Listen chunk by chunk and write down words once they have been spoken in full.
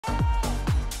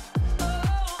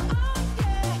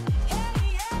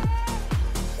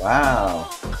Wow.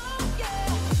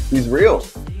 He's real.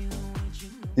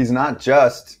 He's not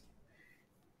just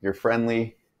your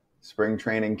friendly spring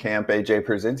training camp AJ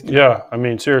Pierzynski. Yeah, I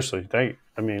mean, seriously. Do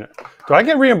I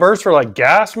get reimbursed for like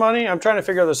gas money? I'm trying to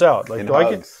figure this out. Like, do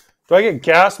I get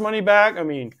gas money back? I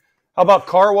mean, how about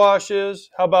car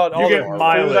washes? How about all the food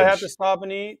I have to stop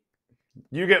and eat?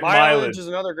 You get mileage is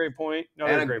another great point.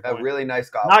 A really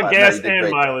nice golf. Not gas and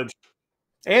mileage.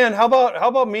 And how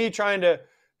about me trying to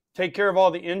take care of all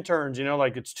the interns? You know,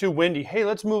 like it's too windy. Hey,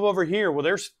 let's move over here. Well,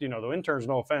 there's the interns.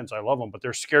 No offense, I love them, but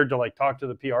they're scared to like talk to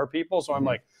the PR people. So I'm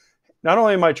like, not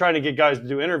only am I trying to get guys to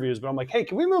do interviews, but I'm like, hey,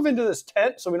 can we move into this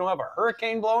tent so we don't have a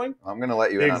hurricane blowing? I'm going to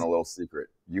let you in on a little secret.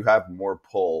 You have more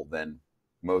pull than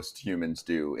most humans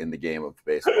do in the game of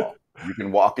baseball. You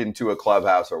can walk into a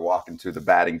clubhouse or walk into the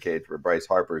batting cage where Bryce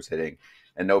Harper's hitting,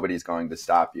 and nobody's going to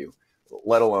stop you,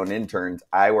 let alone interns.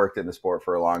 I worked in the sport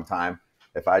for a long time.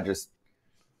 If I just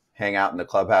hang out in the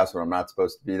clubhouse where I'm not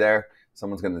supposed to be there,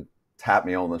 someone's going to tap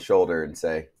me on the shoulder and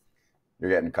say, you're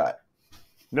getting cut.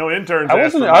 No interns.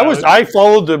 I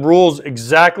followed the rules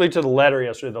exactly to the letter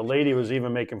yesterday. The lady was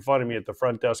even making fun of me at the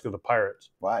front desk of the Pirates.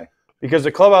 Why? Because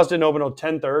the clubhouse didn't open until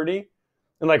 10:30.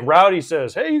 And like Rowdy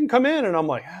says, hey, you can come in. And I'm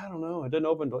like, I don't know. It didn't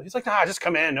open until. He's like, nah, just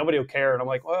come in. Nobody will care. And I'm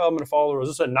like, well, I'm going to follow the rules.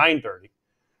 This is at 9:30.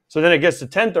 So then it gets to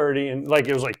 10:30, and like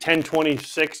it was like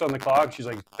 10:26 on the clock. She's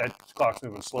like, that clock's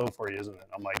moving slow for you, isn't it?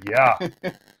 I'm like, yeah.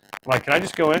 I'm like, can I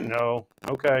just go in? No.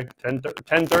 Okay.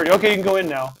 10:30. Okay, you can go in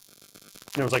now.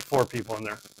 And there was like 4 people in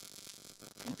there.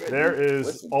 There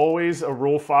is always a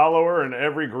rule follower in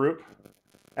every group.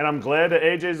 And I'm glad that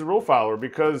AJ's a rule follower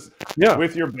because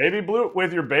with your baby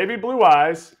blue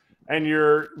eyes and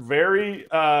your very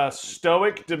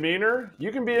stoic demeanor,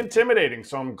 you can be intimidating.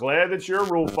 So I'm glad that you're a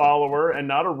rule follower and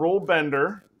not a rule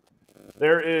bender.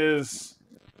 There is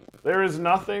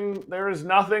nothing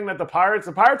that the Pirates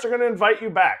are going to invite you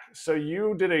back. So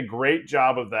you did a great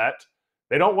job of that.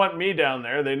 They don't want me down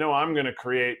there. They know I'm going to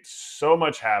create so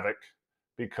much havoc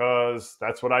because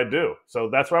that's what I do. So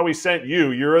that's why we sent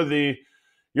you. You're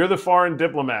the foreign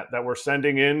diplomat that we're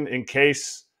sending in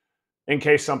case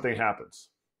something happens.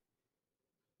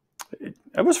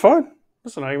 It was fun.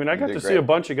 Listen, I mean, I got to see a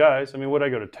bunch of guys. I mean, I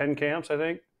go to 10 camps, I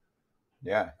think?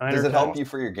 Yeah. Does it help you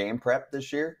for your game prep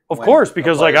this year? Of course,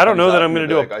 because like I don't know that I'm going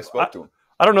to do I spoke to him.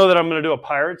 I don't know that I'm going to do a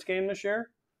Pirates game this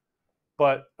year,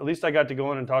 but at least I got to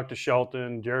go in and talk to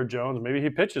Shelton, Jared Jones. Maybe he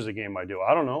pitches a game I do.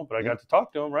 I don't know, but I got to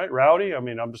talk to him, right? Rowdy, I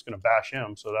mean, I'm just going to bash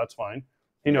him, so that's fine.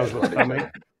 He knows what's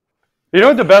coming. You know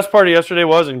what the best part of yesterday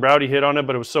was? And Rowdy hit on it,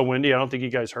 but it was so windy, I don't think you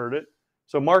guys heard it.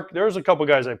 So there was a couple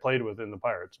guys I played with in the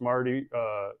Pirates, Martin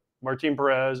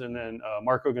Perez, and then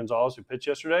Marco Gonzalez, who pitched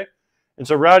yesterday. And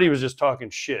so Rowdy was just talking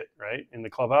shit, right, in the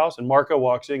clubhouse. And Marco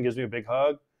walks in, gives me a big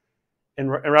hug.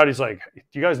 And Rowdy's like, do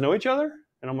you guys know each other?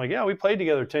 And I'm like, yeah, we played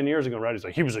together 10 years ago. And Rowdy's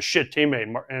like, he was a shit teammate.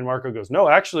 And Marco goes, no,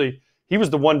 actually, he was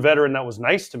the one veteran that was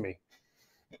nice to me.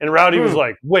 And Rowdy was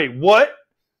like, wait, what?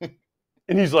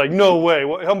 And he's like, no way.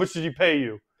 How much did he pay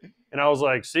you? And I was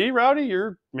like, see, Rowdy,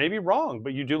 you're maybe wrong,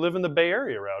 but you do live in the Bay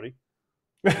Area, Rowdy.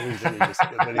 Then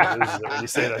you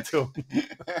say that to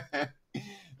him.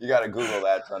 You got to Google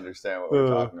that to understand what we're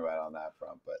talking about on that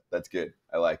front, but that's good.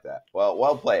 I like that.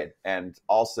 Well played. And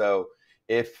also,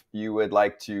 if you would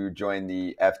like to join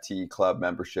the FT Club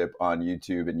membership on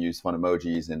YouTube and use fun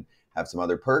emojis and have some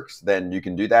other perks, then you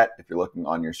can do that. If you're looking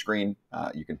on your screen,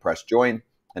 you can press join.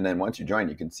 And then once you join,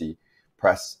 you can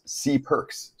press see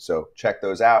perks. So check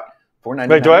those out. $4.99.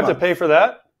 Wait, do I have to pay for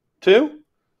that too?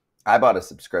 I bought a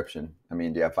subscription. I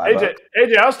mean, do you have $5?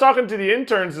 AJ, I was talking to the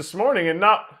interns this morning, and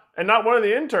not one of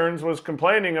the interns was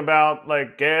complaining about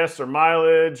like gas or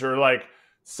mileage or like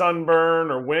sunburn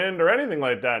or wind or anything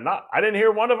like that. I didn't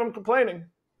hear one of them complaining.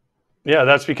 Yeah,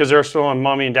 that's because they're still on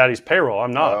mommy and daddy's payroll. I'm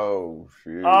not. Oh,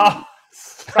 shoot.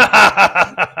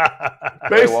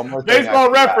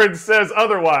 Baseball Reference says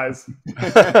otherwise.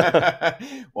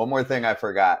 One more thing I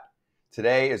forgot.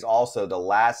 Today is also the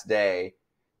last day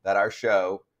that our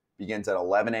show begins at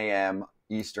 11 a.m.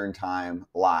 Eastern time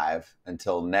live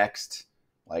until next,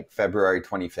 like February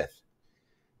 25th.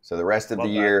 So the rest of the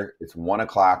year, it's 1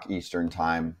 o'clock Eastern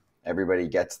time. Everybody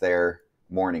gets their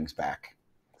mornings back.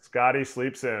 Scotty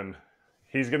sleeps in.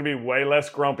 He's going to be way less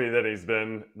grumpy than he's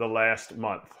been the last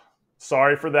month.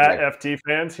 Sorry for that, FT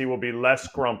fans. He will be less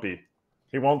grumpy.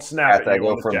 He won't snap at you. I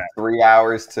go from 3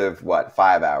 hours to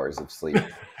 5 hours of sleep.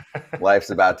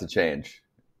 Life's about to change.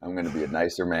 I'm going to be a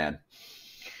nicer man.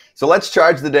 So let's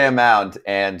charge the damn mound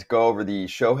and go over the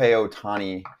Shohei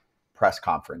Ohtani press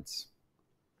conference.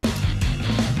 He's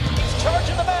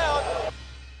charging the mound.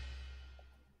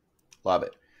 Love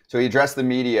it. So he addressed the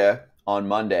media on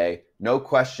Monday. No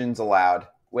questions allowed.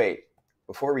 Wait,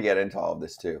 before we get into all of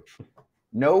this too,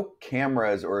 no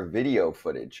cameras or video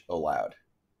footage allowed.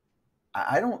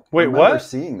 I don't remember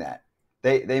seeing that.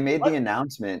 They made the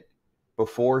announcement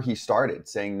before he started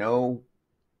saying no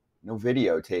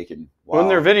video taken. Wasn't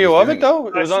there video of it though?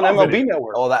 It was on MLB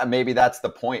Network. Oh, maybe that's the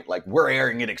point. Like, we're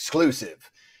airing it exclusive.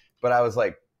 But I was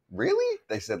like, really?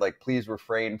 They said, like, please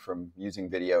refrain from using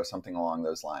video, something along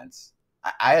those lines.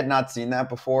 I had not seen that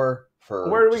before.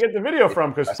 Where did we get the video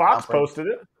from? Because Fox posted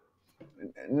it.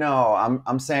 No,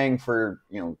 I'm saying for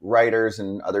writers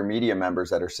and other media members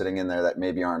that are sitting in there that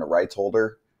maybe aren't a rights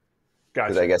holder.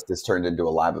 Because I guess this turned into a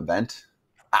live event.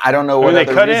 I don't know what they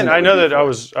cut in. I know that I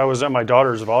was at my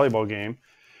daughter's volleyball game,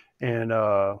 and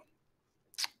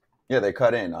they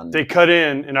cut in. They cut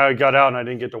in, and I got out, and I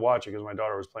didn't get to watch it because my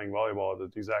daughter was playing volleyball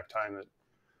at the exact time that.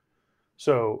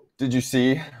 So did you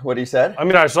see what he said? I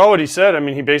mean, I saw what he said. I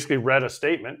mean, he basically read a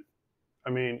statement. I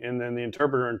mean, and then the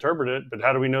interpreter interpreted it. But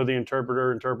how do we know the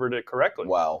interpreter interpreted it correctly?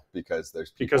 Well, because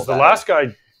the last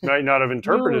guy might not have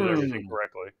interpreted everything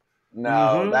correctly.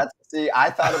 No, I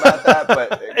thought about that,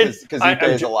 but because Ipe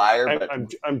is a liar. But I'm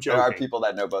joking. There are people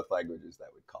that know both languages that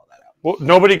would call that out. Well,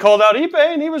 nobody called out Ipe,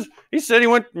 and he said he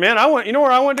went. Man, I went. You know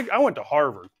where I went to? I went to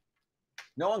Harvard.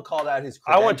 No one called out his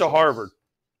credentials. I went to Harvard.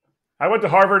 I went to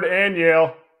Harvard and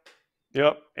Yale.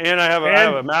 Yep, and I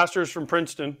have a master's from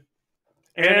Princeton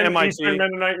and MIT. Eastern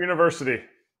Mennonite University.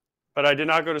 But I did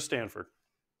not go to Stanford.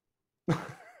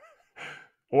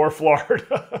 Or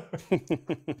Florida.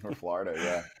 Or Florida,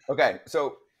 yeah. Okay,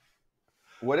 so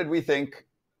what did we think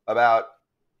about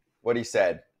what he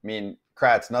said? I mean,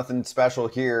 Kratz, nothing special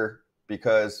here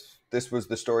because this was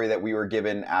the story that we were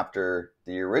given after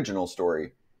the original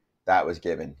story that was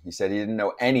given. He said he didn't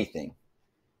know anything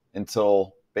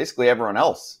until basically everyone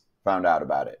else found out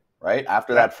about it, right?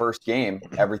 After that first game,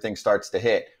 everything starts to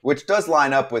hit, which does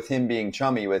line up with him being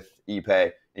chummy with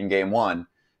Ipe in game 1.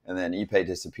 And then Ipe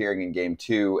disappearing in game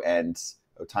 2 and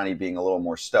Ohtani being a little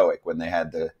more stoic when they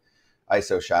had the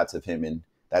ISO shots of him in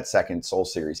that second Soul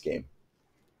Series game.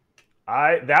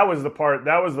 That was the part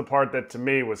that to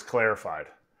me was clarified.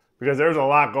 Because there's a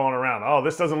lot going around. Oh,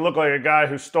 this doesn't look like a guy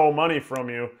who stole money from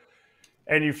you.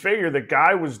 And you figure the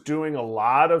guy was doing a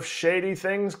lot of shady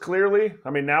things, clearly. I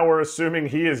mean, now we're assuming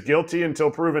he is guilty until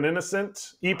proven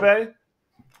innocent, Ipe.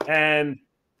 And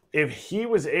if he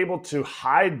was able to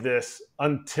hide this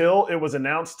until it was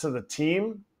announced to the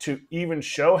team, to even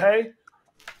Shohei,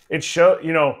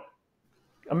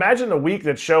 imagine the week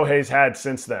that Shohei's had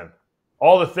since then.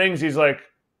 All the things he's like,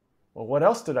 well, what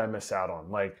else did I miss out on?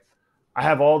 Like, I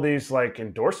have all these like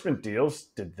endorsement deals.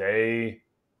 Did they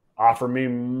offer me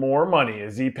more money?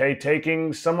 Is Ipe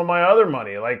taking some of my other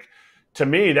money? Like, to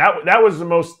me, that was the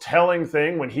most telling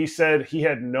thing when he said he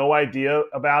had no idea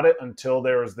about it until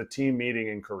there was the team meeting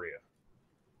in Korea.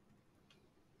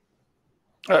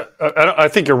 I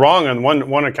think you're wrong on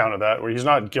one account of that, where he's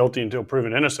not guilty until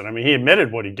proven innocent. I mean, he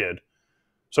admitted what he did.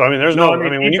 So, I mean, there's no – I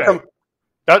mean, when you come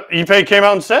 – Ipe came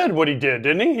out and said what he did,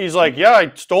 didn't he? He's like, yeah, I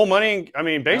stole money. I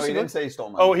mean, basically – No, he didn't say he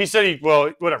stole money. Oh, he said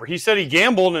whatever. He said he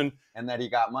gambled and that he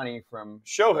got money from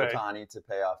Shohei Ohtani to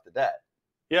pay off the debt.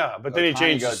 Yeah, but then he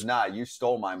changed. He goes, nah, you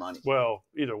stole my money. Well,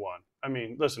 either one. I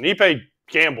mean, listen, Ipe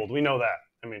gambled. We know that.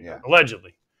 I mean,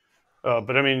 allegedly.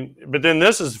 But then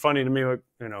this is funny to me what,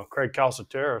 Craig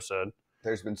Calcaterra said.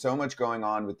 There's been so much going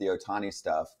on with the Ohtani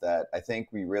stuff that I think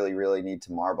we really, really need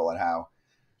to marvel at how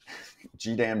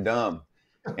damn dumb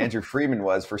Andrew Friedman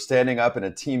was for standing up in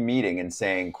a team meeting and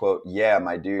saying, quote, yeah,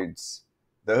 my dudes,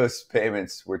 those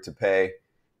payments were to pay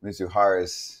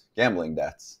Mizuhara's gambling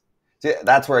debts. See,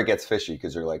 that's where it gets fishy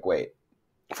because you're like, wait.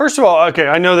 First of all, okay,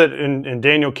 I know that in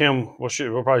Daniel Kim,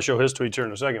 we'll probably show his tweets here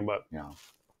in a second, but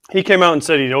he came out and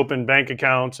said he'd open bank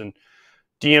accounts and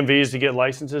DMVs to get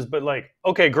licenses. But like,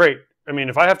 okay, great. I mean,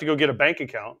 if I have to go get a bank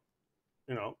account,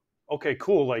 okay,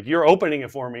 cool. Like, you're opening it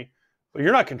for me, but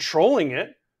you're not controlling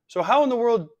it. So how in the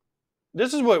world?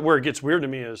 This is where it gets weird to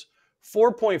me is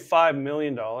 $4.5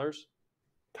 million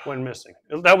went missing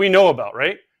that we know about,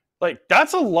 right? Like,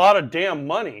 that's a lot of damn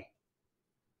money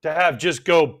to have just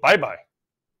go bye-bye.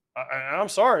 I'm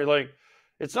sorry. Like,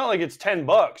 it's not like it's $10.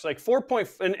 Like,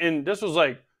 and this was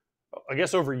like, I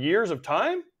guess over years of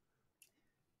time.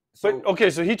 But,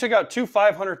 okay, so he took out 2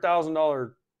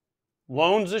 $500,000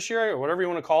 loans this year or whatever you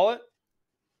want to call it.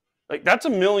 Like, that's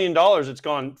 $1 million that's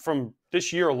gone from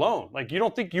this year alone. Like, you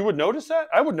don't think you would notice that?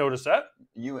 I would notice that.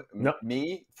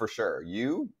 Me, for sure.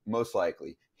 You, most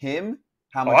likely. Him,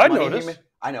 how much money he made?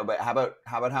 I know, but how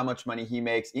about how much money he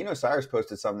makes? Cyrus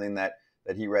posted something that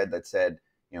he read that said,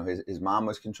 his mom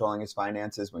was controlling his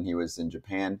finances when he was in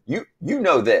Japan. You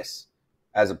know this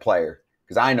as a player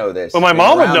because I know this. Well, my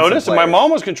mom would notice, and my mom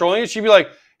was controlling it. She'd be like,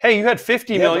 hey, you had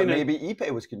 50 million. But maybe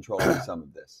Ippei was controlling some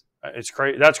of this. It's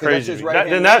crazy. That's crazy.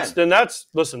 Then that's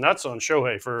on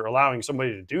Shohei for allowing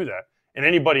somebody to do that, and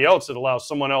anybody else that allows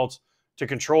someone else to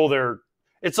control their.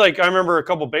 It's like I remember a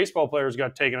couple baseball players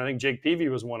got taken. I think Jake Peavy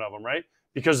was one of them, right?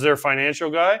 Because they're financial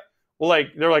guy. Well, like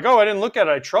they're like, oh, I didn't look at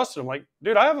it. I trusted him. Like,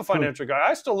 dude, I have a financial guy.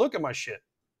 I still look at my shit.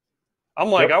 I'm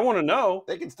like, I want to know.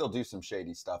 They can still do some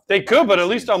shady stuff. They could, but at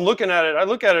least I'm looking at it. I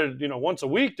look at it, once a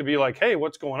week to be like, hey,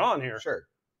 what's going on here? Sure.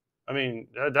 I mean,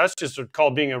 that's just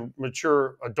called being a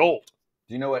mature adult.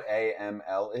 Do you know what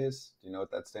AML is? Do you know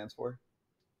what that stands for?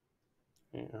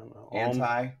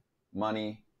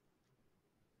 Anti-money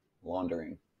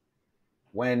laundering.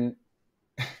 When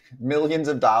millions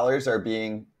of dollars are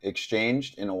being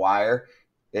exchanged in a wire,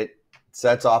 it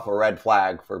sets off a red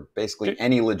flag for basically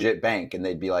any legit bank, and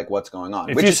they'd be like, "What's going on?"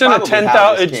 If you send it's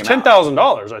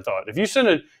 $10,000. I thought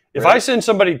if I send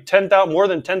somebody more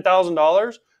than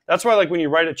 $10,000, that's why like when you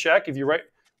write a check, if you write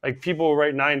like people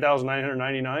write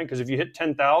 $9,999 because if you hit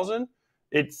 10,000,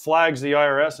 it flags the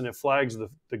IRS and it flags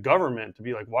the government to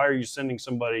be like, why are you sending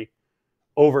somebody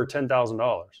over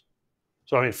 $10,000?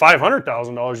 So, I mean,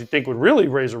 $500,000 you think would really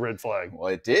raise a red flag. Well,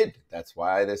 it did. That's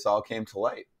why this all came to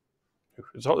light.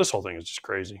 This whole thing is just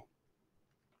crazy.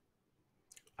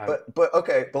 But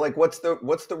okay, but like, what's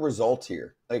the result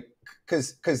here? Like,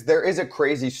 because there is a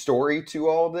crazy story to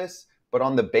all of this, but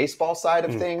on the baseball side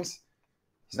of things,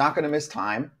 he's not going to miss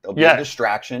time. There'll be a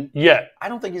distraction. Yeah, I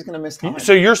don't think he's going to miss time.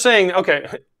 So you're saying, okay,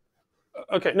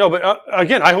 no, but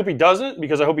again, I hope he doesn't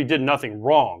because I hope he did nothing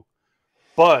wrong.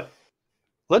 But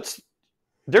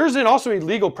there's also a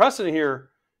legal precedent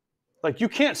here. Like, you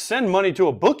can't send money to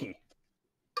a bookie.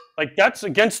 Like, that's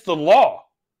against the law.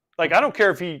 Like, I don't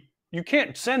care if you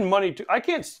can't send money to, I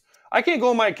can't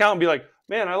go in my account and be like,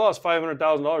 man, I lost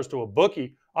 $500,000 to a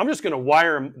bookie. I'm just going to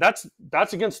wire him. That's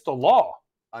against the law.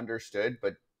 Understood.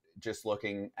 But just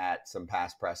looking at some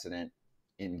past precedent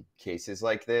in cases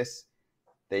like this,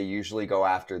 they usually go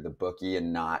after the bookie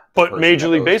and not. But Major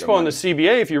League Baseball and the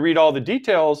CBA, if you read all the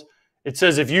details, it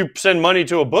says if you send money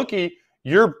to a bookie,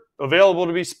 you're available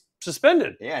to be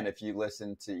suspended. Yeah, and if you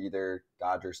listen to either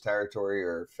Dodgers Territory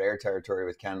or Fair Territory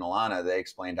with Ken Milana, they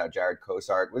explained how Jared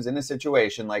Cosart was in a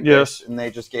situation like this, and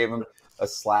they just gave him a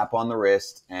slap on the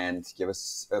wrist and give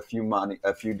us a few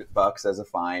bucks as a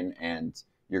fine, and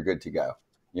you're good to go.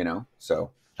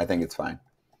 So I think it's fine.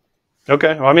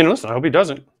 Okay. Well, I mean, listen, I hope he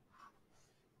doesn't.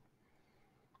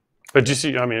 But you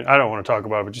see, I mean, I don't want to talk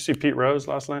about it, but did you see Pete Rose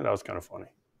last night? That was kind of funny.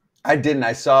 I didn't.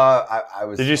 I saw. I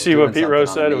was. Did you see what Pete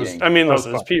Rose said? It was. I mean,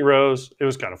 listen, it's Pete Rose. It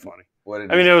was kind of funny. What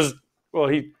did I mean, it was. Well,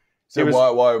 he was.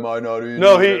 Why am I not?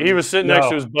 No, he was sitting next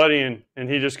to his buddy, and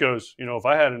he just goes, if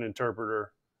I had an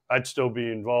interpreter, I'd still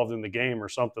be involved in the game or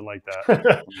something like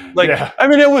that. I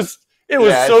mean, it was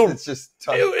so. It's just.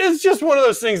 Tough. It's just one of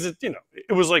those things that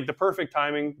it was like the perfect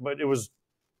timing, but it was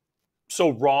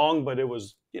so wrong. But it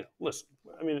was listen.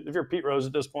 I mean, if you're Pete Rose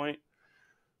at this point,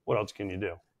 what else can you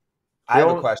do? I have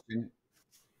a question.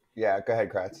 Yeah, go ahead,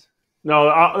 Kratz. No,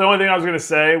 the only thing I was going to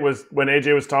say was when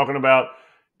AJ was talking about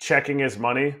checking his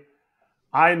money,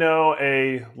 I know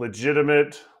a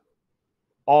legitimate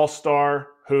all-star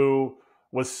who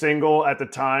was single at the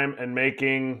time and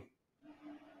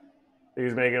he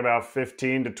was making about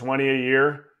 15 to 20 a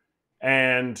year,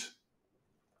 and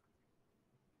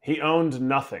he owned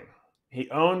nothing.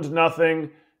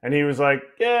 And he was like,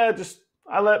 yeah, just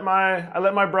I let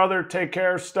my brother take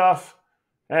care of stuff,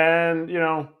 and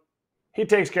he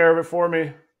takes care of it for me,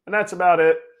 and that's about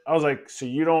it. I was like, so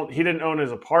he didn't own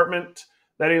his apartment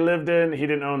that he lived in. He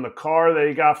didn't own the car that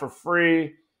he got for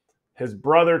free. His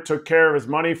brother took care of his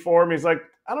money for him. He's like,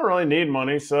 I don't really need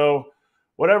money, so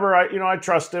whatever. I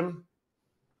trust him.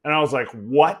 And I was like,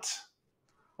 what?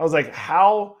 I was like,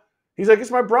 how? He's like,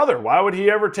 it's my brother. Why would he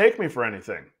ever take me for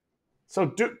anything?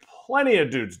 So plenty of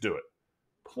dudes do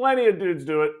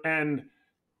it. And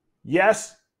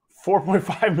yes,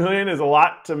 $4.5 million is a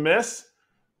lot to miss.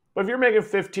 But if you're making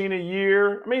 15 a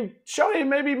year, I mean, Shohei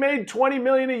maybe made $20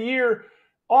 million a year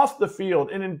off the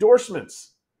field in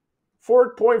endorsements.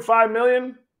 $4.5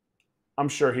 million, I'm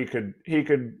sure he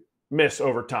could miss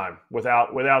over time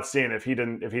without seeing if he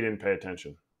didn't pay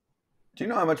attention. Do you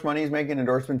know how much money he's making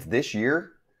endorsements this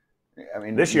year? I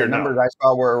mean, this year, the numbers I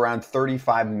saw were around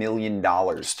 $35 million.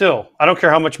 Still, I don't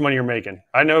care how much money you're making.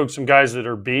 I know some guys that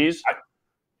are Bs,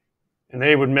 and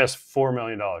they would miss $4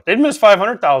 million. They'd miss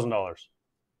 $500,000.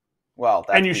 Well,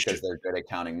 that's because they're good at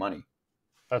counting money.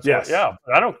 That's yeah.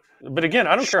 But again,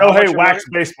 I don't care. Shohei whacks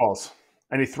baseballs,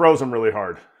 and he throws them really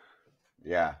hard.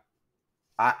 Yeah,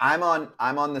 I'm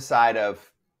on the side of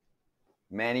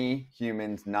many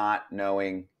humans not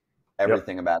knowing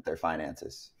everything about their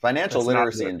finances. Financial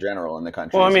literacy in general in the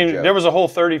country. Well, I mean, there was a whole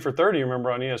 30 for 30,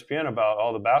 remember, on ESPN about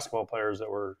all the basketball players that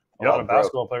were a lot of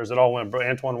basketball players that all went.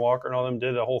 Antoine Walker and all them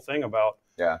did a whole thing about.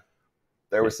 Yeah,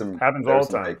 there was some happens all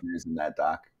the time. Fake news in that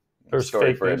doc. There's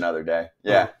story for another day.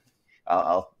 Yeah,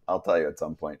 I'll tell you at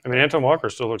some point. I mean, Antoine Walker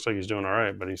still looks like he's doing all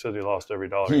right, but he said he lost every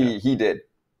dollar. He did.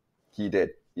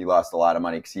 He lost a lot of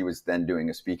money because he was then doing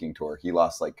a speaking tour. He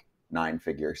lost like 9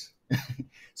 figures.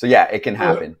 So yeah, it can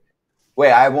happen.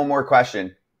 Wait, I have one more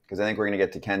question because I think we're going to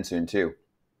get to Ken soon too.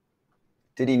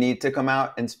 Did he need to come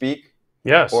out and speak?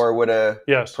 Yes. Or would a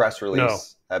press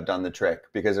release have done the trick?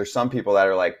 Because there's some people that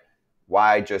are like,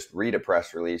 why just read a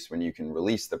press release when you can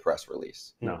release the press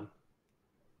release? No.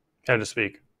 Had to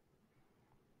speak.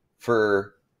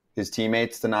 For his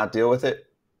teammates to not deal with it?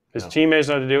 His teammates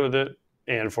not to deal with it,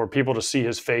 and for people to see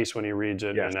his face when he reads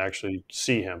it and actually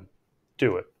see him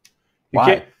do it.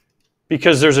 Why?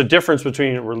 Because there's a difference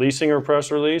between releasing a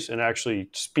press release and actually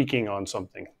speaking on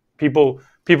something. People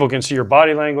can see your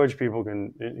body language.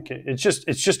 It's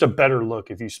just a better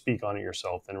look if you speak on it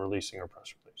yourself than releasing a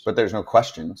press release. But there's no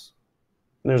questions.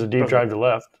 And there's a deep drive to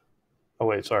left. Oh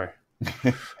wait, sorry.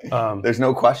 There's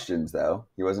no questions though.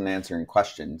 He wasn't answering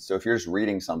questions. So if you're just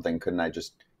reading something, couldn't I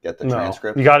just get the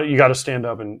transcript? You got to stand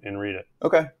up and read it.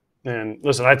 Okay. And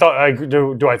listen,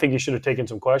 do I think he should have taken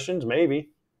some questions? Maybe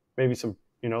some,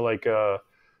 like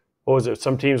what was it?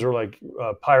 Some teams were like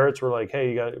Pirates were like,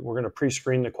 hey, we're going to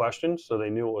pre-screen the questions so they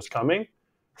knew what was coming.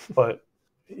 But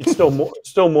it's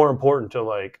still more important to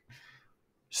like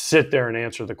sit there and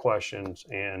answer the questions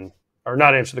or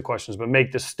not answer the questions, but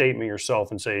make this statement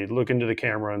yourself and say, look into the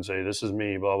camera and say, this is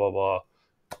me, blah, blah, blah.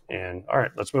 And all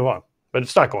right, let's move on. But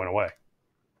it's not going away.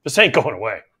 This ain't going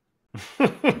away.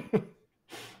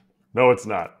 No, it's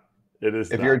not. It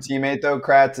is. If you're a teammate though,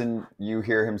 Kratz, and you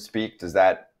hear him speak, does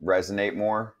that resonate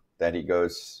more that he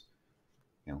goes,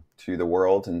 to the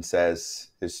world and says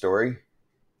his story?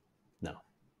 No,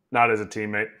 not as a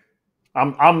teammate.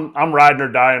 I'm riding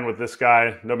or dying with this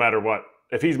guy no matter what.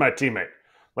 If he's my teammate.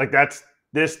 Like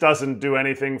this doesn't do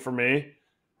anything for me.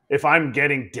 If I'm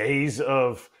getting days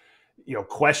of,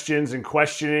 questions and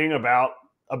questioning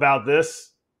about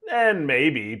this, then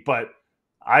maybe, but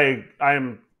I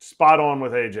am spot on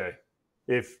with AJ.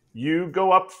 If you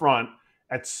go up front,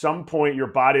 at some point your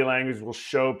body language will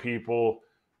show people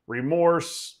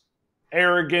remorse,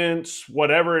 arrogance,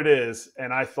 whatever it is.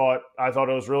 And I thought it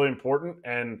was really important.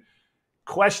 And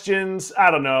questions,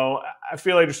 I don't know. I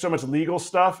feel like there's so much legal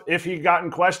stuff. If he'd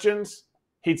gotten questions,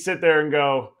 he'd sit there and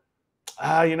go,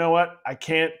 you know what? I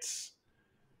can't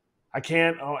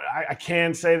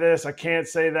say this. I can't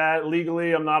say that.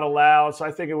 Legally, I'm not allowed. So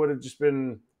I think it would have just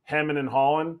been hemming and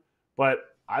hawing. But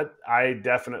I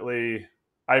definitely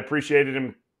appreciated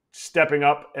him stepping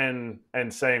up and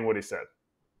saying what he said.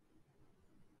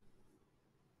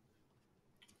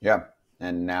 Yeah.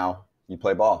 And now you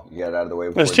play ball. You get it out of the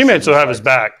way. His teammates will have his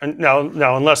back. And now,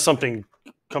 unless something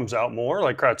comes out more,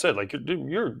 like Kratz said, like,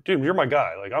 you're my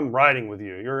guy. Like, I'm riding with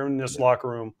you. You're in this locker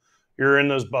room. You're in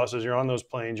those buses. You're on those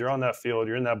planes. You're on that field.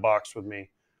 You're in that box with me.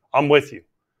 I'm with you.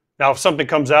 Now, if something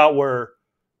comes out where,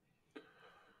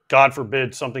 God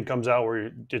forbid, something comes out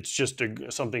where it's just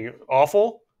something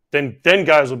awful, then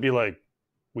guys will be like,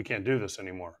 we can't do this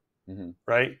anymore,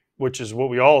 right? Which is what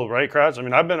we all, right, Kratz? I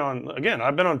mean, I've been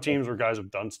on teams where guys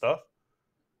have done stuff,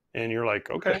 and you're like,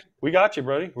 okay, we got you,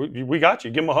 buddy. We got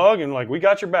you. Give them a hug, and like, we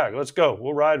got your back. Let's go.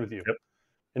 We'll ride with you. Yep.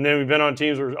 And then we've been on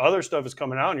teams where other stuff is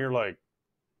coming out, and you're like,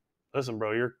 listen,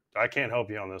 bro, I can't help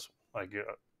you on this one. Like,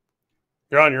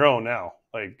 you're on your own now.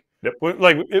 Like,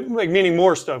 meaning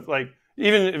more stuff. Like,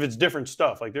 even if it's different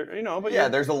stuff, like but yeah,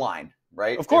 there's a line,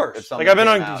 right? Of course. Like, I've been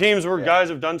on teams where guys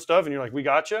have done stuff, and you're like, we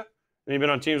got you. And you've been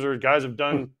on teams where guys have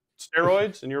done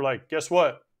steroids, and you're like, guess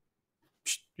what?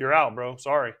 You're out, bro.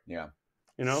 Sorry. Yeah.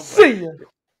 See ya.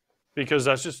 Because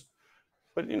that's just.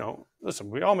 But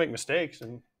listen, we all make mistakes,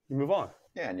 and you move on.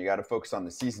 Yeah, and you got to focus on the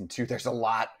season too. There's a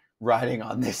lot riding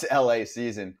on this LA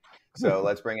season. So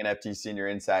let's bring in FT Senior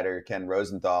Insider Ken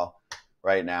Rosenthal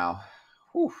right now.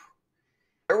 Whew.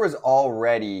 There was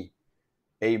already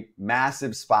a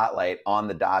massive spotlight on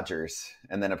the Dodgers.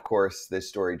 And then, of course, this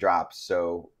story drops.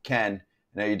 So, Ken,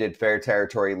 I know you did Fair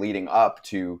Territory leading up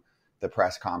to the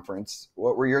press conference.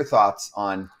 What were your thoughts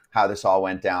on how this all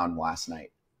went down last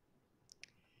night?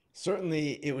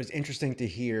 Certainly, it was interesting to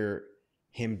hear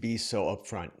him be so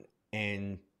upfront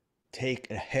and take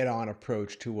a head-on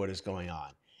approach to what is going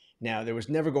on. Now, there was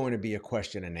never going to be a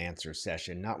question and answer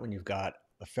session, not when you've got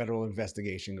a federal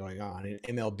investigation going on, an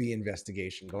MLB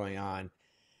investigation going on.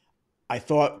 I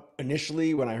thought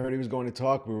initially when I heard he was going to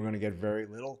talk, we were going to get very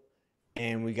little.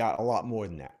 And we got a lot more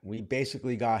than that. We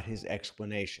basically got his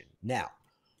explanation. Now,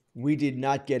 we did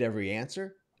not get every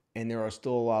answer, and there are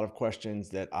still a lot of questions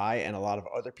that I and a lot of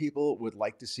other people would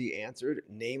like to see answered.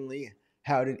 Namely,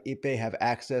 how did Ippei have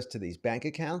access to these bank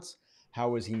accounts? How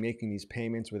was he making these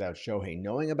payments without Shohei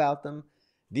knowing about them?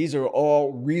 These are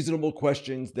all reasonable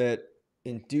questions that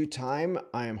in due time,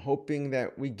 I am hoping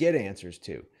that we get answers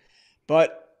to.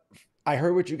 But I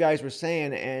heard what you guys were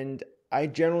saying, and I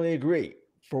generally agree.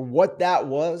 For what that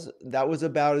was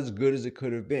about as good as it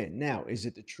could have been. Now, is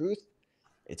it the truth?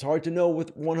 It's hard to know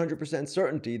with 100%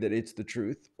 certainty that it's the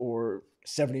truth, or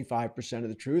 75% of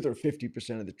the truth, or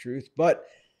 50% of the truth. But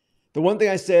the one thing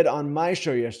I said on my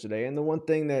show yesterday, and the one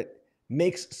thing that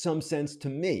makes some sense to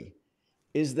me,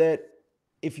 is that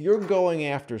if you're going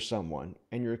after someone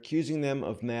and you're accusing them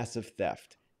of massive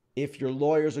theft, if your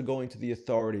lawyers are going to the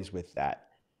authorities with that,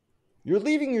 you're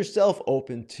leaving yourself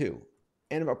open too.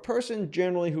 And if a person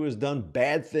generally who has done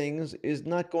bad things is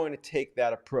not going to take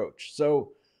that approach.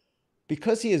 So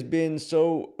because he has been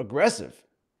so aggressive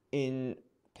in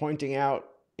pointing out,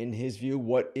 in his view,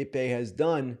 what Ippei has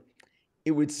done,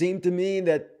 it would seem to me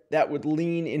that that would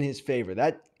lean in his favor.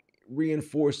 That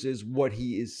reinforces what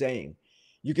he is saying.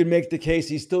 You can make the case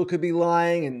he still could be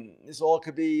lying and this all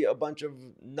could be a bunch of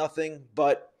nothing,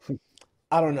 but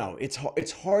I don't know.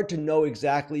 It's hard to know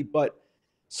exactly, but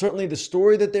certainly the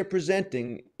story that they're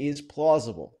presenting is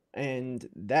plausible, and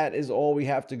that is all we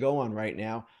have to go on right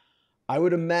now. I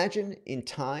would imagine in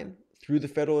time, through the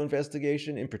federal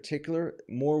investigation in particular,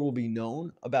 more will be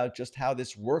known about just how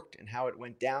this worked and how it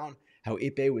went down, how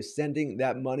Ippei was sending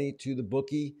that money to the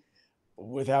bookie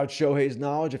without Shohei's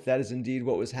knowledge, if that is indeed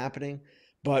what was happening.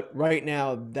 But right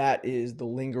now, that is the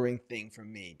lingering thing for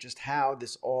me, just how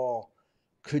this all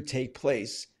could take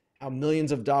place, how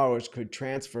millions of dollars could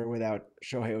transfer without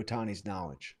Shohei Ohtani's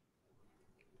knowledge.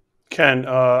 Ken,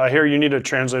 I hear you need a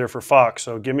translator for Fox,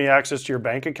 so give me access to your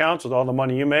bank accounts with all the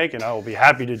money you make, and I will be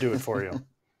happy to do it for you.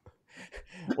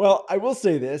 Well, I will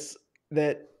say this,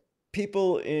 that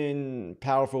people in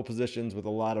powerful positions with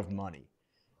a lot of money,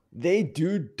 they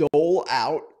do dole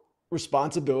out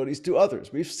responsibilities to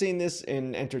others. We've seen this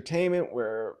in entertainment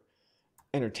where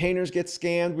entertainers get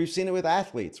scammed. We've seen it with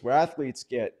athletes where athletes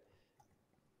get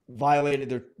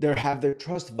violated, have their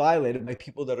trust violated by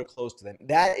people that are close to them.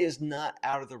 That is not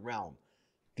out of the realm.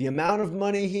 The amount of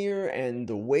money here and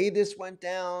the way this went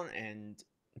down and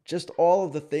just all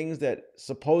of the things that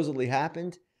supposedly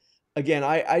happened, again,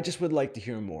 I just would like to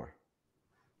hear more.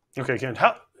 Okay, Ken,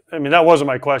 that wasn't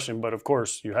my question, but of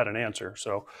course you had an answer.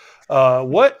 So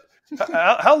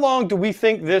how long do we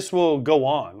think this will go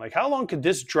on? Like, how long could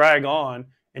this drag on?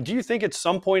 And do you think at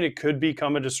some point it could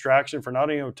become a distraction for not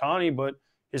only Ohtani, but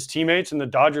his teammates in the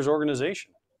Dodgers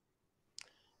organization?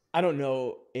 I don't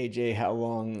know, AJ, how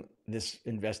long this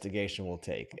investigation will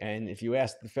take. And if you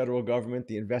ask the federal government,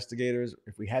 the investigators,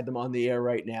 if we had them on the air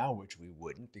right now, which we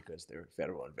wouldn't because they're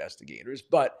federal investigators,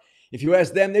 but if you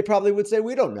ask them, they probably would say,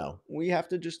 we don't know. We have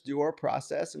to just do our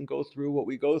process and go through what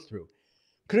we go through.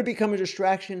 Could it become a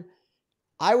distraction?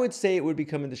 I would say it would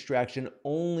become a distraction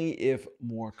only if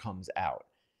more comes out.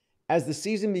 As the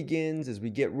season begins, as we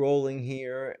get rolling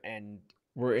here and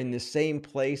we're in the same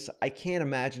place, I can't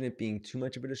imagine it being too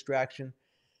much of a distraction.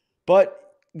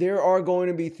 But there are going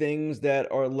to be things that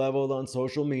are leveled on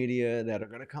social media that are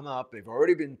going to come up. They've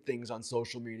already been things on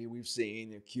social media we've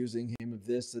seen accusing him of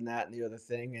this and that and the other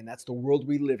thing, and that's the world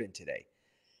we live in today.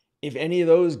 If any of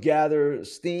those gather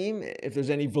steam, if there's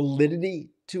any validity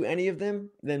to any of them,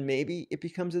 then maybe it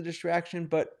becomes a distraction.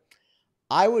 But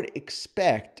I would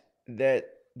expect that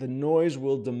the noise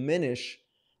will diminish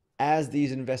as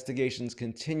these investigations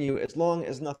continue, as long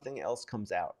as nothing else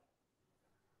comes out.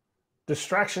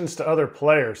 Distractions to other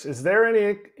players. Is there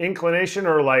any inclination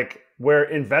or like where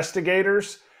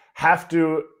investigators have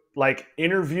to like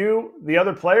interview the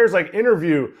other players, like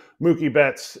interview Mookie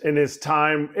Betts in his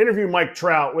time, interview Mike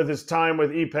Trout with his time with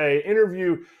Ippei,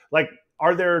 interview, like,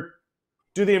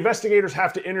 do the investigators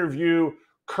have to interview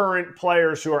current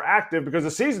players who are active because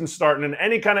the season's starting and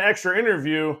any kind of extra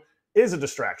interview is a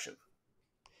distraction?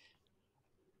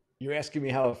 You're asking me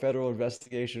how a federal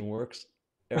investigation works,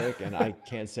 Eric, and I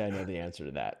can't say I know the answer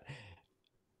to that.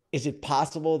 Is it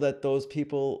possible that those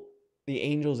people, the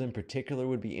Angels in particular,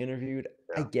 would be interviewed?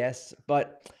 Yeah. I guess.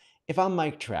 But if I'm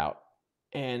Mike Trout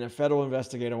and a federal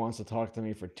investigator wants to talk to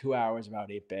me for 2 hours about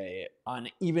Ippei on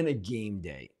even a game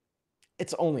day,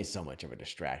 it's only so much of a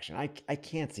distraction. I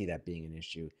can't see that being an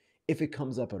issue if it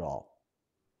comes up at all.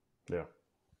 Yeah.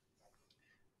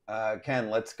 Ken,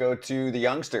 let's go to the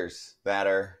youngsters that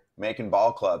are making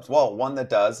ball clubs. Well, one that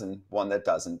does and one that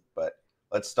doesn't, but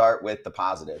let's start with the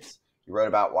positives. You wrote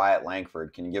about Wyatt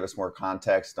Langford. Can you give us more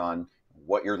context on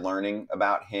what you're learning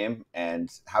about him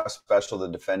and how special the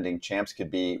defending champs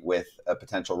could be with a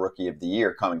potential Rookie of the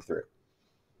Year coming through?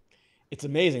 It's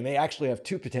amazing. They actually have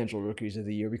 2 potential Rookies of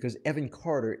the Year because Evan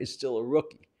Carter is still a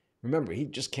rookie. Remember, he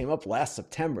just came up last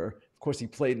September. Of course, he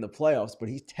played in the playoffs, but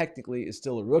he technically is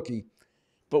still a rookie.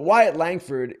 But Wyatt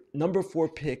Langford, number 4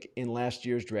 pick in last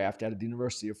year's draft out of the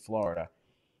University of Florida,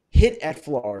 hit at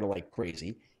Florida like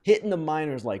crazy, hit in the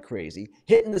minors like crazy,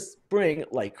 hit in the spring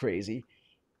like crazy.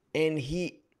 And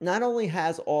he not only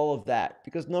has all of that,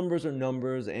 because numbers are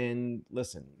numbers, and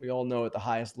listen, we all know at the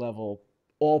highest level,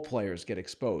 all players get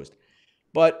exposed.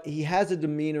 But he has a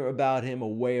demeanor about him, a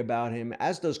way about him,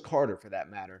 as does Carter for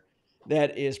that matter,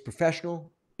 that is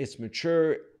professional, it's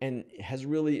mature, and has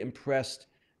really impressed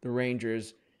the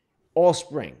Rangers all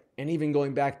spring, and even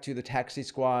going back to the taxi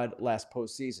squad last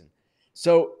postseason.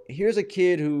 So here's a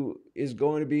kid who is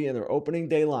going to be in their opening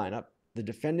day lineup, the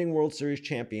defending World Series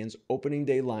champions opening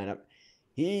day lineup.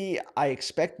 He, I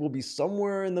expect, will be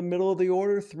somewhere in the middle of the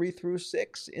order, 3 through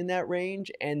 6 in that range,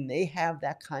 and they have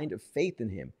that kind of faith in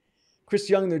him. Chris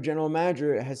Young, their general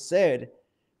manager, has said,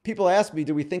 people ask me,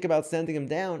 do we think about sending him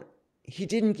down? He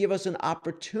didn't give us an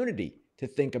opportunity to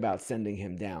think about sending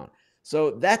him down.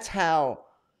 So that's how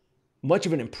much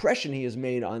of an impression he has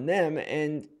made on them,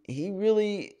 and he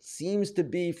really seems to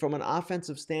be, from an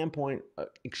offensive standpoint, an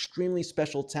extremely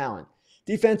special talent.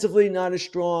 Defensively, not as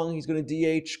strong. He's going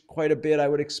to DH quite a bit, I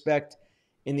would expect.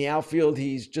 In the outfield,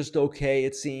 he's just okay,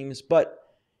 it seems. But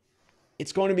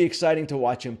it's going to be exciting to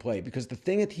watch him play because the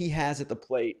thing that he has at the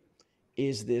plate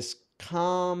is this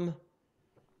calm,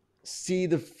 see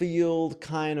the field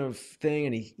kind of thing.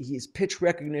 And his pitch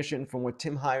recognition, from what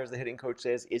Tim Hires, the hitting coach,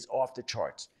 says, is off the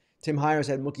charts. Tim Hires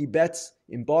had Mookie Betts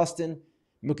in Boston.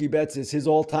 Mookie Betts is his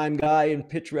all-time guy in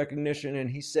pitch recognition, and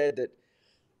he said that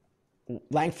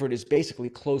Langford is basically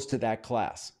close to that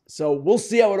class. So we'll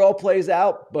see how it all plays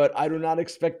out, but I do not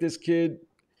expect this kid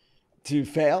to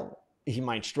fail. He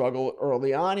might struggle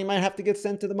early on. He might have to get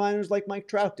sent to the minors like Mike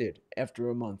Trout did after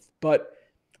a month. But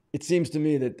it seems to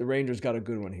me that the Rangers got a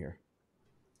good one here.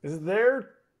 Is there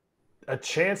a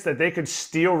chance that they could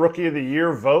steal Rookie of the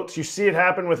Year votes? You see it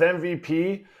happen with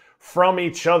MVP from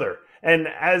each other. And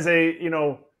as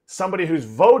somebody who's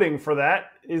voting for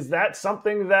that, is that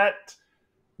something that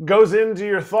goes into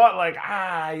your thought like,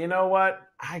 you know what?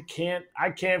 I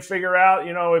can't figure out,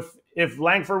 if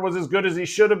Langford was as good as he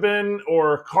should have been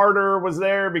or Carter was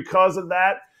there because of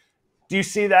that. Do you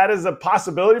see that as a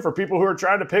possibility for people who are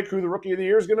trying to pick who the Rookie of the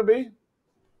Year is going to be?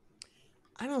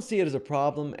 I don't see it as a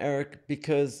problem, Eric,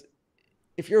 because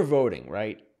if you're voting,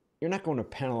 right, you're not going to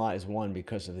penalize one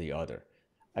because of the other.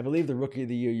 I believe the Rookie of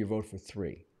the Year, you vote for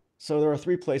 3. So there are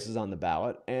 3 places on the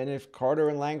ballot, and if Carter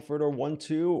and Langford are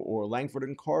 1-2 or Langford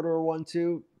and Carter are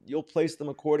 1-2, you'll place them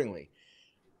accordingly.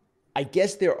 I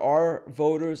guess there are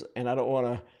voters, and I don't want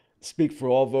to speak for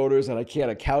all voters, and I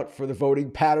can't account for the voting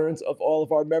patterns of all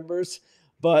of our members,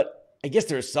 but I guess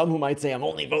there's some who might say I'm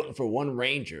only voting for one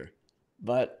Ranger,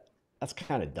 but that's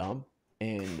kind of dumb,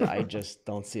 and I just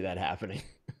don't see that happening.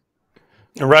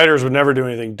 The writers would never do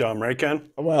anything dumb, right,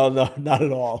 Ken? Well, no, not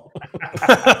at all.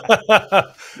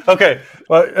 Okay.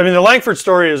 Well, I mean, the Langford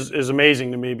story is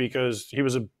amazing to me because he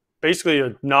was basically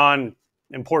a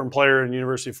non-important player in the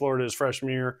University of Florida his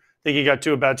freshman year. I think he got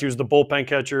 2 at-bats. He was the bullpen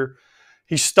catcher.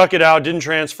 He stuck it out, didn't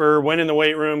transfer, went in the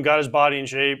weight room, got his body in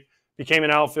shape, became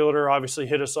an outfielder, obviously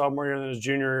hit a sophomore year, and then his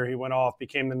junior year he went off,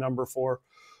 became the number 4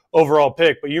 overall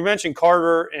pick. But you mentioned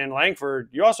Carter and Langford.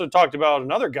 You also talked about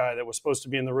another guy that was supposed to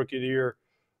be in the Rookie of the Year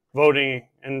voting,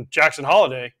 and Jackson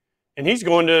Holliday, and he's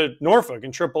going to Norfolk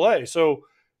in AAA. So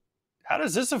how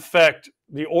does this affect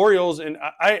the Orioles? And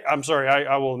I'm sorry,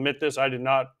 I will admit this. I did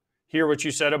not hear what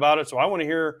you said about it, so I want to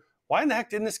hear, why in the heck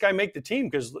didn't this guy make the team?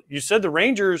 Because you said the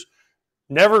Rangers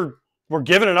never were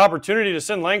given an opportunity to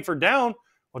send Langford down.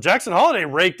 Well, Jackson Holliday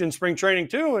raked in spring training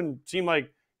too and seemed like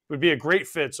it would be a great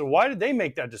fit. So why did they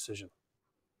make that decision?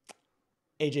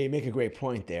 AJ, you make a great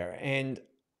point there. And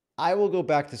I will go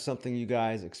back to something you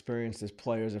guys experienced as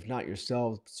players, if not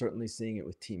yourselves, certainly seeing it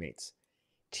with teammates.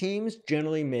 Teams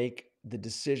generally make the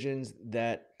decisions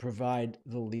that provide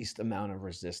the least amount of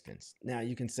resistance. Now,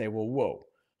 you can say, well, whoa,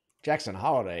 Jackson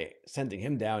Holliday, sending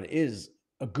him down is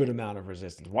a good amount of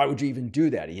resistance. Why would you even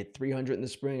do that? He hit 300 in the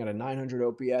spring at a 900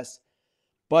 OPS.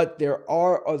 But there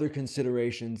are other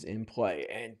considerations in play.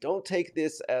 And don't take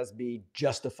this as me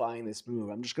justifying this move.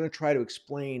 I'm just going to try to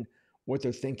explain what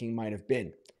their thinking might have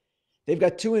been. They've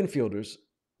got 2 infielders,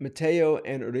 Mateo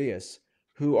and Urias,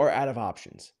 who are out of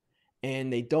options.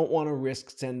 And they don't want to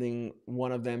risk sending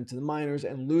one of them to the minors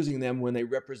and losing them when they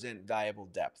represent valuable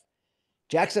depth.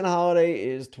 Jackson Holliday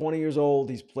is 20 years old.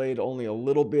 He's played only a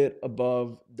little bit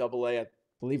above AA. I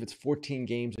believe it's 14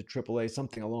 games at AAA,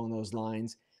 something along those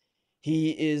lines.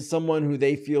 He is someone who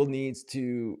they feel needs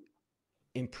to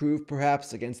improve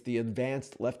perhaps against the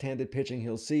advanced left-handed pitching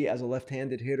he'll see as a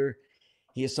left-handed hitter.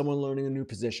 He is someone learning a new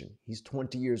position. He's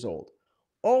 20 years old.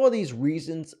 All of these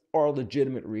reasons are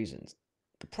legitimate reasons.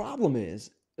 The problem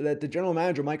is that the general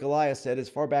manager, Mike Elias, said as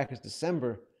far back as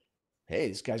December, hey,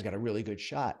 this guy's got a really good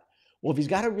shot. Well, if he's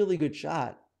got a really good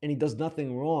shot and he does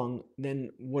nothing wrong, then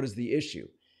what is the issue?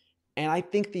 And I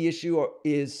think the issue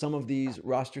is some of these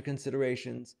roster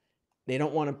considerations. They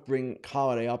don't want to bring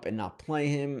Holliday up and not play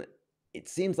him. It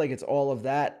seems like it's all of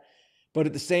that. But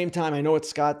at the same time, I know what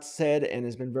Scott said and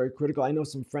has been very critical. I know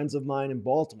some friends of mine in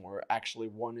Baltimore, actually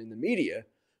one in the media,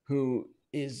 who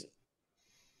is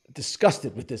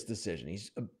disgusted with this decision.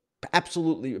 He's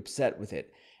absolutely upset with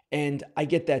it. And I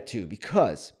get that too,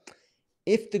 because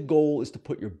if the goal is to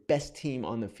put your best team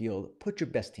on the field, put your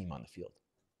best team on the field.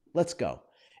 Let's go.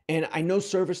 And I know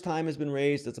service time has been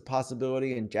raised. That's a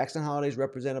possibility. And Jackson Holliday is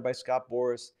represented by Scott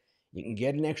Boras. You can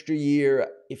get an extra year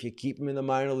if you keep him in the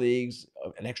minor leagues,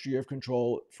 an extra year of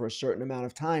control for a certain amount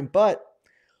of time. But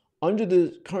under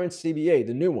the current CBA,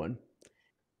 the new one,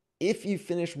 if you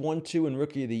finish 1-2 in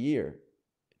Rookie of the Year,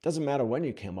 it doesn't matter when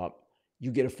you come up,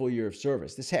 you get a full year of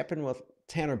service. This happened with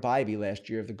Tanner Bybee last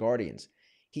year of the Guardians.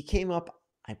 He came up,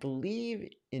 I believe,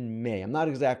 in May. I'm not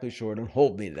exactly sure. Don't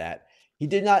hold me to that. He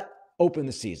did not open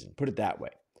the season, put it that way.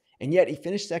 And yet he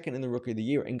finished second in the Rookie of the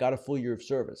Year and got a full year of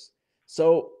service.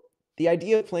 So the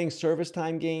idea of playing service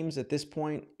time games at this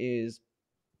point is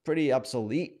pretty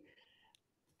obsolete.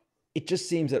 It just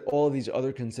seems that all of these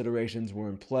other considerations were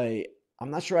in play.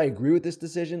 I'm not sure I agree with this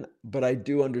decision, but I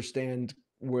do understand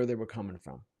where they were coming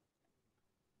from.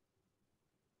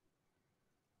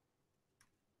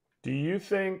 Do you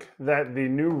think that the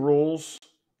new rules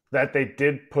that they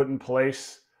did put in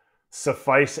place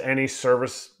suffice any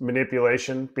service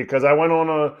manipulation? Because I went on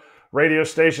a radio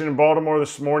station in Baltimore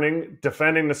this morning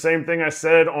defending the same thing I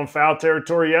said on Foul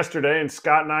Territory yesterday, and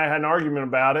Scott and I had an argument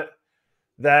about it,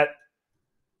 that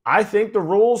I think the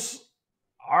rules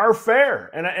are fair.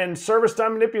 And service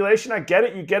time manipulation, I get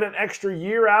it. You get an extra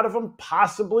year out of him,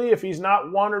 possibly, if he's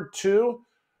not 1 or 2.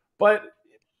 But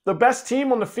the best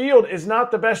team on the field is not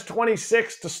the best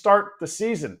 26 to start the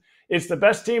season. It's the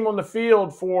best team on the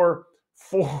field for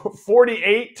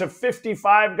 48 to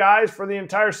 55 guys for the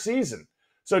entire season.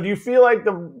 So do you feel like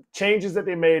the changes that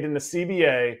they made in the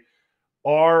CBA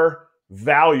are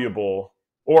valuable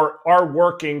or are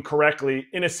working correctly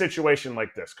in a situation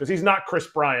like this? Because he's not Chris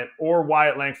Bryant or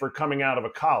Wyatt Langford coming out of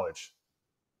a college.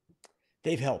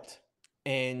 They've helped.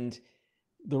 And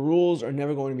the rules are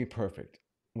never going to be perfect.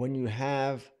 When you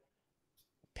have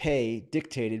pay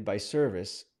dictated by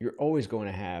service, you're always going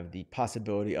to have the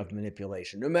possibility of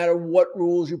manipulation. No matter what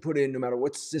rules you put in, no matter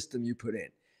what system you put in,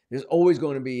 there's always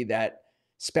going to be that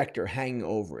specter hanging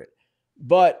over it.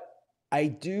 But I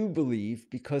do believe,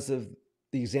 because of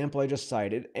the example I just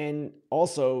cited, and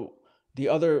also the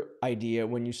other idea,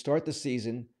 when you start the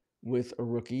season with a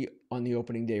rookie on the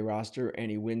opening day roster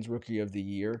and he wins Rookie of the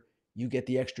Year, you get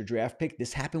the extra draft pick.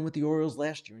 This happened with the Orioles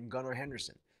last year in Gunnar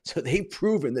Henderson. So they've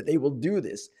proven that they will do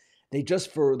this. They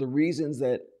just, for the reasons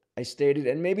that I stated,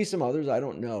 and maybe some others, I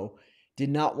don't know, did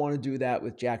not want to do that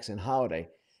with Jackson Holliday.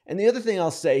 And the other thing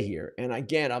I'll say here, and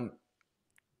again, I'm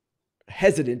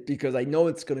hesitant because I know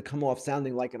it's going to come off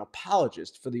sounding like an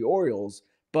apologist for the Orioles,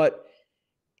 but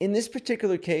in this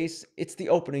particular case, it's the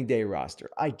opening day roster.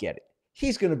 I get it.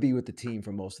 He's going to be with the team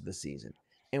for most of the season.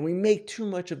 And we make too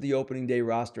much of the opening day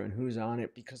roster and who's on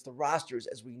it because the rosters,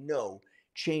 as we know,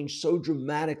 change so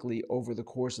dramatically over the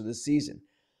course of the season.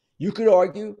 You could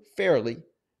argue fairly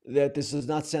that this does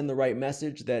not send the right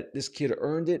message, that this kid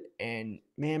earned it, and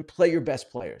man, play your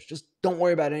best players. Just don't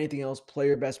worry about anything else. Play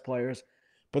your best players.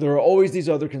 But there are always these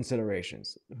other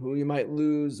considerations, who you might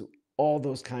lose, all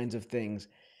those kinds of things.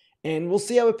 And we'll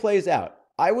see how it plays out.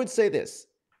 I would say this,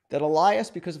 that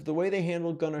Elias, because of the way they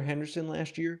handled Gunnar Henderson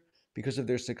last year, because of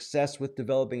their success with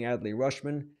developing Adley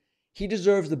Rutschman, he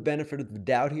deserves the benefit of the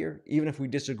doubt here, even if we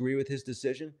disagree with his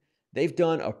decision. They've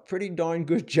done a pretty darn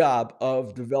good job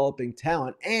of developing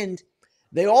talent, and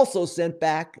they also sent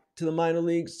back to the minor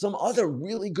leagues some other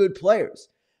really good players,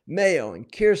 Mayo and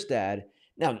Kierstad.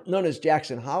 Now, none as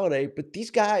Jackson Holliday, but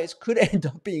these guys could end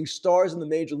up being stars in the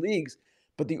major leagues.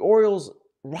 But the Orioles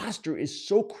roster is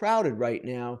so crowded right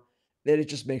now that it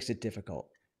just makes it difficult.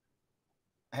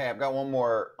 Hey, I've got one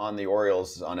more on the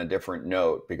Orioles on a different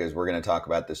note, because we're going to talk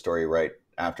about this story right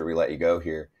after we let you go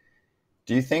here.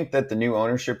 Do you think that the new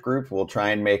ownership group will try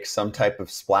and make some type of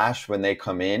splash when they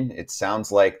come in? It sounds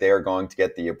like they are going to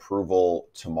get the approval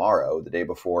tomorrow, the day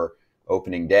before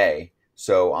opening day.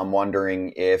 So I'm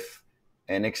wondering if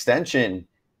an extension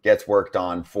gets worked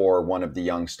on for one of the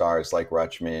young stars like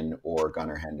Rutschman or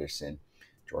Gunnar Henderson.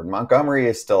 Jordan Montgomery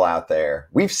is still out there.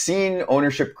 We've seen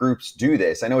ownership groups do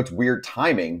this. I know it's weird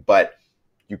timing, but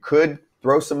you could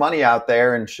throw some money out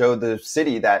there and show the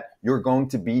city that you're going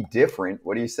to be different.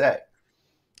 What do you say?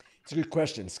 It's a good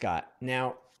question, Scott.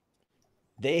 Now,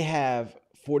 they have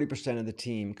 40% of the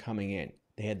team coming in.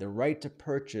 They had the right to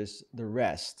purchase the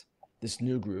rest, this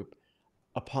new group,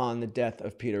 upon the death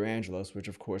of Peter Angelos, which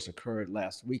of course occurred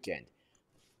last weekend.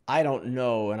 I don't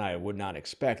know, and I would not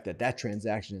expect that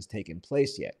transaction has taken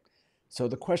place yet. So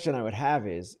the question I would have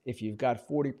is, if you've got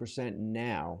 40%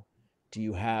 now, do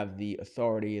you have the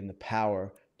authority and the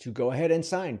power to go ahead and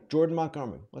sign Jordan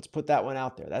Montgomery? Let's put that one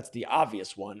out there. That's the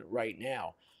obvious one right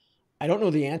now. I don't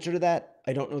know the answer to that.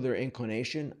 I don't know their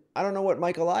inclination. I don't know what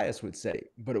Mike Elias would say,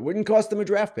 but it wouldn't cost him a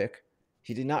draft pick.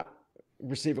 He did not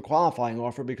receive a qualifying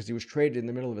offer because he was traded in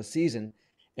the middle of a season.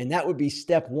 And that would be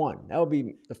step one. That would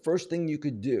be the first thing you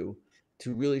could do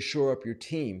to really shore up your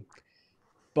team.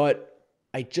 But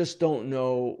I just don't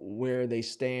know where they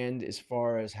stand as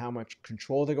far as how much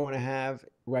control they're going to have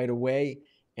right away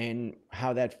and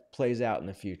how that plays out in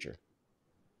the future.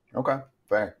 Okay,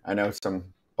 fair. I know some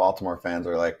Baltimore fans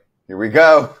are like, here we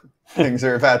go. Things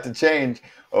are about to change.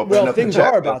 Things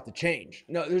are about to change.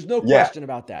 No, there's no question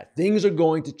about that. Things are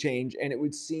going to change, and it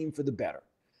would seem for the better.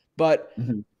 But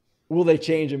will they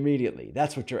change immediately?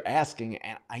 That's what you're asking,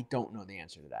 and I don't know the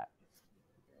answer to that.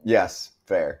 Yes,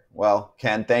 fair. Well,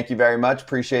 Ken, thank you very much.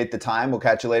 Appreciate the time. We'll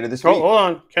catch you later this week. Hold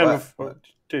on, Ken.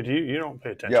 Dude, you don't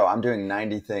pay attention. Yo, I'm doing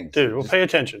 90 things. Dude, we'll pay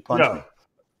attention. Punch me.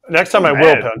 Next time I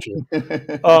will punch you.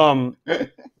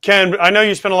 Ken, I know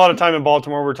you spent a lot of time in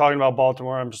Baltimore. We're talking about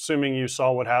Baltimore. I'm assuming you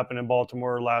saw what happened in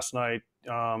Baltimore last night.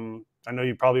 I know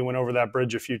you probably went over that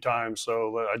bridge a few times.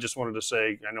 So I just wanted to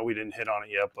say, I know we didn't hit on it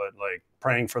yet, but like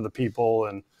praying for the people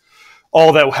and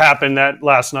all that happened that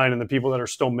last night and the people that are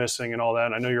still missing and all that.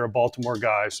 And I know you're a Baltimore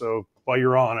guy. So while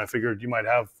you're on, I figured you might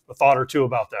have a thought or two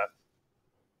about that.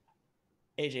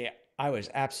 AJ, I was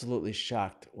absolutely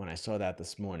shocked when I saw that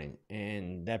this morning.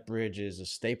 And that bridge is a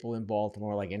staple in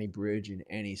Baltimore, like any bridge in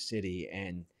any city.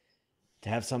 And to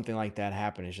have something like that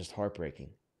happen is just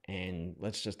heartbreaking. And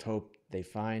let's just hope they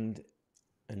find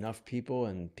enough people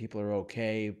and people are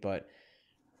okay. But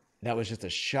that was just a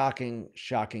shocking,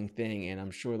 shocking thing. And I'm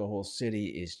sure the whole city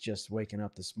is just waking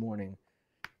up this morning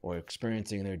or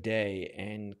experiencing their day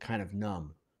and kind of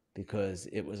numb because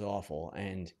it was awful.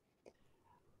 And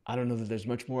I don't know that there's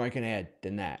much more I can add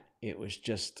than that. It was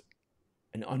just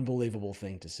an unbelievable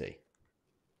thing to see.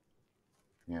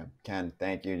 Yeah, Ken,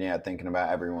 thank you. Yeah, thinking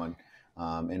about everyone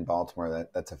in Baltimore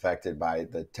that's affected by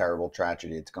the terrible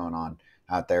tragedy that's going on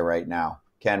out there right now.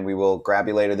 Ken, we will grab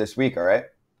you later this week, all right?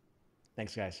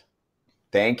 Thanks, guys.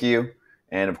 Thank you.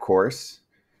 And of course,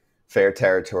 fair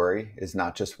territory is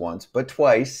not just once, but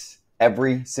twice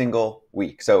every single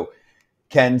week. So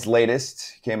Ken's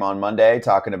latest came on Monday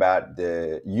talking about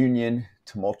the union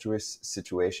tumultuous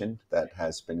situation that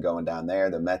has been going down there,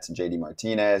 the Mets and JD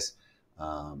Martinez,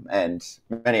 and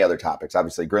many other topics.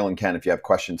 Obviously, grilling Ken, if you have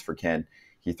questions for Ken,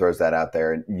 he throws that out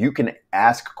there. And you can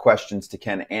ask questions to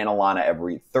Ken and Alana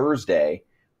every Thursday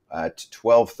at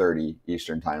 12:30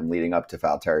 Eastern time leading up to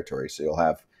Foul Territory. So you'll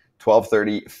have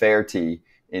 12:30 fair tea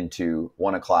into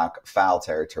 1 o'clock Foul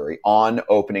Territory on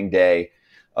opening day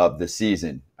of the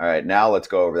season. All right, now let's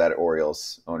go over that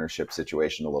Orioles ownership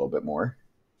situation a little bit more.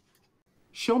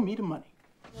 Show me the money.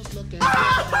 Show me the money!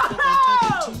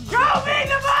 Show me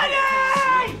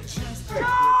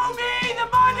the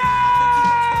money!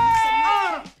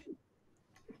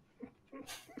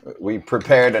 We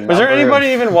prepared a number. Was there anybody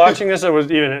even watching this that was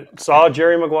even saw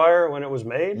Jerry Maguire when it was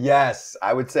made? Yes,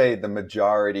 I would say the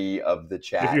majority of the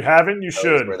chat. If you haven't, you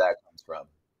should. Where that comes from.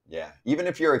 Yeah, even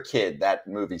if you're a kid, that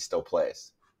movie still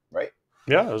plays, right?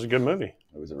 Yeah, it was a good movie.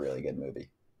 It was a really good movie.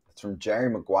 It's from Jerry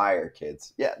Maguire,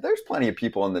 kids. Yeah, there's plenty of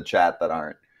people in the chat that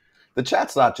aren't. The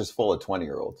chat's not just full of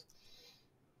 20-year-olds.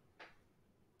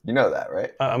 You know that,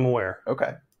 right? I'm aware.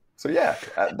 Okay. So, yeah.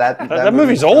 That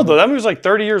movie's old, though. That movie's like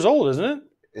 30 years old, isn't it?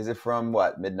 Is it from,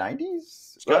 what,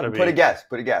 mid-90s? It's got to be. Put a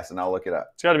guess, and I'll look it up.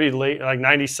 It's got to be late, like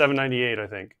 97, 98, I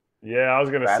think. Yeah, I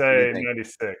was going to say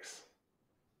 96.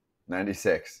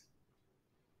 96.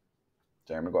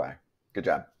 Jerry Maguire. Good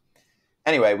job.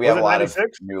 Anyway, we have a lot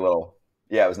 96? Of new little...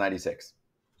 Yeah, it was 96.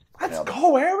 Let's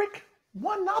go, Eric.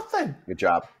 1-0. Good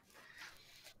job.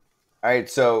 All right,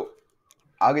 so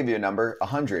I'll give you a number,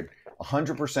 100.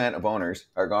 100% of owners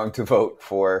are going to vote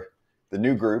for the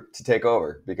new group to take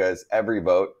over because every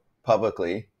vote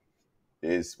publicly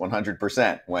is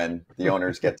 100% when the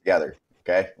owners get together.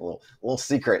 Okay, a little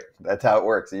secret. That's how it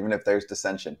works. Even if there's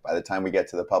dissension, by the time we get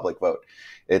to the public vote,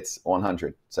 it's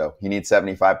 100. So he needs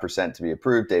 75% to be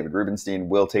approved. David Rubenstein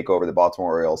will take over the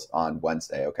Baltimore Orioles on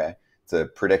Wednesday. Okay, it's a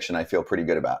prediction I feel pretty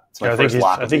good about. It's my first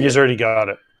lock. I think he's already got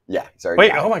it. Yeah, he's already.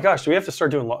 Wait, oh my gosh, do we have to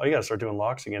start doing? You got to start doing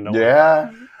locks again, don't we?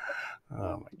 Yeah.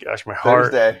 Oh my gosh, my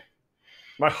heart. Thursday.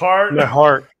 My heart.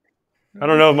 I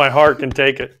don't know if my heart can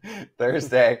take it.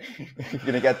 Thursday, you're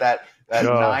gonna get that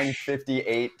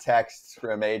 9:58 text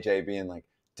from AJ being like,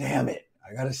 "Damn it,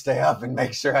 I gotta stay up and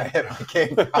make sure I hit my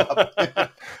game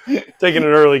prop." Taking an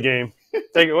early game. Who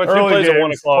plays at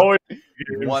 1 o'clock?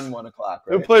 1 o'clock.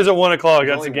 Right? Who plays at 1 o'clock?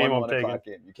 There's That's the game I'm taking.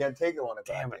 Game. You can't take the 1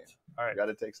 o'clock Damn game. it! All right, you got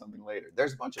to take something later.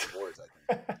 There's a bunch of boards,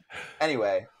 I think.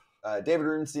 Anyway, David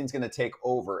Rubenstein's going to take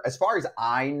over. As far as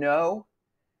I know,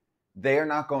 they are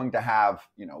not going to have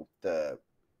the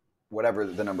whatever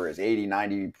the number is,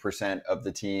 80-90% of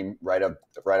the team right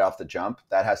off the jump.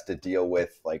 That has to deal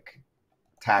with like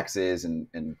taxes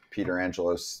and Peter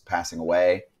Angelos passing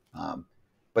away.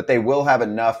 But they will have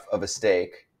enough of a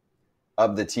stake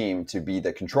of the team to be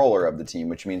the controller of the team,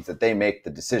 which means that they make the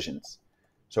decisions.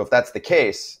 So if that's the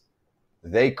case,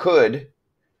 they could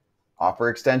offer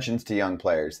extensions to young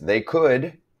players. They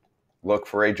could look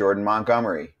for a Jordan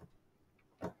Montgomery.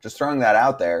 Just throwing that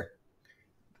out there.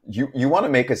 You want to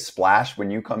make a splash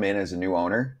when you come in as a new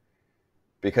owner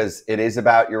because it is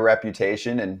about your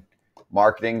reputation and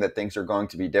marketing that things are going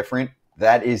to be different.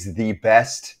 That is the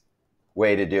best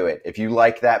way to do it. If you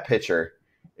like that pitcher,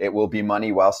 it will be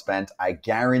money well spent. I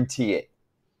guarantee it.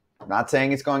 I'm not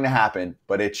saying it's going to happen,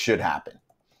 but it should happen.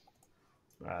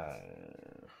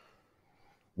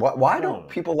 Why don't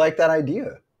people like that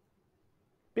idea?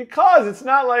 Because it's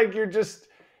not like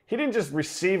he didn't just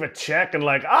receive a check and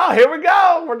like, oh, here we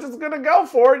go. We're just going to go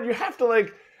for it. You have to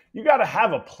you got to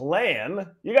have a plan.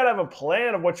 You got to have a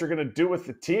plan of what you're going to do with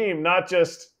the team, not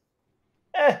just,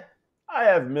 I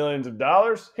have millions of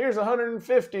dollars. Here's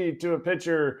 150 to a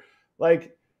pitcher.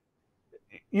 Like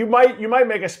you might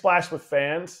make a splash with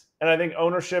fans. And I think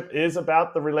ownership is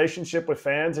about the relationship with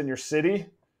fans in your city.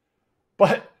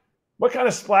 But what kind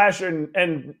of splash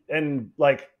and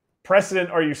like precedent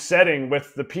are you setting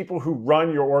with the people who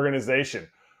run your organization?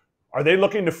 Are they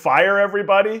looking to fire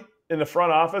everybody in the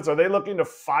front office? Are they looking to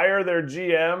fire their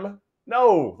GM?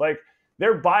 No, like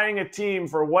they're buying a team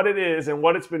for what it is and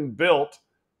what it's been built.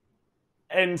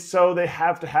 And so they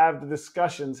have to have the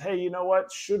discussions. Hey, you know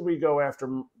what? Should we go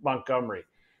after Montgomery?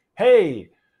 Hey,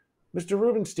 Mr.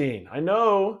 Rubenstein, I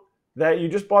know that you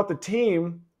just bought the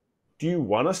team. Do you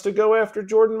want us to go after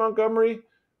Jordan Montgomery?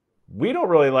 We don't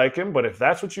really like him, but if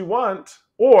that's what you want,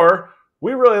 or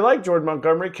we really like Jordan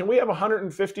Montgomery, can we have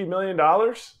 $150 million?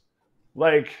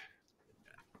 Like,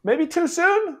 maybe too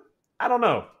soon? I don't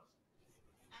know.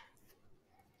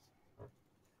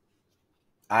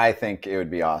 I think it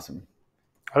would be awesome.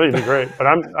 I think it'd be great, but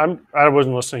I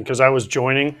wasn't listening because I was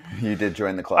joining. You did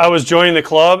join the club. I was joining the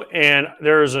club, and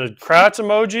there's a Kratz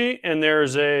emoji, and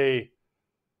there's a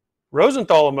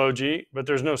Rosenthal emoji, but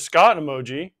there's no Scott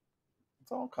emoji.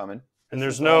 It's all coming. And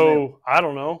there's no, I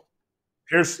don't know.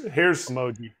 Here's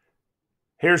emoji.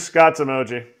 Here's Scott's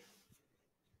emoji.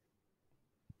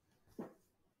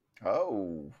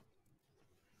 Oh,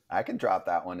 I can drop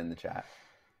that one in the chat.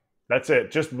 That's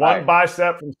it. Just one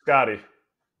bicep from Scotty.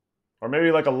 Or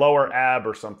maybe like a lower ab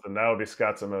or something. That would be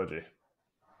Scott's emoji.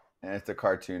 And it's a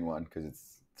cartoon one because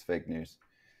it's fake news.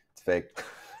 It's fake.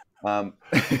 And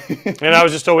I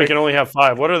was just told we can only have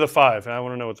 5. What are the 5? I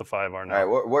want to know what the 5 are now. All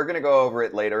right, we're going to go over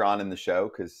it later on in the show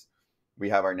because we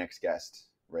have our next guest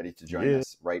ready to join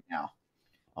us right now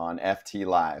on FT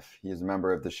Live. He is a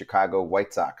member of the Chicago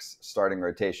White Sox starting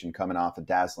rotation coming off a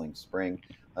dazzling spring.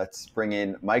 Let's bring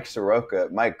in Mike Soroka.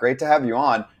 Mike, great to have you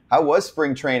on. How was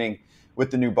spring training with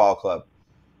the new ball club?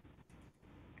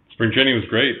 Spring training was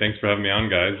great. Thanks for having me on,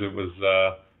 guys. It was,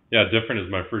 different as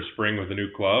my first spring with a new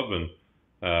club. And,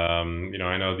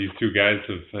 I know these two guys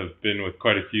have been with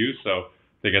quite a few, so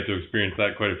they got to experience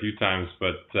that quite a few times.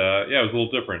 But, it was a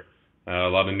little different. A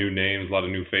lot of new names, a lot of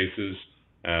new faces.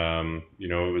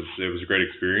 It was a great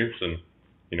experience. And,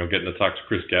 getting to talk to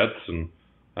Chris Getz and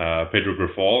Pedro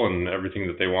Grifol and everything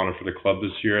that they wanted for the club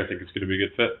this year, I think it's going to be a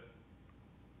good fit.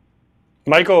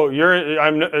 Michael,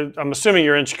 I'm assuming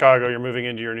you're in Chicago. You're moving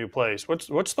into your new place.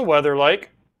 What's the weather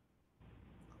like?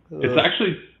 It's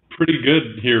actually pretty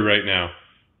good here right now.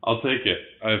 I'll take it.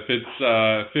 If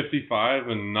it's 55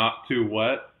 and not too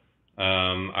wet,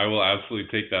 I will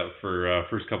absolutely take that for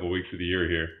first couple of weeks of the year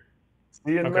here.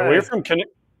 Okay,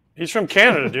 he's from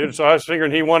Canada, dude. So I was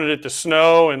figuring he wanted it to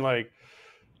snow and like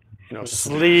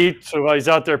sleet. So while he's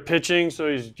out there pitching, so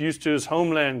he's used to his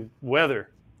homeland weather.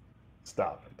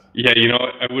 Stop it. Yeah,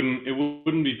 it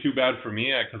wouldn't be too bad for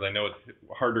me because I know it's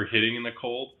harder hitting in the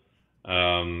cold.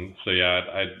 So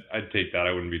yeah, I'd take that.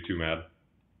 I wouldn't be too mad.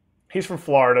 He's from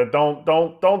Florida.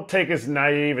 Don't take his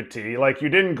naivety. Like, you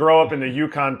didn't grow up in the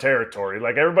Yukon Territory.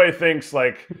 Like, everybody thinks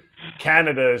like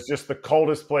Canada is just the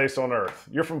coldest place on earth.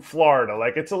 You're from Florida.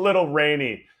 Like, it's a little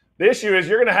rainy. The issue is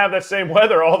you're going to have that same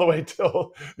weather all the way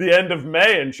till the end of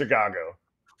May in Chicago.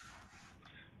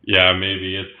 Yeah,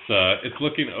 maybe it's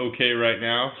looking okay right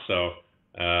now. So,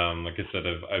 like I said,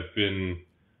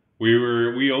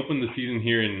 we opened the season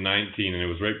here in 19, and it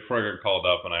was right before I got called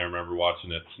up, and I remember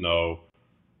watching it snow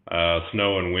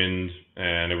and wind,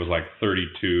 and it was like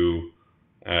 32,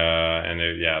 and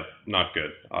not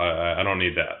good. I don't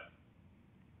need that.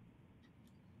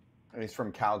 And he's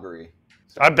from Calgary.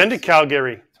 So I've been to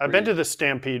Calgary. I've been to the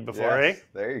Stampede before, yes, eh?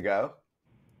 There you go.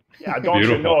 Yeah, don't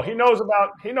you know? He knows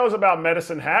about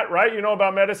Medicine Hat, right? You know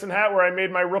about Medicine Hat, where I made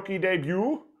my rookie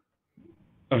debut?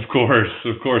 Of course,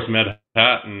 Med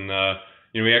Hat, and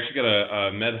we actually got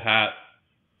a Med Hat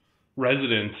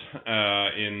resident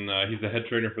he's the head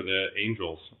trainer for the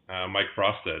Angels, Mike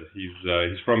Frosted.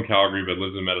 He's from Calgary but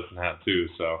lives in Medicine Hat too.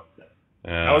 So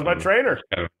that was my trainer.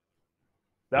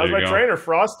 That was my trainer,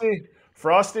 Frosty.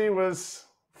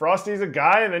 Frosty's a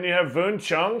guy, and then you have Voon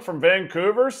Chung from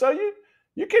Vancouver. So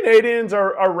you Canadians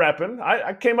are repping.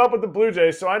 I came up with the Blue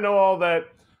Jays, so I know all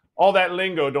that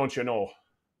lingo, don't you know?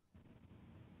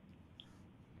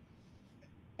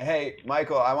 Hey,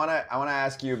 Michael, I wanna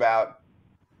ask you about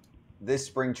this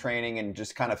spring training and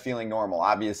just kind of feeling normal.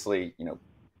 Obviously,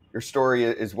 your story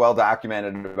is well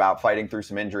documented about fighting through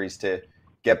some injuries to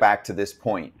get back to this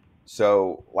point.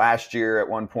 So last year at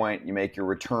one point you make your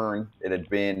return. It had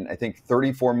been, I think,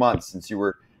 34 months since you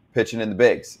were pitching in the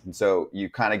bigs. And so you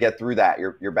kind of get through that.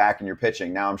 You're back and you're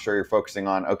pitching. Now I'm sure you're focusing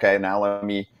on, okay, now let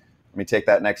me take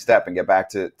that next step and get back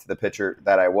to the pitcher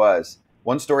that I was.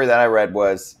 One story that I read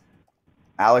was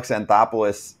Alex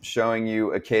Anthopoulos showing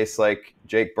you a case like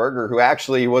Jake Berger, who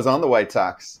actually was on the White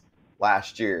Sox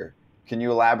last year. Can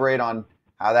you elaborate on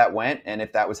how that went and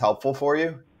if that was helpful for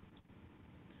you?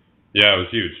 Yeah, it was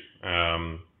huge.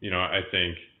 I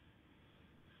think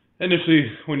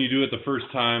initially when you do it the first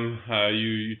time,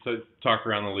 you talk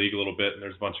around the league a little bit, and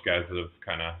there's a bunch of guys that have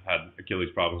kind of had Achilles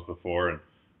problems before. And,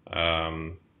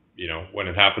 when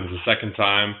it happens the second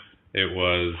time, it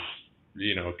was,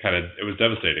 it was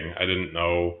devastating. I didn't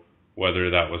know whether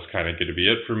that was kind of going to be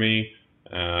it for me.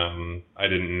 I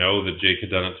didn't know that Jake had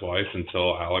done it twice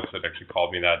until Alex had actually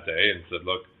called me that day and said,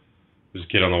 look, there's a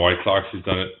kid on the White Sox who's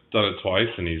done it twice,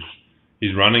 and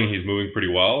he's running, he's moving pretty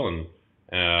well, and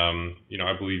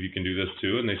I believe you can do this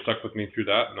too. And they stuck with me through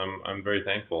that, and I'm very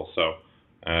thankful. So,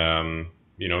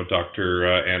 Dr.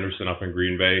 Anderson up in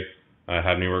Green Bay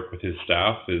had me work with his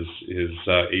staff, his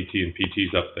AT and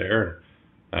PTs up there.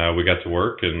 We got to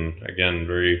work, and again,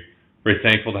 very, very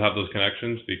thankful to have those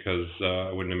connections because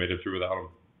I wouldn't have made it through without them.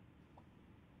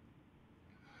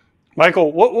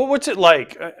 Michael, what's it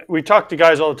like? We talk to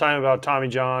guys all the time about Tommy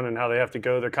John and how they have to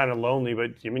go. They're kind of lonely,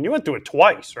 but I mean, you went through it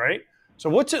twice, right? So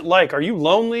what's it like? Are you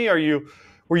lonely?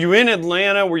 Were you in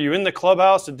Atlanta? Were you in the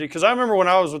clubhouse? Because I remember when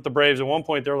I was with the Braves, at one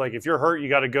point they were like, if you're hurt, you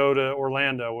got to go to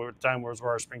Orlando. At the time was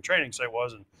where our spring training site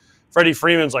was, and Freddie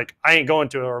Freeman's like, I ain't going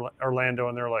to Orlando,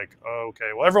 and they're like, oh,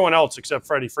 okay. Well, everyone else except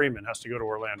Freddie Freeman has to go to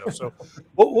Orlando. So,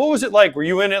 what was it like? Were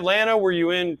you in Atlanta? Were you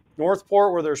in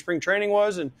Northport, where their spring training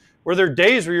was? And were there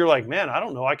days where you're like, man, I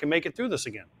don't know, I can make it through this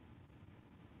again?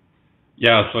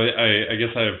 Yeah, so I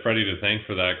guess I have Freddie to thank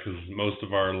for that because most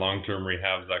of our long-term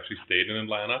rehabs actually stayed in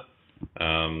Atlanta,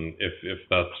 if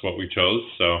that's what we chose.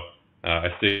 So I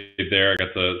stayed there. I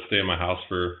got to stay in my house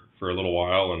for a little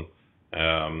while and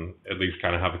at least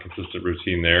kind of have a consistent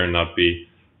routine there and not be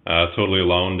totally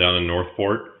alone down in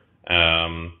Northport.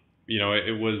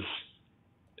 It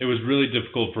was really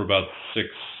difficult for about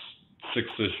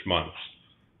six-ish months.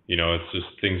 It's just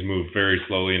things move very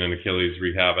slowly in an Achilles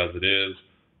rehab as it is,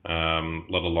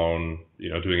 let alone,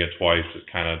 doing it twice, it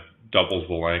kind of doubles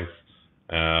the length.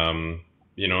 And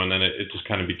then it just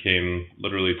kind of became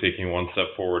literally taking one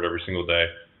step forward every single day.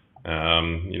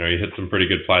 You hit some pretty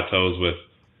good plateaus with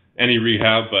any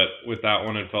rehab, but with that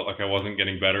one, it felt like I wasn't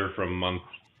getting better from month,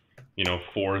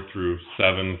 4 through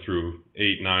 7 through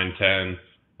 8, 9, 10.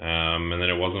 And then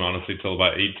it wasn't honestly till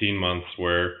about 18 months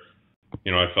where,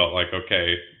 I felt like,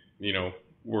 okay,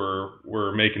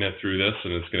 we're making it through this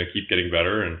and it's going to keep getting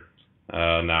better. And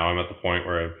now I'm at the point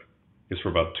where I guess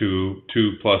we're about two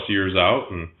plus years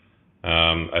out, and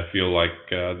I feel like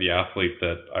the athlete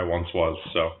that I once was.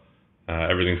 So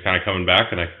everything's kind of coming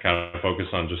back, and I can kind of focus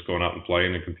on just going out and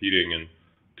playing and competing and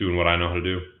doing what I know how to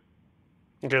do.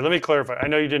 Okay, let me clarify. I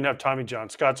know you didn't have Tommy John.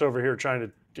 Scott's over here trying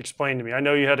to explain to me. I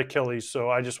know you had Achilles, so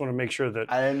I just want to make sure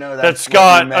that I didn't know that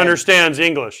Scott understands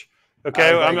English.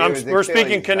 Okay, we're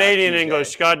speaking Canadian English.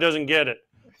 Scott doesn't get it.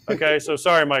 Okay, so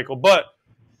sorry, Michael, but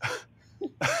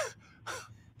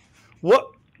what?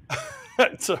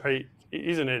 Sorry,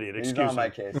 he's an idiot. Excuse him. He's on my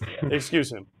case. Yeah.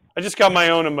 Excuse him. I just got my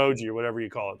own emoji or whatever you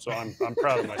call it, so I'm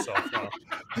proud of myself now.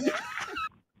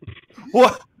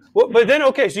 What? But then,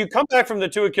 okay, so you come back from the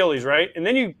 2 Achilles, right? And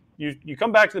then you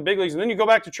come back to the big leagues, and then you go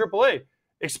back to AAA.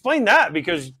 Explain that,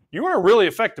 because you were a really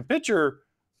effective pitcher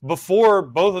before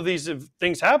both of these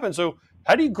things happened. So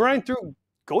how do you grind through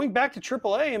going back to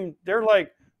AAA? And they're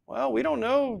like, well, we don't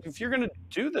know if you're going to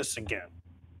do this again.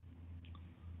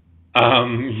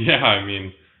 Yeah, I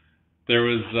mean, there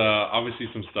was obviously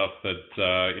some stuff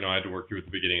that I had to work through at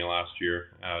the beginning of last year.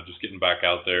 Just getting back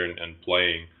out there and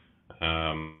playing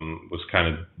was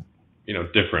kind of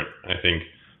different. I think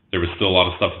there was still a lot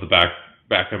of stuff at the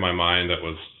back of my mind that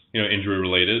was injury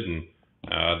related, and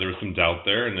there was some doubt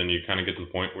there. And then you kind of get to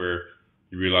the point where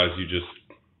you realize you just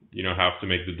have to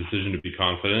make the decision to be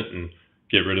confident and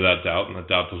get rid of that doubt, and that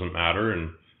doubt doesn't matter.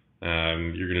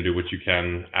 And you're going to do what you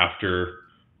can after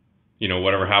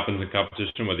whatever happens in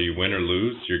competition, whether you win or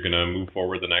lose. You're going to move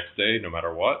forward the next day, no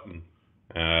matter what. And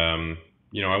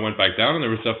I went back down, and there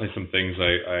was definitely some things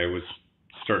I was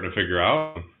starting to figure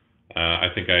out. I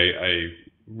think I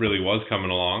really was coming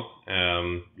along.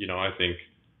 I think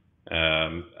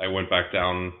I went back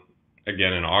down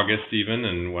again in August even,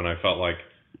 and when I felt like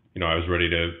I was ready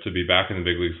to be back in the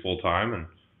big leagues full time, and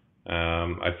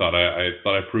I thought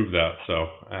I proved that. So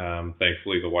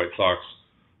thankfully the White Sox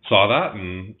saw that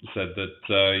and said that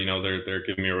they're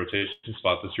giving me a rotation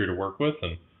spot this year to work with,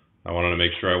 and I wanted to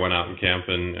make sure I went out in camp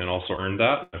and also earned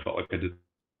that. I felt like I did.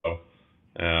 So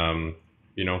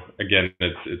again,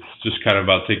 it's just kind of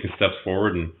about taking steps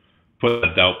forward and put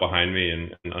that doubt behind me,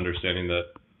 and understanding that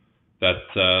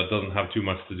doesn't have too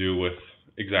much to do with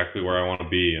exactly where I want to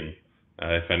be. And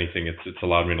if anything, it's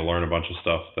allowed me to learn a bunch of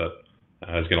stuff that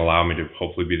is going to allow me to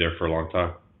hopefully be there for a long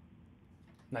time.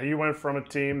 Now, you went from a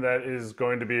team that is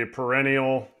going to be a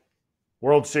perennial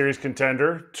World Series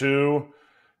contender to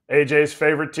AJ's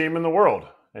favorite team in the world,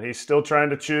 and he's still trying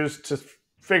to choose to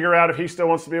figure out if he still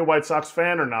wants to be a White Sox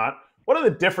fan or not. What are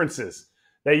the differences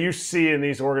that you see in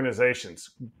these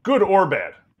organizations, good or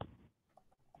bad?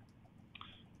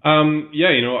 I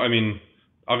mean,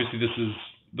 obviously this is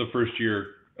the first year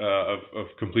of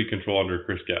complete control under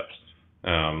Chris Getz.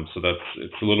 So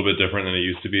it's a little bit different than it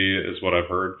used to be, is what I've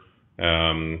heard.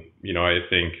 I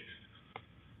think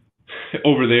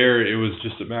over there it was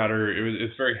just a matter.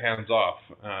 It's very hands off,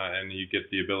 and you get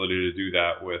the ability to do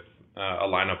that with a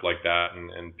lineup like that,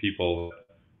 and people,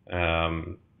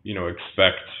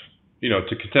 expect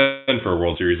to contend for a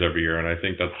World Series every year. And I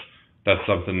think that's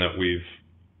something that we've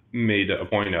made a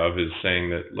point of, is saying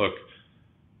that, look,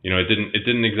 it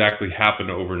didn't exactly happen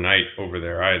overnight over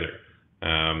there either.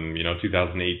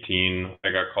 2018,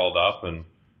 I got called up, and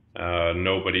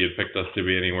nobody had picked us to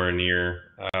be anywhere near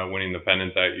winning the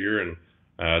pennant that year, and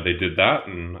they did that,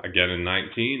 and again in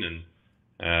 19,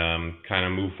 and kind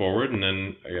of moved forward. And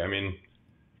then, I mean,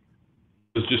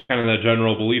 it was just kind of that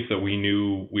general belief that we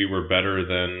knew we were better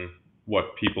than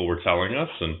what people were telling us,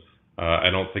 and I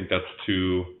don't think that's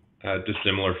too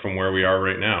dissimilar from where we are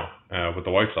right now with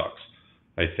the White Sox.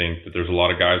 I think that there's a lot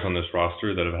of guys on this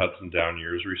roster that have had some down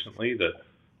years recently that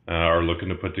are looking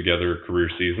to put together career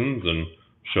seasons and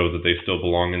show that they still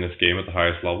belong in this game at the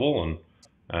highest level. And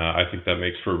I think that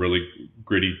makes for a really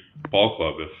gritty ball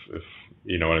club, if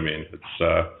you know what I mean.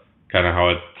 It's kind of how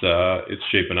it's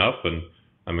shaping up, and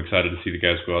I'm excited to see the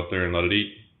guys go out there and let it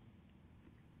eat.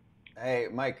 Hey,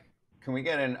 Mike, can we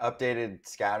get an updated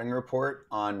scouting report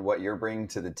on what you're bringing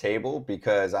to the table?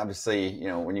 Because obviously,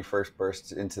 when you first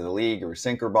burst into the league, you were a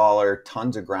sinker baller,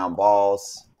 tons of ground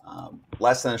balls,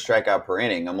 less than a strikeout per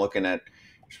inning. I'm looking at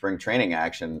spring training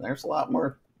action. There's a lot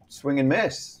more swing and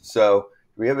miss. So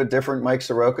do we have a different Mike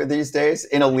Soroka these days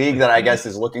in a league that I guess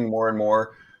is looking more and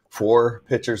more for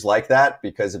pitchers like that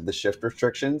because of the shift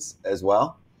restrictions as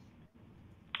well?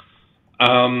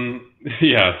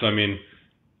 Yeah, so I mean,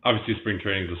 obviously spring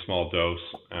training is a small dose,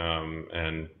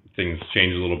 and things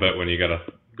change a little bit when you got to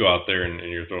go out there and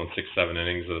you're throwing 6-7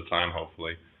 innings at a time,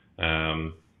 hopefully.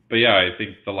 But yeah, I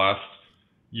think the last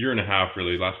year and a half,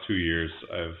 really, last 2 years,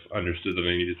 I've understood that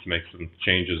I needed to make some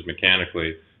changes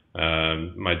mechanically.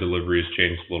 My delivery has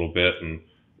changed a little bit, and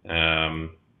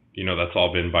that's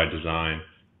all been by design.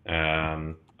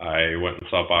 I went and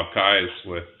saw Bob Kais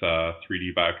with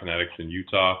 3D Biokinetics in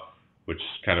Utah, which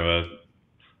is kind of a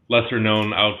lesser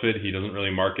known outfit. He doesn't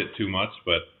really market too much,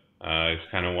 but it's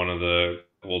kind of one of the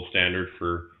gold standard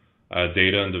for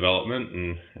data and development,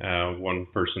 and one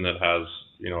person that has,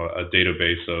 a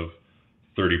database of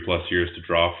 30 plus years to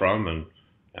draw from, and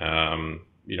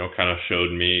kind of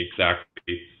showed me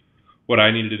exactly what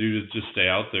I needed to do to just stay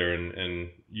out there, and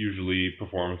usually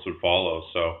performance would follow.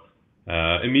 So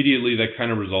immediately that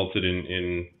kind of resulted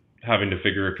in having to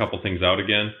figure a couple things out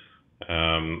again.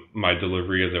 My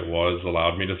delivery as it was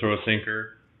allowed me to throw a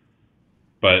sinker,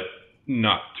 but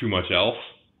not too much else.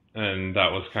 And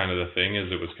that was kind of the thing,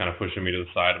 is it was kind of pushing me to the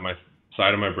side of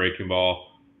my breaking ball.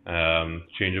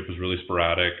 Changeup was really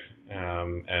sporadic,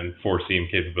 and four seam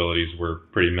capabilities were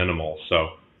pretty minimal.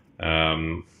 So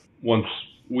once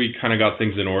we kind of got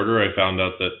things in order, I found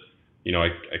out that I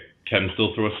can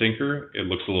still throw a sinker. It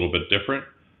looks a little bit different,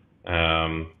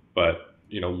 but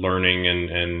learning,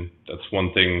 and that's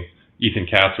one thing Ethan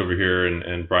Katz over here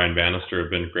and Brian Bannister have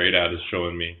been great at, is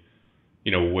showing me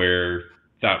where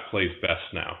that plays best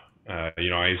now. I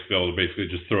used to be able to basically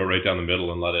just throw it right down the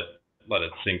middle and let it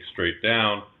sink straight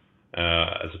down,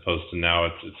 as opposed to now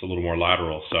it's a little more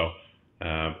lateral. So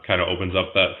kind of opens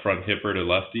up that front hipper to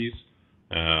lefties,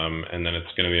 and then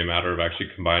it's going to be a matter of actually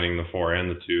combining the four and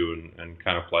the two, and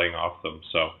kind of playing off them.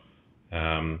 So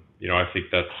I think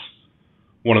that's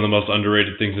one of the most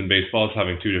underrated things in baseball, is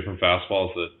having two different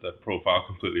fastballs that profile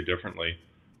completely differently.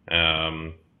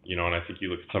 And I think you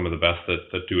look at some of the best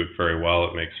that do it very well,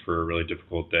 it makes for a really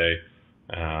difficult day.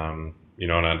 And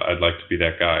I'd like to be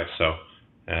that guy. So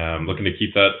looking to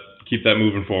keep that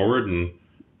moving forward, and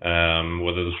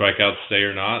whether the strikeouts stay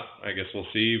or not, I guess we'll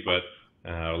see. But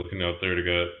looking out there to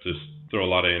go just throw a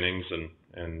lot of innings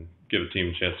and give a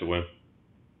team a chance to win.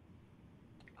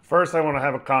 First, I want to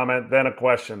have a comment, then a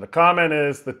question. The comment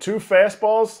is the two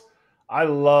fastballs. I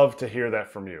love to hear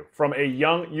that from you. From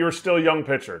you're still a young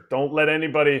pitcher. Don't let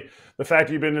anybody, the fact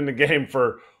you've been in the game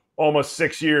for almost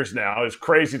 6 years now is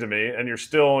crazy to me, and you're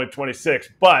still only 26.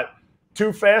 But two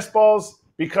fastballs,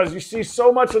 because you see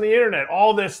so much on the internet,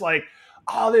 all this like,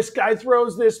 oh, this guy throw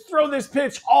this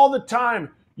pitch all the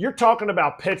time. You're talking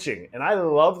about pitching, and I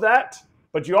love that.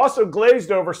 But you also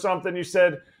glazed over something. You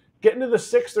said, get into the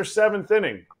 6th or 7th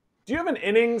inning. Do you have an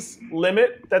innings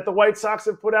limit that the White Sox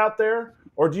have put out there?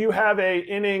 Or do you have a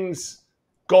innings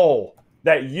goal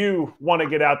that you want to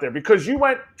get out there? Because you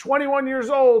went 21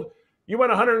 years old, you went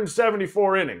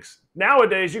 174 innings.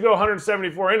 Nowadays, you go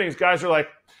 174 innings, guys are like,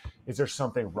 is there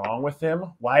something wrong with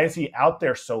him? Why is he out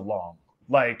there so long?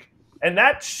 And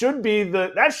that should be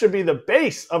the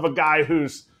base of a guy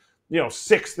who's,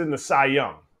 6th in the Cy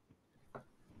Young.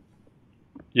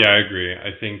 Yeah, I agree.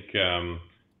 I think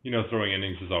throwing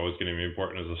innings is always going to be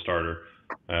important as a starter.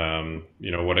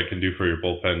 What it can do for your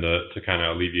bullpen to kind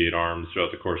of alleviate arms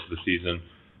throughout the course of the season.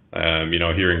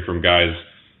 Hearing from guys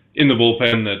in the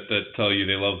bullpen that tell you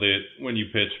they love it when you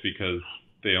pitch because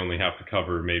they only have to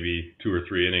cover maybe 2 or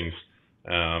 3 innings.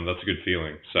 That's a good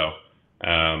feeling. So,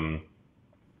 I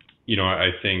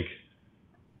think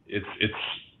it's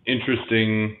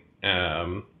interesting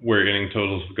where inning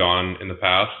totals have gone in the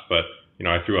past, but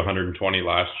I threw 120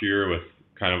 last year with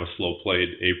kind of a slow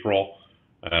played April.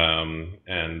 And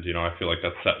I feel like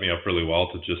that set me up really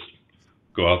well to just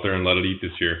go out there and let it eat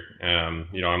this year.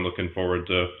 I'm looking forward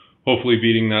to hopefully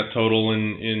beating that total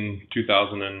in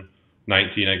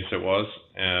 2019, I guess it was.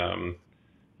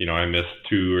 I missed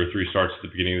 2 or 3 starts at the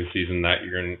beginning of the season that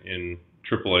year in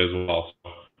AAA as well.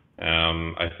 So,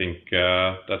 I think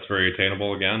that's very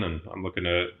attainable again, and I'm looking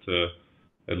to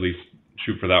at least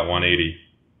shoot for that 180.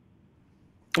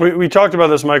 We talked about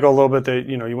this, Michael, a little bit, that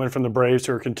you went from the Braves,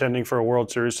 who are contending for a World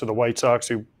Series, to the White Sox,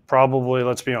 who probably,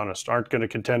 let's be honest, aren't going to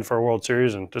contend for a World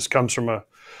Series. And this comes from a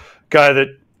guy that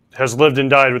has lived and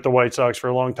died with the White Sox for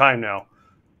a long time now.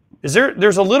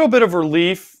 There's a little bit of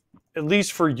relief, at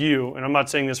least for you, and I'm not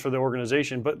saying this for the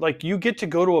organization, but you get to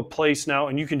go to a place now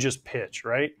and you can just pitch,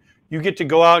 right? You get to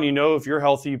go out and if you're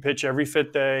healthy, you pitch every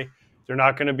 5th day. They're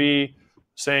not going to be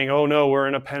saying, oh no, we're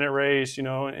in a pennant race,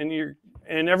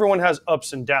 and everyone has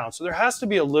ups and downs. So there has to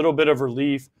be a little bit of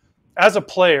relief as a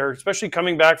player, especially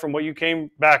coming back from what you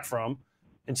came back from,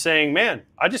 and saying, man,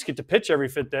 I just get to pitch every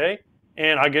 5th day,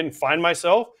 and I get to find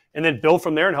myself and then build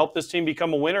from there and help this team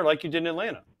become a winner like you did in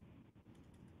Atlanta.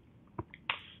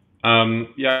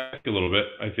 Yeah, a little bit.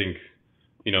 I think,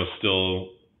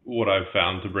 still what I've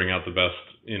found to bring out the best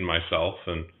in myself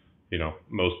and,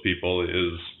 most people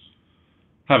is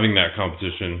having that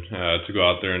competition to go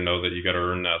out there and know that you got to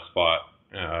earn that spot.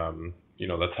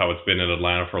 That's how it's been in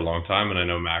Atlanta for a long time. And I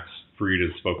know Max Fried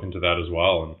has spoken to that as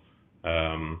well.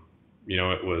 And,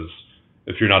 it was,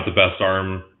 if you're not the best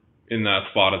arm in that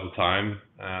spot at the time,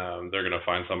 they're going to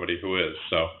find somebody who is.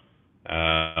 So,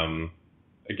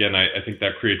 again, I think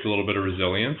that creates a little bit of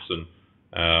resilience, and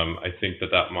I think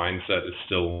that mindset is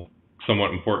still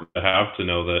somewhat important to have, to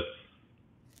know that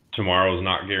tomorrow is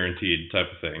not guaranteed, type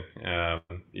of thing. I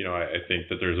think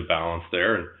that there's a balance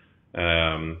there,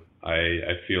 and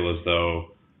I feel as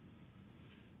though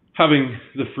having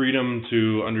the freedom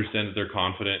to understand that they're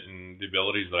confident in the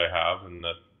abilities that I have, and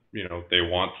that they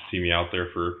want to see me out there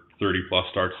for 30 plus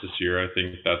starts this year. I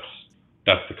think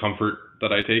that's the comfort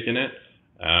that I take in it.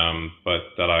 But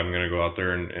that I'm going to go out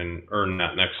there and earn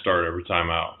that next start every time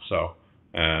out. So,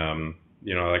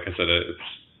 like I said,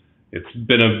 it's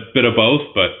been a bit of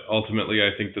both, but ultimately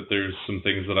I think that there's some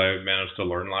things that I managed to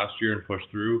learn last year and push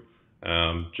through,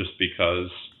 just because,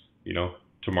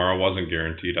 tomorrow wasn't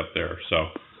guaranteed up there. So,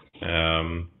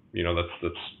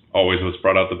 that's always what's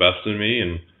brought out the best in me,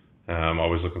 and I'm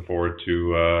always looking forward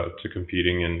to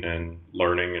competing and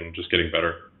learning and just getting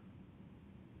better.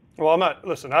 Well,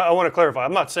 listen, I want to clarify.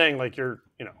 I'm not saying like you're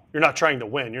not trying to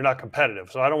win. You're not competitive.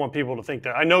 So I don't want people to think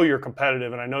that. I know you're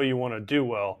competitive and I know you want to do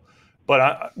well,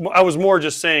 but I was more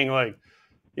just saying, like,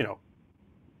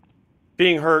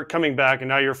 being hurt, coming back, and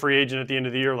now you're a free agent at the end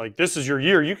of the year. Like, this is your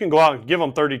year. You can go out and give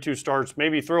them 32 starts,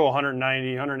 maybe throw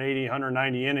 190, 180,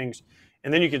 190 innings.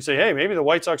 And then you can say, hey, maybe the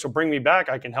White Sox will bring me back.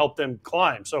 I can help them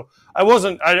climb. So I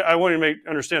wanted to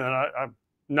understand that I'm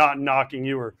not knocking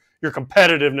you or your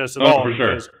competitiveness at all. For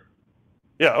sure.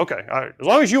 Yeah, okay. All right. As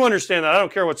long as you understand that, I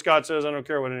don't care what Scott says. I don't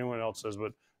care what anyone else says. But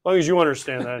as long as you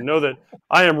understand that and know that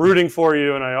I am rooting for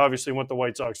you, and I obviously want the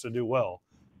White Sox to do well.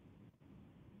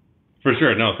 For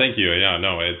sure. No, thank you. Yeah,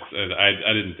 no, I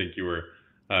didn't think you were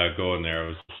going there. I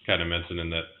was just kind of mentioning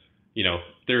that,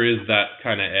 there is that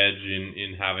kind of edge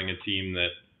in having a team that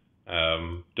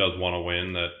does want to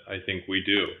win, that I think we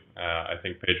do. I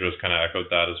think Pedro's kind of echoed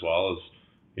that as well, as,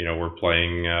 we're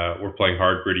playing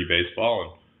hard, gritty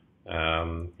baseball,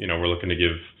 and we're looking to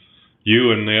give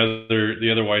you and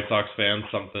the other White Sox fans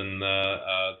something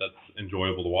that's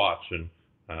enjoyable to watch. And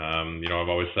I've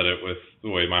always said it with the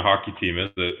way my hockey team is,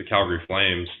 the Calgary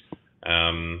Flames.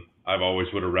 I've always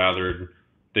would have rathered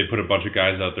they put a bunch of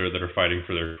guys out there that are fighting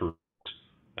for their careers,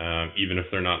 even if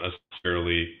they're not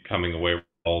necessarily coming away with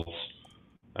results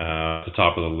at the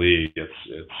top of the league. It's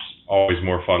always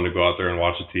more fun to go out there and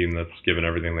watch a team that's given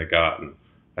everything they got, and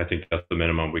I think that's the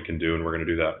minimum we can do, and we're going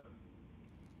to do that.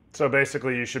 So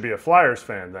basically, you should be a Flyers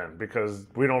fan then, because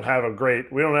we don't have a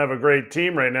great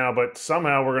team right now, but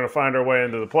somehow we're going to find our way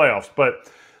into the playoffs. But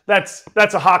that's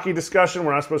a hockey discussion.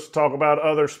 We're not supposed to talk about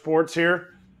other sports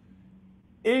here.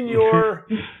 In your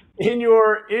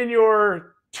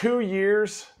 2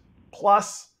 years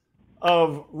plus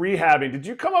of rehabbing, did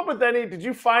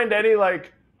you find any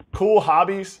like cool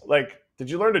hobbies? Like, did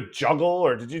you learn to juggle,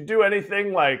 or did you do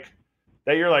anything like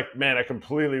that you're like, man, I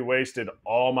completely wasted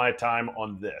all my time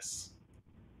on this?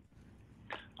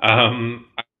 I've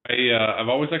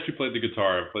always actually played the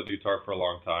guitar. I've played the guitar for a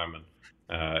long time, and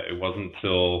it wasn't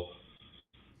until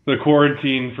the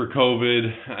quarantine for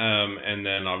COVID, and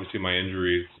then obviously my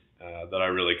injuries, that I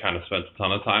really kind of spent a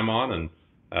ton of time on. And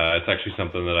it's actually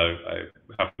something that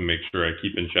I have to make sure I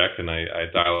keep in check, and I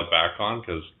dial it back on,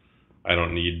 because I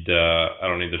don't need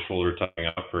the shoulder tying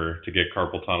up to get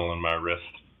carpal tunnel in my wrist.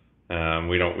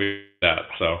 We don't do that.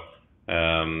 So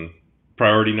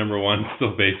priority number one,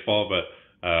 still baseball, but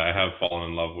I have fallen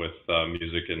in love with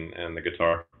music and the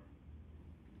guitar.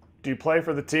 Do you play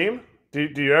for the team? Do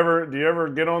you ever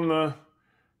get on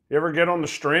the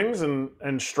strings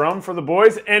and strum for the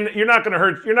boys? And you're not gonna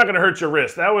hurt your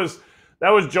wrist. That was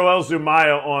Joel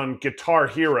Zumaya on Guitar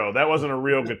Hero. That wasn't a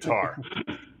real guitar.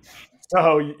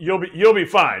 So you'll be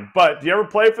fine. But do you ever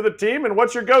play for the team? And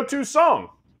what's your go-to song?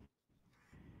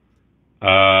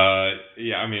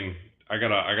 Yeah, I mean, I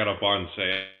got a bunch.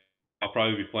 I'll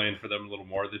probably be playing for them a little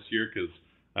more this year, because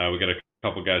we got a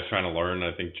couple guys trying to learn.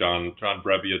 I think John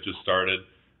Brebbia just started.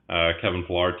 Kevin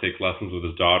Pillar takes lessons with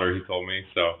his daughter, he told me.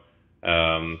 So,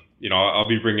 I'll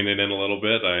be bringing it in a little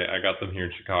bit. I got them here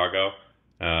in Chicago.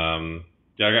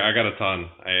 Yeah, I got a ton.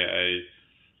 I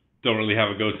don't really have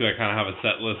a go-to. I kind of have a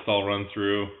set list I'll run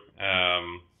through.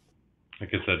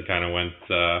 Like I said,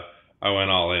 I went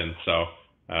all in. So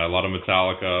a lot of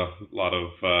Metallica, a lot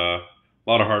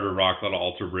of harder rock, a lot of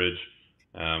Alter Bridge.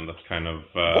 That's kind of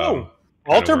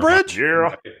Alter Bridge?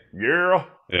 Yeah.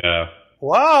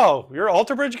 Wow, you're an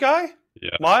Alter Bridge guy?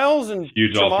 Yeah. Miles and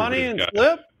Tremonti and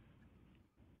Flip?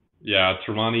 Yeah,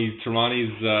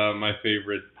 Tremonti's my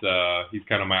favorite. He's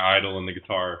kind of my idol in the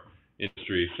guitar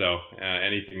industry. So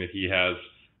anything that he has,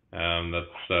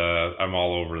 I'm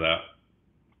all over that.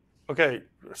 Okay,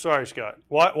 sorry, Scott.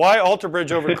 Why Alter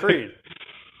Bridge over Creed?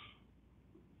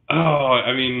 Oh,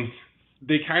 I mean,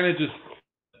 they kind of just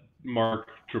Mark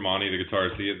Tremonti, the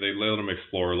guitarist, they let him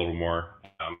explore a little more.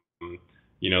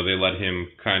 They let him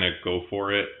kind of go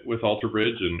for it with Alter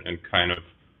Bridge and kind of,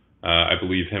 I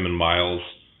believe him and Miles,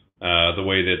 the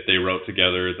way that they wrote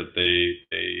together, that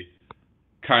they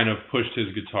kind of pushed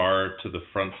his guitar to the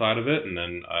front side of it, and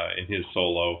then in his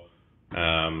solo,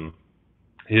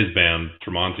 his band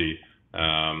Tremonti,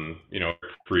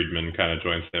 Friedman kind of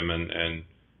joins him, and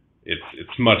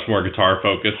it's much more guitar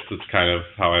focused. It's kind of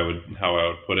how I would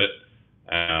put it.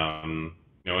 And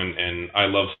I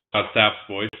love Scott Stapp's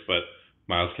voice, but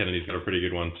Miles Kennedy's got a pretty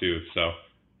good one too. So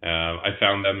I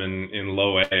found them in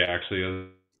low A actually,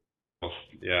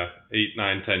 8,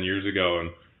 9, 10 years ago,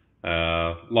 and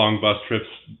long bus trips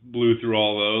blew through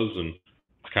all those, and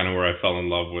it's kind of where I fell in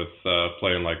love with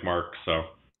playing like Mark. So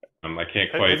I can't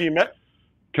quite. Have you met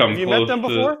them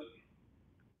before?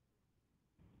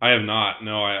 I have not.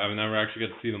 No, I've never actually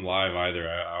got to see them live either.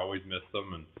 I always miss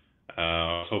them, and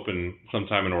I was hoping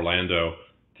sometime in Orlando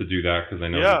to do that because I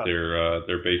know that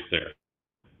they're based there.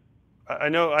 I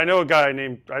know a guy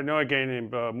named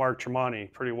Mark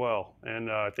Tremonti pretty well,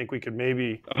 and I think we could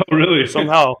maybe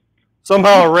somehow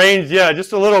arrange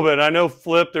just a little bit. I know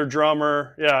Flip, their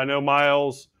drummer. Yeah, I know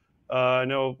Miles. I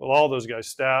know all those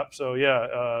guys. Stapp. So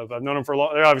I've known them for a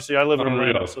long. Obviously, I live in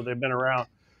Orlando, so they've been around.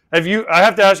 I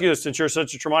have to ask you this since you're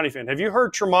such a Tremonti fan. Have you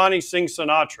heard Tremonti sing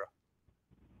Sinatra?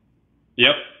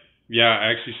 Yep. Yeah, I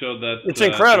actually showed that. It's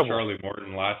incredible. To Charlie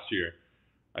Morton last year.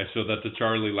 I showed that to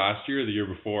Charlie last year, or the year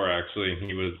before, actually, and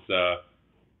he was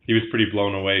pretty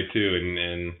blown away too.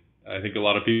 And I think a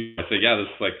lot of people say, yeah,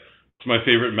 it's my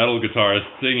favorite metal guitarist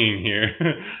singing here.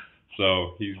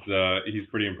 So he's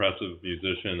pretty impressive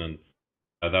musician, and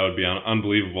that would be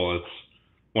unbelievable. It's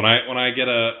when I get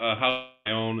a house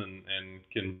of my own and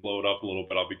can blow it up a little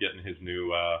bit, I'll be getting his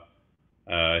new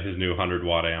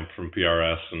 100-watt amp from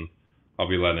PRS, and I'll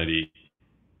be letting it eat.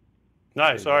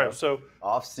 Nice. All right. So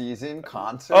off-season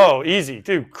concert. Oh, easy,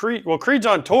 dude. Creed's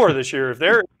on tour this year. If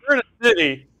they're in a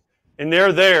city and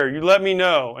they're there, you let me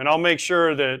know, and I'll make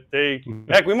sure that they.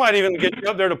 Heck, we might even get you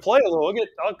up there to play a little.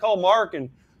 I'll call Mark, and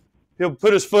he'll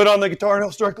put his foot on the guitar, and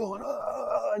he'll start going,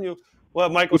 and we'll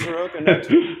have Michael Soroka next.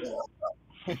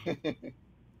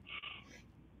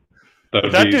 That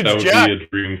would be a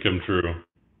dream come true.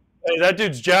 Hey, that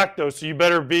dude's jacked though, so you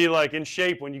better be like in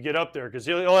shape when you get up there, because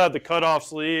he'll have the cut-off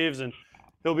sleeves and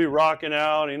he'll be rocking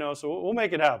out, So we'll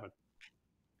make it happen.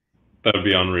 That would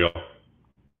be unreal.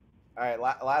 All right,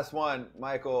 last one,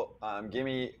 Michael. Give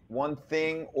me one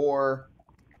thing or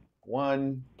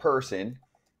one person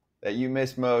that you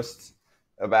miss most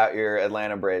about your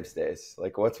Atlanta Braves days.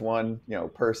 Like, what's one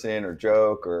person or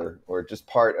joke or just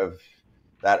part of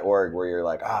that org where you're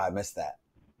like, I missed that.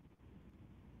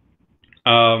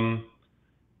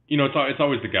 It's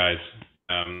always the guys.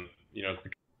 It's the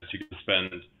guys you get to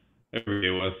spend every day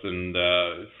with, and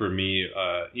for me,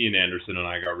 Ian Anderson and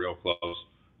I got real close.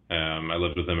 I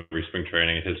lived with him every spring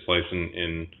training at his place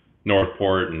in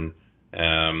Northport, and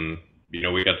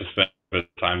we got to spend a bit of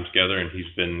time together. And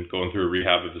he's been going through a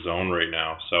rehab of his own right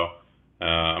now, so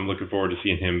I'm looking forward to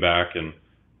seeing him back. And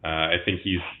I think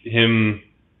him,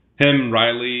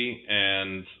 Riley,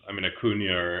 and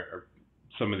Acuna are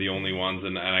some of the only ones,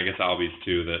 and I guess Albies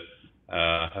too, that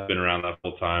have been around that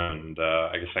whole time. And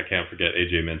I guess I can't forget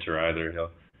AJ Minter either.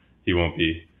 He won't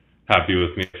be happy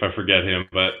with me if I forget him,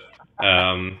 but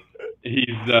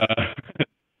he's that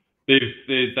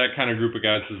kind of group of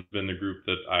guys has been the group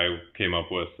that I came up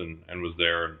with and was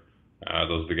there. And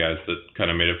those are the guys that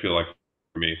kind of made it feel like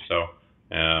for me. So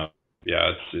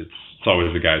it's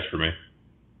always the guys for me.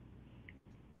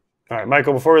 All right,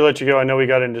 Michael, before we let you go, I know we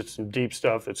got into some deep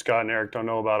stuff that Scott and Eric don't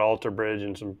know about Alter Bridge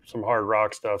and some hard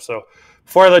rock stuff. So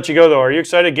before I let you go, though, are you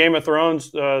excited Game of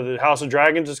Thrones, the House of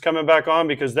Dragons is coming back on?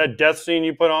 Because that death scene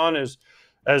you put on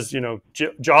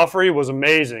Joffrey was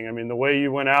amazing. I mean, the way you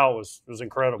went out was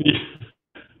incredible.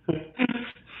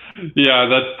 Yeah,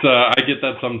 I get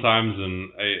that sometimes,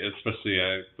 and especially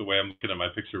the way I'm looking at my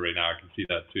picture right now, I can see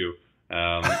that too.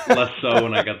 Less so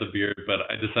when I got the beard, but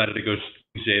I decided to go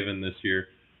shaven this year.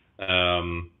 I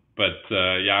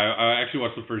actually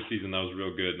watched the first season. That was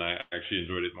real good, and I actually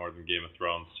enjoyed it more than Game of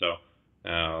Thrones. So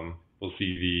we'll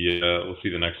see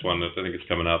the next one. I think it's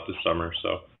coming out this summer,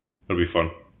 so it'll be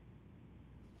fun.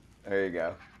 There you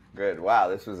go. Good. Wow,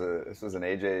 this was an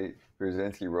AJ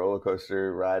Pierzynski roller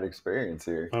coaster ride experience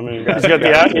here. I mean, he's got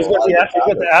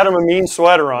the Adam Amin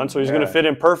sweater on, so he's going to fit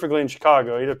in perfectly in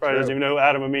Chicago. He probably doesn't even know who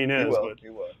Adam Amin is, but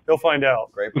he'll find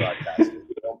out. Great broadcaster.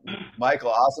 Michael,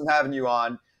 awesome having you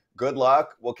on. Good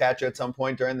luck. We'll catch you at some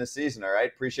point during the season, all right?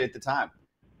 Appreciate the time.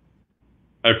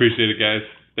 I appreciate it, guys.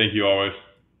 Thank you always.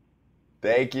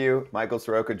 Thank you, Michael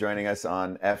Soroka, joining us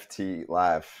on FT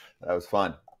Live. That was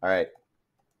fun. All right.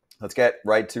 Let's get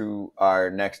right to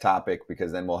our next topic,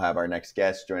 because then we'll have our next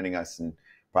guest joining us in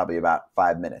probably about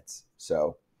 5 minutes.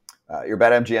 So your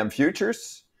BetMGM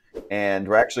futures, and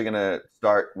we're actually going to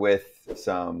start with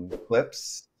some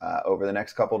clips over the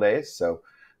next couple days. So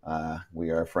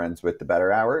we are friends with the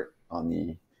Better Hour on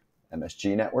the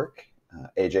MSG network.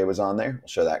 AJ was on there. We'll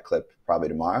show that clip probably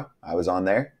tomorrow. I was on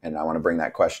there, and I want to bring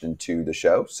that question to the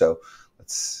show. So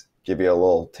let's give you a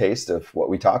little taste of what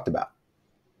we talked about.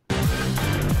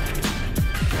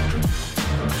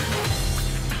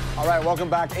 All right, welcome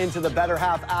back into the Better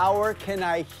Half Hour. Can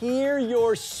I hear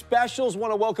your specials?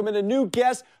 Want to welcome in a new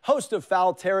guest, host of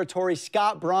Foul Territory,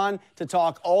 Scott Braun, to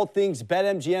talk all things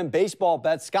BetMGM baseball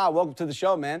bets. Scott, welcome to the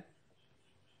show, man.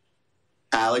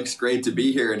 Alex, great to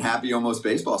be here, and happy almost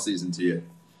baseball season to you.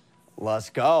 Let's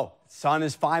go. Sun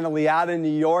is finally out in New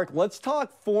York. Let's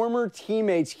talk former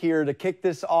teammates here to kick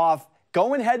this off.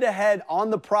 Going head-to-head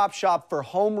on the prop shop for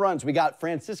home runs. We got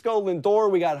Francisco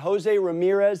Lindor. We got Jose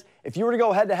Ramirez. If you were to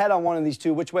go head-to-head on one of these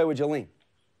two, which way would you lean?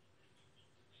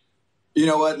 You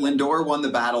know what? Lindor won the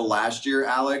battle last year,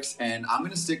 Alex, and I'm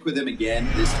going to stick with him again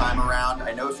this time around.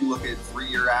 I know if you look at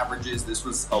 3-year averages, this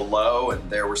was a low, and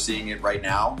there we're seeing it right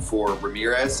now for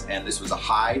Ramirez, and this was a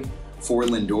high for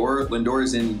Lindor. Lindor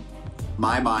is, in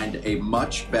my mind, a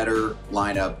much better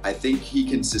lineup. I think he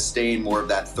can sustain more of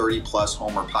that 30-plus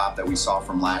homer pop that we saw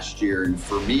from last year. And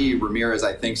for me, Ramirez,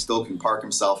 I think, still can park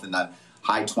himself in that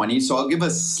high 20s. So I'll give a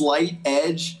slight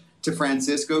edge to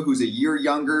Francisco, who's a year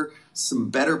younger, some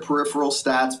better peripheral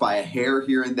stats by a hair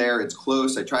here and there. It's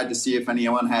close. I tried to see if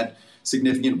anyone had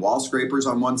significant wall scrapers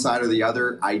on one side or the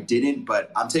other. I didn't,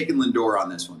 but I'm taking Lindor on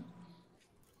this one.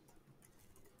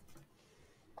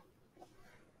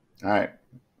 All right.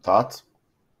 Thoughts?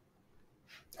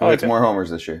 Who hits more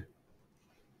homers this year?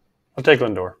 I'll take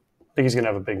Lindor. I think he's going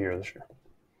to have a big year this year.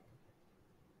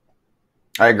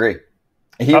 I agree.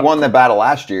 He won the battle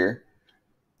last year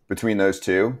between those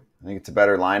two. I think it's a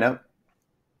better lineup.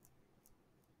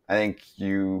 I think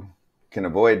you can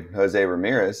avoid Jose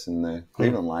Ramirez in the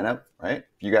Cleveland lineup, right? If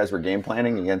you guys were game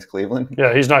planning against Cleveland.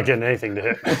 Yeah, he's not getting anything to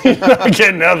hit. He's not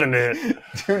getting nothing to hit.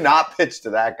 Do not pitch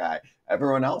to that guy.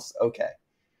 Everyone else, okay.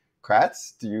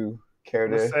 Kratz, do you care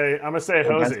to? I'm gonna say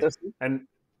Jose, and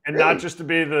really? Not just to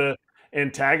be the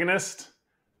antagonist,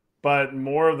 but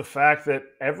more of the fact that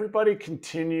everybody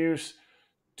continues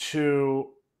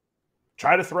to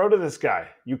try to throw to this guy.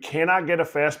 You cannot get a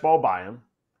fastball by him.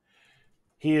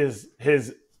 He is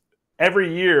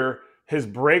every year his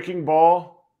breaking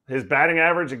ball, his batting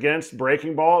average against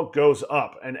breaking ball goes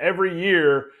up, and every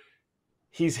year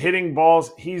he's hitting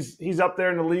balls. He's up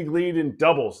there in the league lead in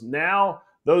doubles. Now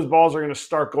those balls are going to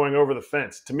start going over the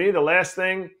fence. To me, the last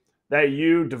thing that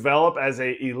you develop as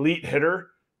an elite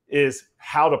hitter is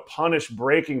how to punish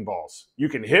breaking balls. You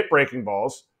can hit breaking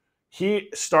balls. He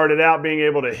started out being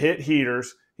able to hit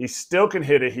heaters. He still can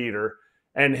hit a heater,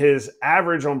 and his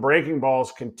average on breaking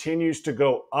balls continues to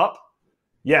go up.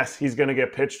 Yes, he's going to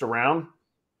get pitched around,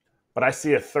 but I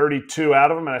see a 32 out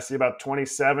of him, and I see about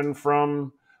 27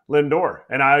 from Lindor.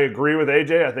 And I agree with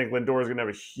AJ. I think Lindor is going to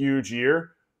have a huge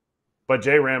year. But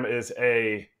J-Ram is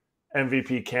a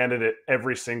MVP candidate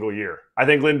every single year. I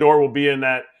think Lindor will be in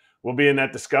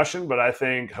that discussion, but I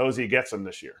think Jose gets him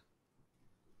this year.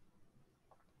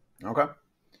 Okay.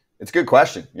 It's a good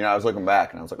question. I was looking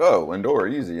back and I was like, oh, Lindor,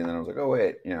 easy. And then I was like, oh,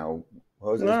 wait,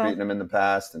 Jose was beating him in the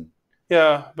past. And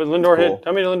yeah, but Lindor hit,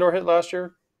 how many did Lindor hit last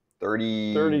year?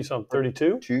 30-something.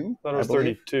 32? 2? I thought it was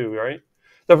 32, right?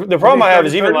 The problem I have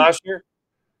is even last year,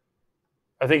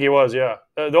 I think he was, yeah.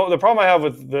 The problem I have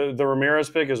with the Ramirez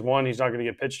pick is, one, he's not going to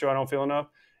get pitched to, I don't feel enough.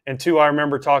 And two, I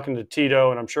remember talking to Tito,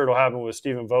 and I'm sure it'll happen with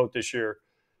Stephen Vogt this year.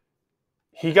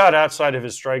 He got outside of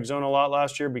his strike zone a lot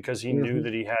last year because he knew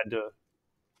that he had to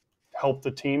help the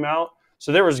team out.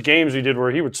 So there was games he did where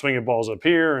he would swing at balls up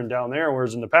here and down there,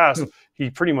 whereas in the past,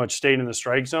 he pretty much stayed in the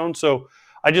strike zone. So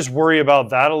I just worry about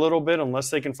that a little bit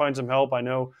unless they can find some help. I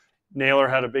know Naylor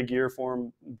had a big year for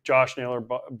him. Josh Naylor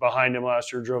behind him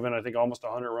last year drove in, I think, almost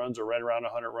 100 runs or right around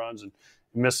 100 runs and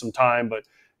missed some time. But,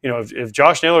 if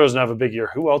Josh Naylor doesn't have a big year,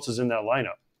 who else is in that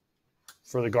lineup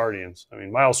for the Guardians? I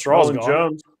mean, Miles Straw's gone.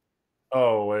 Jones.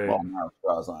 Oh, wait. Well, Miles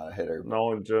Straw's not a hitter.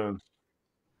 Nolan Jones.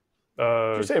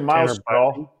 Did you say Miles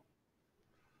Straw?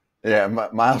 Yeah,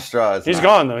 Miles Straw is He's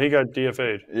gone, though. He got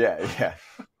DFA'd. Yeah.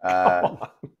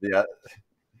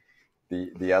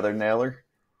 The other Naylor?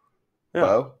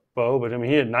 Yeah. Bo, but I mean,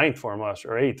 he had 9th for him last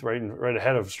year, or 8th, right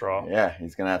ahead of Straw. Yeah,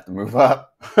 he's gonna have to move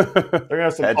up. They're gonna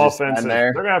have some offensive.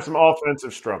 They're gonna have some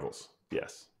offensive struggles.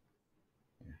 Yes.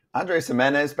 Andres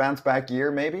Gimenez bounce back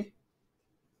year, maybe.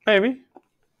 Maybe.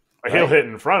 He'll hit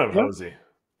in front of Hosey.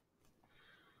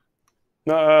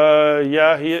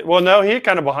 Yeah. He hit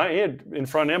kind of behind. He had in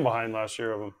front and behind last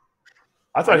year of him.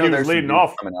 I thought he was leading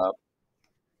off. Coming up.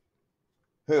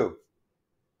 Who?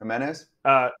 Jimenez?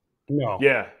 No.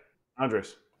 Yeah,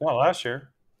 Andres. No, last year.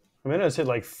 Jimenez hit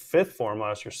like 5th for him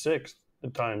last year, 6th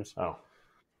at times. Oh.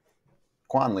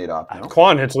 Quan lead off. No?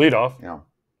 Quan hits leadoff. Yeah.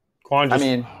 Quan just,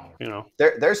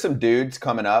 there's some dudes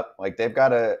coming up. Like, they've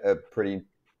got a pretty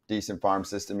decent farm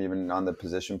system, even on the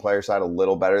position player side, a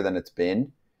little better than it's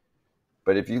been.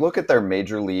 But if you look at their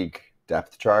major league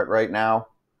depth chart right now,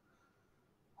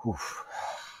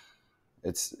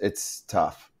 it's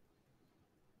tough.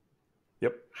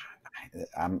 Yep.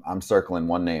 I'm circling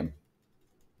one name,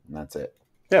 and that's it.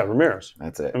 Yeah, Ramirez.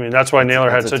 That's it. I mean, that's why Naylor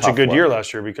had such a good year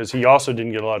last year, because he also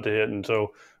didn't get a lot to hit. And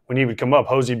so when he would come up,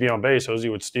 Hosey would be on base, Hosey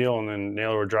would steal, and then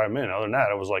Naylor would drive him in. Other than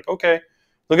that, it was like, okay.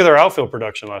 Look at their outfield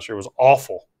production last year. It was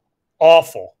awful.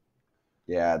 Awful.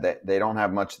 Yeah, they don't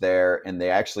have much there, and they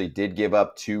actually did give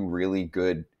up 2 really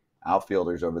good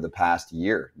outfielders over the past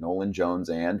year, Nolan Jones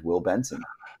and Will Benson.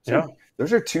 So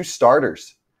those are 2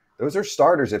 starters. Those are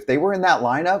starters. If they were in that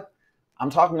lineup, I'm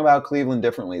talking about Cleveland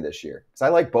differently this year, because I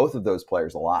like both of those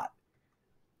players a lot.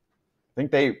 I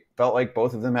think they felt like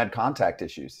both of them had contact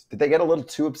issues. Did they get a little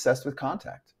too obsessed with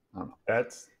contact? I don't know.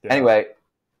 Anyway,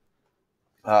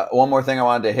 one more thing I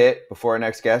wanted to hit before our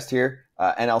next guest here,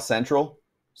 NL Central.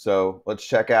 So let's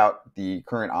check out the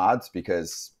current odds,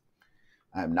 because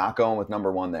I'm not going with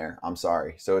number 1 there. I'm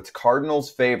sorry. So it's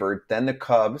Cardinals favored, then the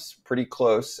Cubs pretty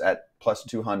close at plus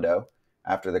 200.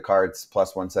 After the Cards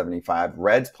plus 175,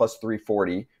 Reds plus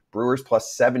 340, Brewers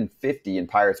plus 750, and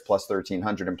Pirates plus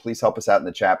 1300. And please help us out in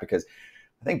the chat, because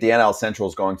I think the NL Central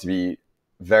is going to be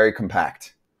very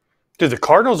compact. Dude, the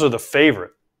Cardinals are the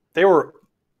favorite. They were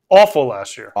awful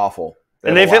last year. Awful.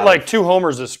 And they've hit like 2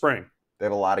 homers this spring. They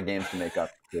have a lot of games to make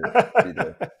up.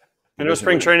 I know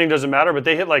spring training doesn't matter, but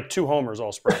they hit like 2 homers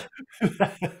all spring.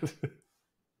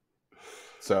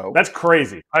 So that's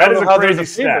crazy. That is a crazy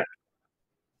stat.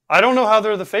 I don't know how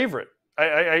they're the favorite.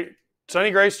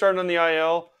 Sonny Gray starting on the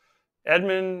IL.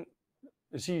 Edmund,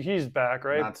 he's back,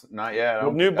 right? Not yet.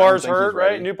 Newbar's hurt,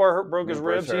 right? Newbar broke his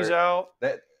ribs. Hurt. He's out.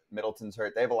 Middleton's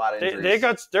hurt. They have a lot of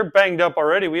injuries. They're banged up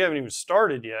already. We haven't even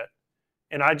started yet.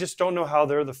 And I just don't know how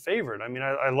they're the favorite. I mean,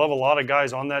 I love a lot of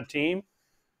guys on that team.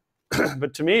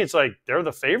 But to me, it's like they're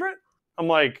the favorite. I'm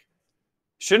like,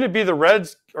 shouldn't it be the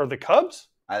Reds or the Cubs?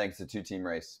 I think it's a 2-team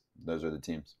race. Those are the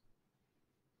teams.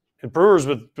 And Brewers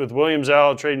with Williams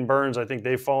out, trading Burns, I think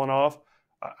they've fallen off.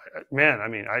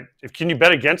 Can you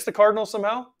bet against the Cardinals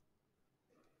somehow?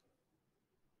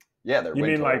 Yeah, they're. You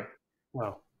mean total.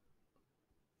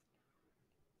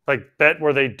 like bet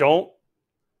where they don't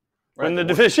win the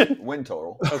division? Win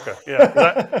total. Okay,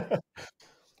 yeah.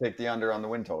 Take the under on the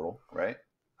win total, right?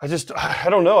 I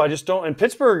don't know. I just don't. And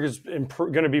Pittsburgh is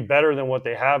going to be better than what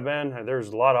they have been. There's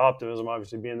a lot of optimism,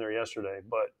 obviously, being there yesterday,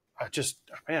 but. I just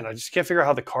can't figure out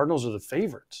how the Cardinals are the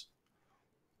favorites.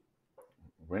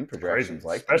 Win projections,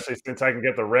 especially since I can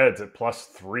get the Reds at plus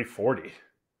 340.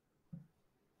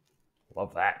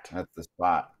 Love that. That's the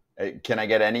spot. Hey, can I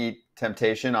get any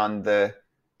temptation on the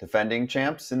defending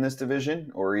champs in this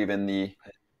division, or even the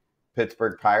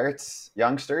Pittsburgh Pirates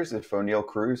youngsters if O'Neal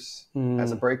Cruz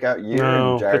has a breakout year?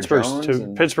 No, and Jared Jones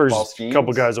and Pittsburgh's Paul a Skeens?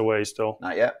 couple guys away still.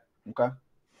 Not yet. Okay,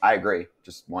 I agree.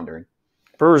 Just wondering.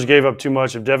 Brewers gave up too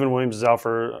much. If Devin Williams is out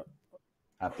for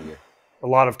half the year, a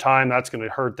lot of time, that's going to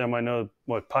hurt them. I know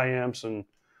Piamps and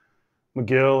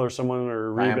McGill or someone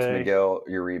or Uribe. McGill,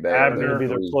 Uribe. Abner going to be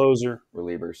their closer.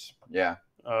 Relievers. Yeah.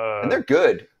 And they're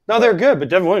good. No, they're good, but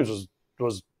Devin Williams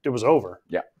was over.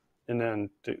 Yeah. And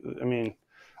then,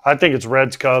 I think it's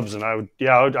Reds, Cubs, and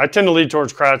I tend to lead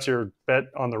towards Kratz here, bet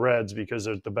on the Reds because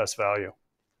they're the best value.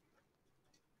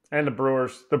 And the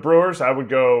Brewers. The Brewers, I would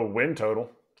go win total.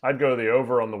 I'd go the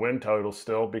over on the win total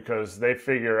still, because they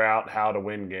figure out how to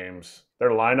win games.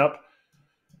 Their lineup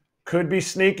could be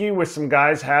sneaky with some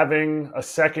guys having a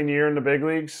second year in the big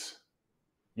leagues.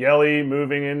 Yelly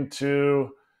moving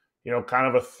into, kind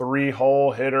of a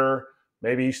 3-hole hitter.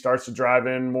 Maybe he starts to drive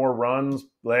in more runs.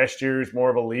 Last year, he's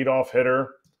more of a leadoff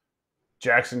hitter.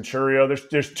 Jackson Chourio.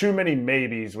 There's too many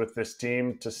maybes with this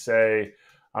team to say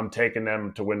I'm taking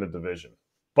them to win the division.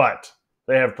 But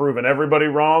they have proven everybody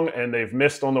wrong, and they've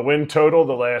missed on the win total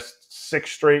the last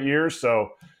 6 straight years.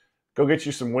 So go get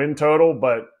you some win total,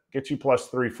 but get you plus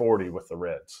 340 with the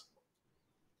Reds.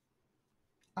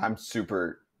 I'm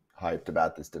super hyped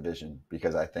about this division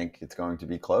because I think it's going to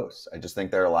be close. I just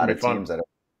think there are a lot of teams that have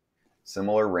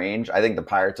similar range. I think the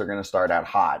Pirates are going to start out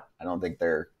hot. I don't think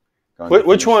they're going to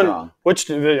Which one?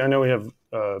 Strong. I know we have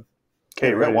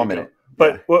Kate. We got 1 minute.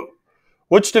 But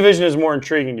Which division is more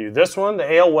intriguing to you? This one,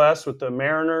 the AL West with the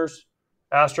Mariners,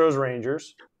 Astros,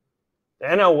 Rangers. The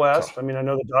NL West, I mean, I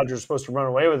know the Dodgers are supposed to run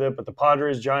away with it, but the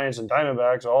Padres, Giants, and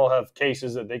Diamondbacks all have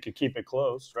cases that they could keep it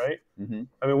close, right? Mm-hmm.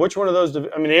 I mean, which one of those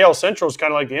 – I mean, the AL Central is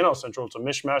kind of like the NL Central. It's a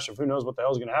mishmash of who knows what the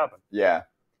hell is going to happen. Yeah.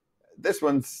 This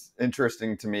one's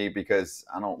interesting to me because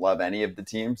I don't love any of the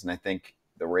teams, and I think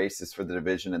the race is for the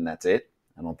division, and that's it.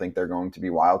 I don't think they're going to be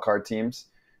wild card teams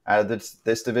out of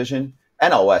this division.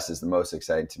 NL West is the most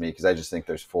exciting to me because I just think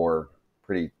there's 4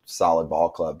 pretty solid ball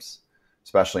clubs,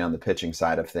 especially on the pitching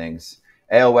side of things.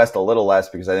 AL West a little less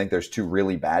because I think there's 2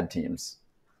 really bad teams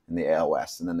in the AL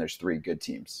West, and then there's 3 good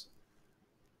teams.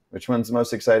 Which one's the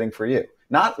most exciting for you?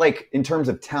 Not like in terms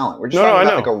of talent. We're just talking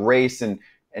about like a race and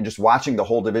just watching the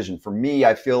whole division. For me,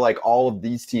 I feel like all of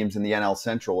these teams in the NL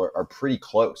Central are pretty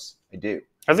close. I do.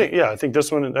 I think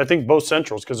this one – I think both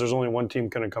Centrals because there's only one team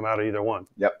going to come out of either one.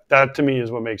 Yep. That, to me, is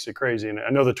what makes it crazy. And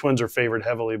I know the Twins are favored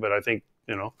heavily, but I think,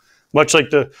 much like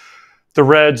the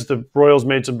Reds, the Royals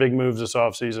made some big moves this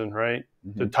offseason, right?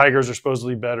 Mm-hmm. The Tigers are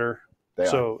supposedly better.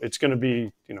 It's going to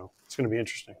be, it's going to be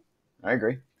interesting. I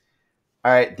agree.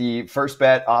 All right, the first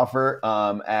bet offer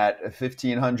at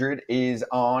 $1,500 is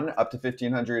on. Up to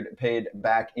 $1,500 paid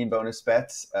back in bonus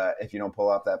bets. If you don't pull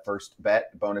off that first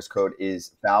bet, bonus code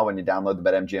is FOUL when you download the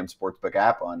BetMGM Sportsbook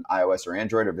app on iOS or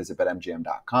Android, or visit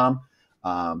BetMGM.com.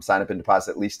 Sign up and deposit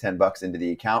at least $10 into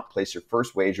the account. Place your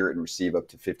first wager and receive up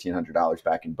to $1,500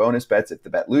 back in bonus bets if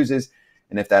the bet loses.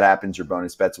 And if that happens, your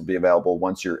bonus bets will be available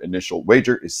once your initial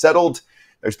wager is settled.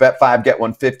 There's bet 5, get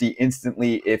 150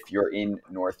 instantly if you're in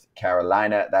North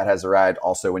Carolina. That has arrived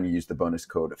also when you use the bonus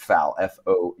code FOUL,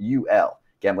 F-O-U-L.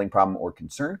 Gambling problem or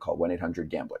concern? Call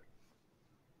 1-800-GAMBLER.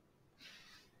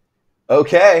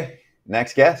 Okay,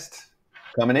 next guest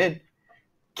coming in,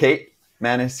 Kait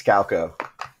Maniscalco,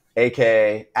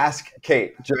 a.k.a. Ask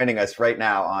Kate, joining us right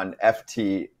now on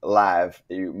FT Live.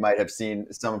 You might have seen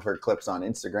some of her clips on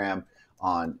Instagram,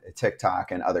 on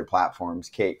TikTok, and other platforms.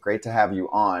 Kate, great to have you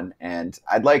on. And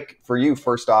I'd like for you,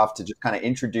 first off, to just kind of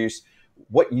introduce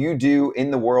what you do in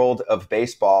the world of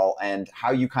baseball and how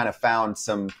you kind of found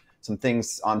some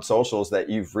things on socials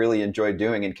that you've really enjoyed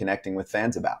doing and connecting with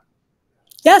fans about.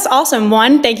 Yes, awesome.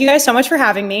 One, thank you guys so much for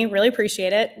having me. Really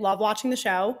appreciate it. Love watching the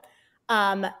show.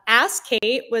 Ask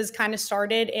Kate was kind of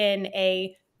started in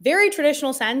a very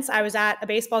traditional sense. I was at a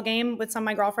baseball game with some of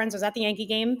my girlfriends. I was at the Yankee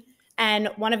game. And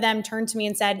one of them turned to me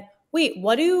and said, wait,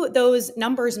 what do those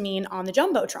numbers mean on the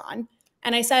Jumbotron?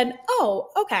 And I said,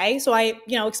 oh, okay. So I,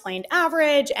 explained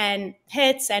average and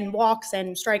hits and walks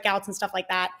and strikeouts and stuff like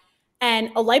that.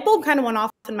 And a light bulb kind of went off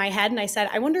in my head. And I said,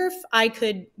 I wonder if I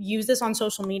could use this on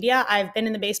social media. I've been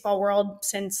in the baseball world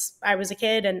since I was a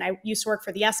kid, and I used to work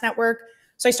for the Yes Network.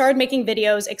 So I started making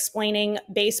videos explaining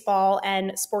baseball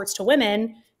and sports to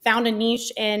women, found a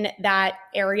niche in that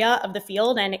area of the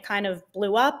field, and it kind of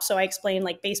blew up. So I explained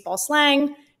like baseball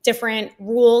slang, different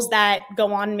rules that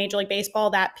go on in Major League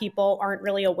Baseball that people aren't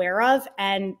really aware of.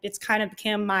 And it's kind of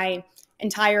become my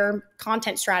entire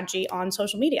content strategy on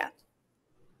social media.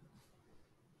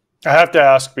 I have to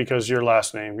ask, because your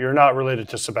last name, you're not related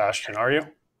to Sebastian, are you?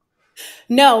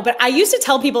 No, but I used to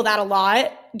tell people that a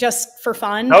lot just for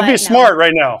fun. That would be smart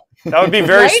right now. That would be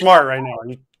very smart right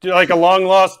now. You like a long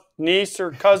lost niece or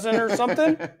cousin or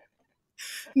something?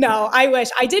 No, I wish.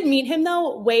 I did meet him,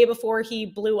 though, way before he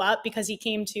blew up, because he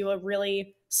came to a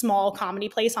really small comedy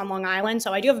place on Long Island.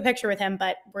 So I do have a picture with him,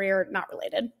 but we're not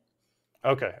related.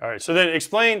 Okay. All right. So then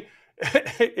explain,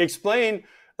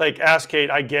 like, Ask Kate,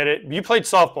 I get it. You played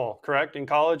softball, correct, in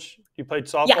college? You played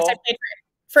softball? Yes, I played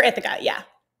for Ithaca, yeah.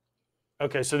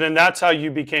 Okay, so then that's how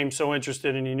you became so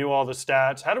interested and you knew all the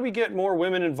stats. How do we get more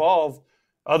women involved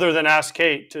other than Ask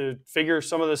Kate to figure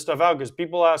some of this stuff out? Because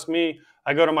people ask me,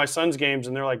 I go to my son's games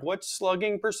and they're like, what's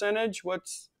slugging percentage? Do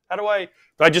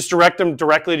I just direct them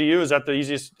directly to you? Is that the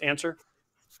easiest answer?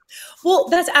 Well,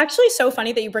 that's actually so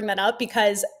funny that you bring that up,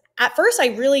 because at first I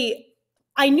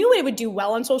knew it would do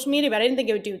well on social media, but I didn't think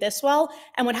it would do this well.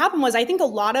 And what happened was, I think a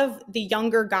lot of the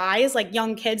younger guys, like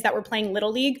young kids that were playing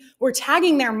Little League, were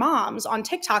tagging their moms on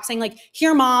TikTok saying like,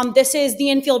 here, mom, this is the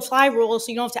infield fly rule,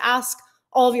 so you don't have to ask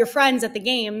all of your friends at the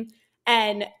game.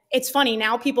 And it's funny,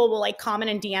 now people will like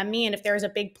comment and DM me, and if there's a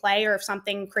big play or if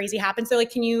something crazy happens, they're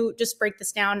like, can you just break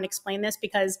this down and explain this?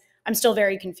 Because I'm still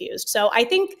very confused. So I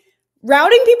think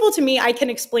routing people to me, I can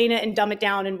explain it and dumb it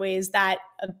down in ways that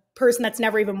a person that's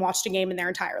never even watched a game in their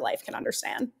entire life can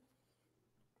understand.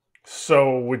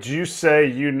 So would you say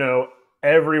you know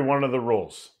every one of the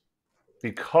rules?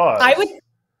 Because I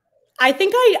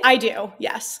think I do,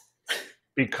 yes.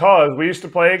 Because we used to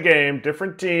play a game,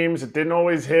 different teams. It didn't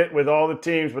always hit with all the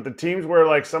teams, but the teams where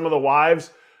like some of the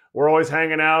wives were always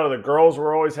hanging out or the girls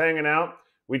were always hanging out,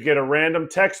 we'd get a random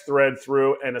text thread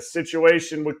through and a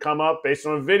situation would come up based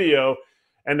on a video,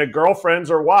 and the girlfriends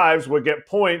or wives would get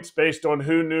points based on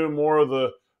who knew more of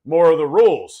the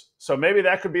rules. So maybe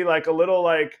that could be like a little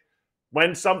like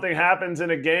when something happens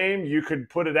in a game, you could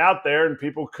put it out there and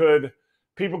people could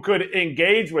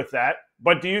engage with that.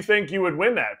 But do you think you would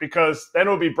win that? Because then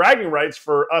it would be bragging rights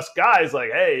for us guys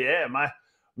like, hey, yeah,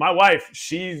 my wife,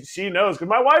 she knows. Because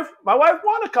my wife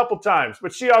won a couple times,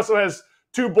 but she also has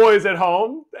 2 boys at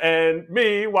home and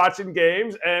me watching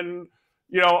games, and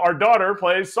our daughter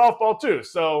plays softball too.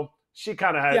 So she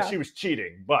kind of had, she was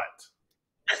cheating, but.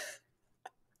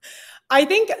 I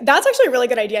think that's actually a really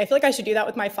good idea. I feel like I should do that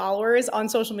with my followers on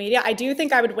social media. I do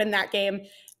think I would win that game.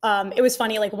 It was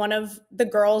funny, like one of the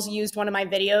girls used one of my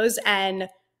videos and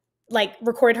like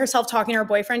recorded herself talking to her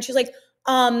boyfriend. She's like,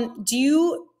 don't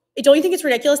you think it's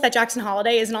ridiculous that Jackson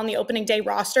Holiday isn't on the opening day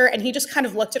roster? And he just kind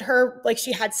of looked at her like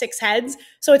she had 6 heads.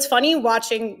 So it's funny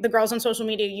watching the girls on social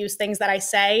media use things that I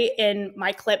say in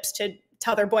my clips to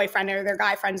tell their boyfriend or their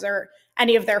guy friends or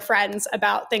any of their friends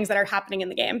about things that are happening in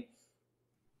the game.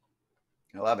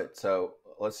 I love it. So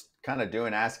let's kind of do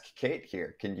an Ask Kait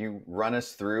here. Can you run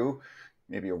us through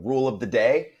maybe a rule of the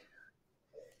day?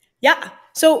 Yeah.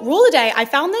 So rule of the day, I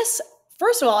found this,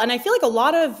 first of all, and I feel like a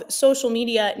lot of social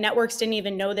media networks didn't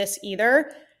even know this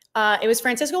either. It was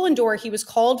Francisco Lindor. He was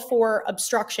called for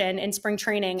obstruction in spring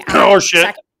training.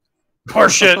 Horseshit.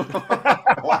 Horseshit.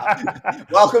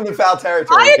 Welcome to foul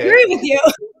territory. I agree with you.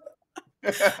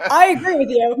 I agree with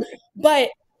you.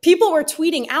 But people were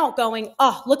tweeting out going,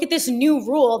 oh, look at this new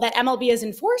rule that MLB is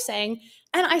enforcing.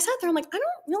 And I sat there, I'm like, I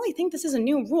don't really think this is a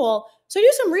new rule. So I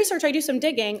do some research, I do some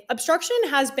digging. Obstruction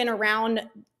has been around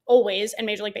always in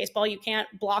Major League Baseball. You can't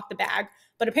block the bag.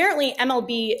 But apparently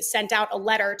MLB sent out a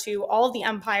letter to all of the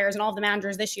umpires and all of the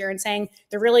managers this year and saying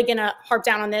they're really going to harp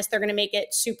down on this. They're going to make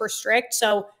it super strict.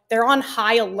 So they're on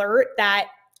high alert that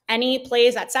any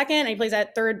plays at second, any plays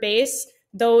at third base,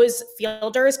 those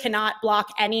fielders cannot block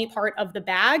any part of the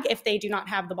bag if they do not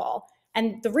have the ball.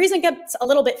 And the reason it gets a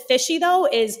little bit fishy, though,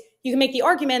 is you can make the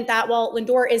argument that, well,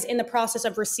 Lindor is in the process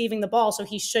of receiving the ball, so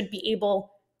he should be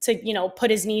able to, put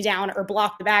his knee down or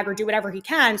block the bag or do whatever he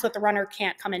can so that the runner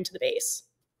can't come into the base.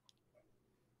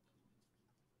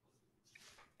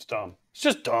 It's dumb. It's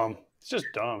just dumb. It's just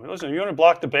dumb. Listen, you want to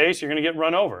block the base, you're going to get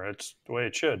run over. It's the way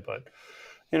it should, but...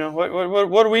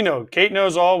 what do we know? Kait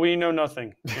knows all. We know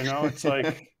nothing. It's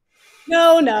like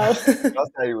no. That's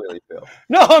how you really feel.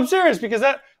 No, I'm serious because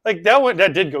that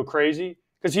did go crazy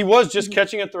because he was just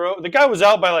catching a throw. The guy was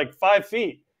out by like 5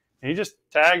 feet, and he just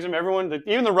tags him. Everyone,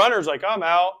 even the runner's like, "I'm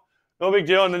out, no big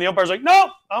deal." And then the umpire's like,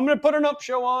 "Nope, I'm going to put an up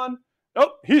show on.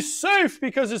 Nope, he's safe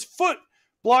because his foot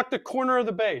blocked the corner of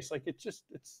the base." Like it's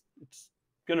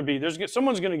going to be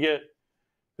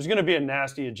there's going to be a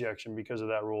nasty ejection because of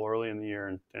that rule early in the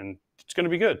year, and it's going to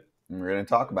be good. We're going to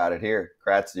talk about it here.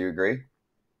 Kratz, do you agree?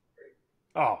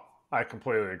 Oh, I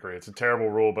completely agree. It's a terrible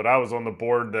rule, but I was on the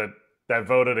board that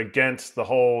voted against the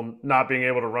whole not being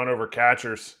able to run over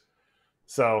catchers.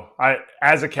 So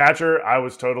as a catcher, I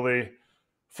was totally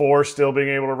for still being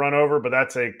able to run over, but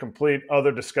that's a complete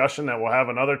other discussion that we'll have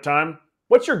another time.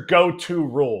 What's your go-to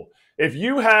rule? If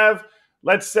you have...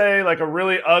 let's say like a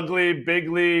really ugly big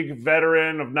league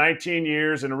veteran of 19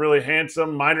 years and a really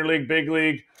handsome minor league big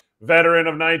league veteran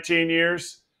of 19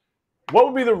 years, what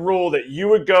would be the rule that you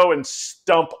would go and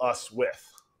stump us with?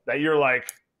 That you're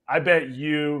like, I bet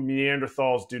you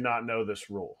Neanderthals do not know this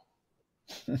rule.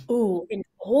 Ooh, an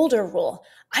older rule.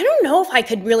 I don't know if I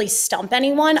could really stump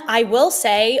anyone. I will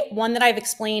say one that I've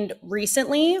explained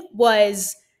recently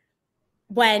was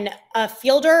when a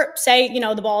fielder, say,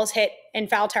 the ball is hit in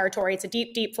foul territory, it's a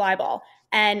deep, deep fly ball,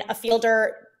 and a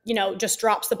fielder, just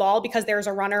drops the ball because there's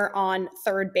a runner on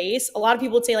third base. A lot of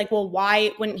people would say like, well,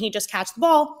 why wouldn't he just catch the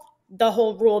ball? The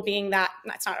whole rule being that,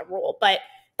 that's not a rule, but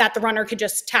that the runner could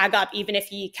just tag up even if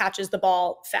he catches the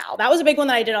ball foul. That was a big one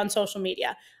that I did on social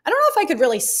media. I don't know if I could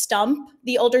really stump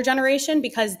the older generation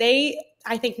because they,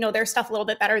 I think, know their stuff a little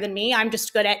bit better than me. I'm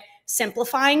just good at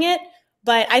simplifying it.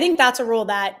 But I think that's a rule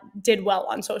that did well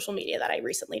on social media that I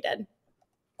recently did.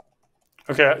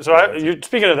 Okay, so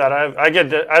speaking of that,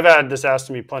 I've had this asked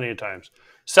to me plenty of times.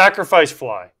 Sacrifice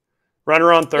fly,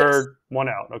 runner on third, yes. 1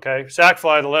 out. Okay, sac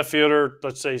fly, the left fielder.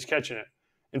 Let's say he's catching it,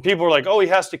 and people are like, "Oh, he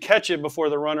has to catch it before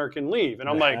the runner can leave." And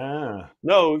I'm like,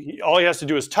 "No, all he has to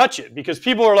do is touch it." Because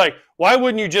people are like, "Why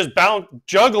wouldn't you just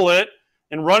juggle it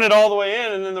and run it all the way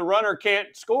in, and then the runner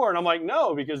can't score?" And I'm like,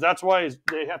 "No, because that's why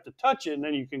they have to touch it, and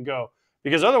then you can go."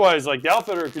 Because otherwise, like the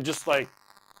outfielder could just like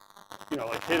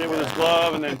like hit it with his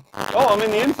glove, and then, I'm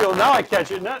in the infield, now I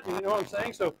catch it. You know what I'm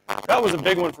saying? So that was a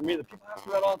big one for me that people ask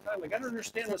me that all the time. Like, I don't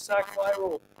understand the sac fly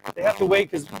rule. They have to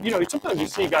wait because, sometimes you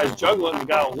see guys juggle it and the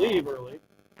guy will leave early,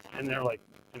 and they're like,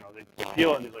 they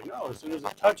peel it, and he's like, no, as soon as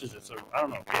it touches it. So I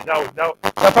don't know.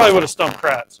 That probably would have stumped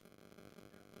Kratz.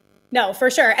 No, for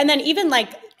sure. And then even I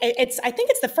think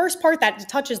it's the first part that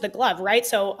touches the glove, right?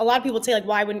 So a lot of people would say, like,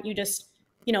 why wouldn't you just,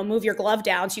 move your glove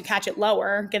down so you catch it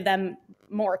lower, give them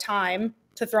more time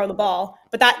to throw the ball.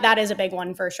 But that is a big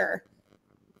one for sure.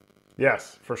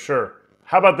 Yes, for sure.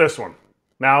 How about this one?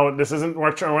 Now,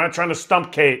 we're not trying to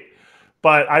stump Kait,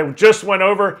 but I just went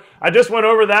over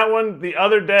that one the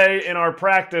other day in our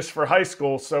practice for high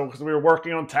school. So, because we were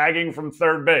working on tagging from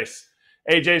third base.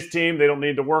 AJ's team, they don't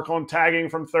need to work on tagging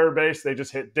from third base. They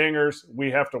just hit dingers. We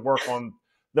have to work on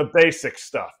the basic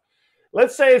stuff.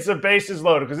 Let's say it's a bases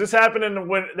loaded, because this happened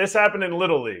in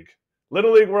Little League.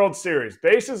 Little League World Series.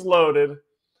 Bases loaded,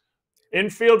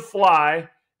 infield fly.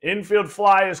 Infield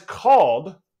fly is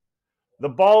called. The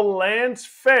ball lands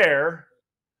fair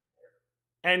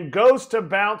and goes to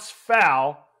bounce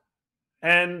foul,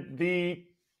 and the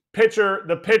pitcher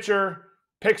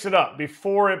picks it up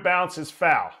before it bounces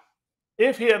foul.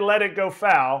 If he had let it go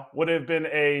foul, would it have been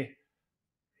a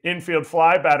infield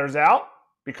fly, batter's out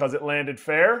because it landed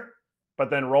fair, but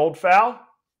then rolled foul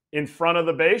in front of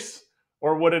the base,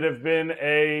 or would it have been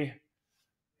a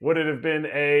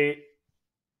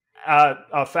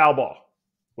foul ball?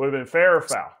 Would it have been fair or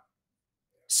foul?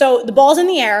 So the ball's in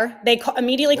the air. They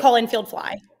immediately call infield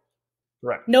fly.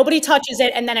 Correct. Nobody touches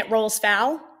it, and then it rolls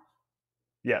foul.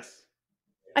 Yes.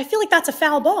 I feel like that's a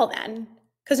foul ball then,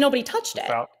 because nobody touched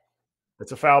it.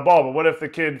 It's a foul ball, but what if the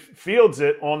kid fields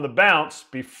it on the bounce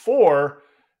before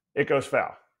it goes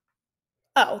foul?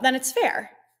 Oh, then it's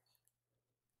fair.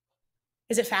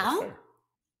 Is it foul?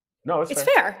 No, it's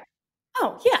fair.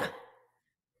 Oh, yeah.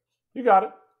 You got it.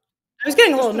 I was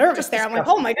getting a little nervous there. I'm like,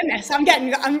 oh my goodness, I'm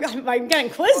getting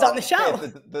quizzed on the show.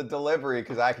 The delivery,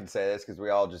 because I can say this because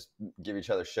we all just give each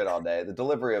other shit all day. The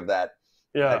delivery of that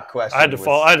question. I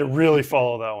had to really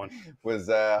follow that one.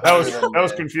 That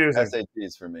was confusing.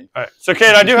 SATs for me. All right. So,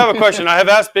 Kait, I do have a question. I have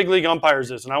asked big league umpires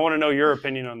this, and I want to know your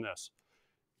opinion on this.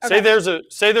 Okay.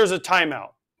 Say there's a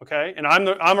timeout, okay, and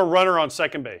I'm a runner on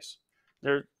second base.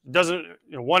 There doesn't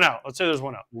one out. Let's say there's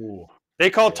one out. Ooh. They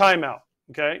call timeout,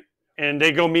 okay, and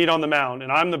they go meet on the mound,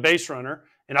 and I'm the base runner,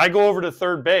 and I go over to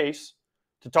third base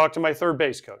to talk to my third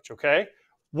base coach, okay?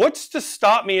 What's to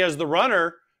stop me as the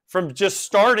runner from just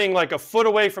starting like a foot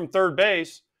away from third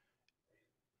base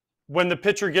when the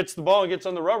pitcher gets the ball and gets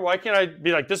on the rubber? Why can't I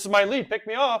be like, this is my lead, pick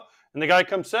me off, and the guy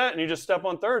comes set, and you just step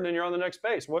on third, and then you're on the next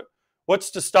base?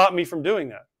 What's to stop me from doing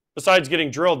that besides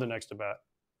getting drilled the next at bat?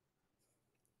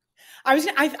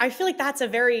 I feel like that's a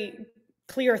very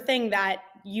clear thing that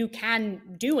you can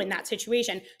do in that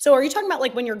situation. So are you talking about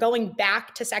like when you're going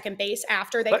back to second base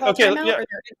after they call timeout? Yeah.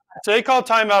 So they call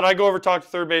timeout. I go over, talk to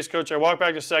third base coach. I walk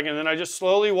back to second, and then I just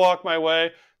slowly walk my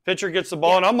way. Pitcher gets the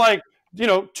ball, and I'm like,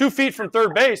 2 feet from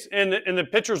third base, and the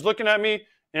pitcher's looking at me,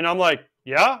 and I'm like,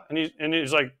 yeah, and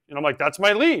he's like, and I'm like, that's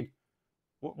my lead.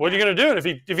 What are you going to do?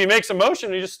 And if he makes a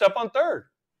motion, you just step on third.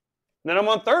 And then I'm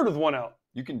on third with one out.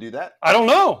 You can do that? I don't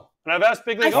know. And I've asked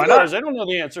big league umpires. They don't know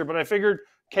the answer, but I figured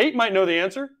Kait might know the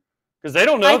answer because they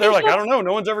don't know. They're like, I don't know.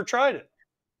 No one's ever tried it.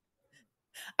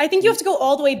 I think you have to go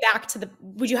all the way back to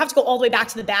would you have to go all the way back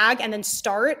to the bag and then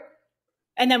start?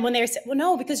 And then when they say, well,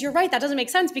 no, because you're right. That doesn't make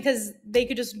sense because they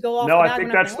could just go off. No, I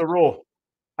think that's the rule.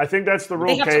 I think that's the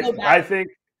rule, Kait. I think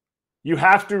you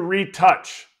have to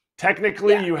retouch.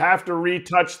 Technically, you have to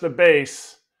retouch the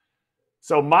base.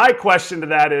 So my question to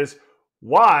that is,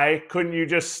 why couldn't you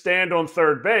just stand on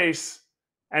third base,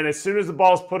 and as soon as the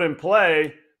ball's put in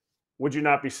play, would you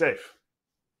not be safe?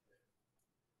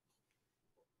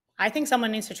 I think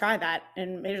someone needs to try that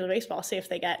in Major League Baseball, see if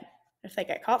they get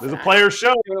caught. There's a player's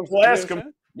show. We'll ask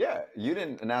them. Yeah, you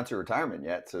didn't announce your retirement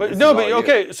yet. So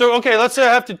let's say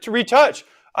I have to retouch.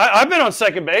 I've been on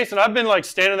second base, and I've been like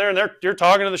standing there, and you're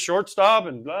talking to the shortstop,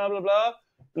 and blah blah blah,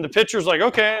 and the pitcher's like,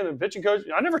 okay, and the pitching coach,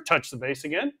 I never touch the base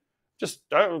again.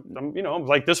 I'm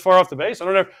like this far off the base.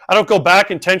 I don't go back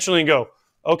intentionally and go,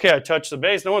 okay, I touched the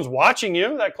base. No one's watching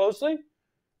you that closely.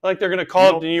 Like they're going to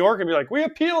call up to New York and be like, we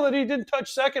appeal that he didn't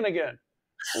touch second again.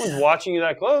 No one's watching you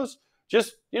that close.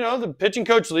 Just, the pitching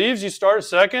coach leaves, you start at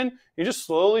second, you just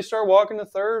slowly start walking to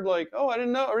third like, oh, I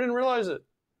didn't know, I didn't realize it.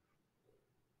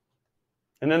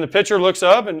 And then the pitcher looks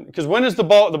up, and because when is the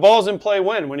ball's in play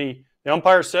when? When the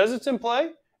umpire says it's in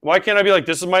play? Why can't I be like,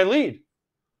 this is my lead?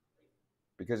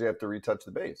 Because you have to retouch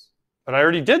the base. But I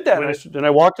already did that. Then I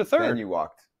walked to third. Then you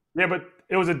walked. Yeah, but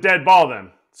it was a dead ball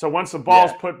then. So once the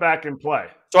ball's put back in play.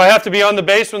 So I have to be on the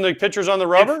base when the pitcher's on the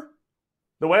rubber?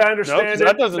 The way I understand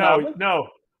it, no.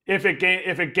 If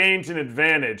it gains an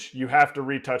advantage, you have to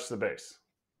retouch the base.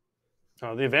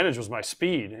 Oh, the advantage was my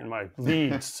speed and my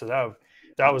leads. So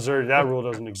that rule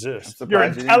doesn't exist. Your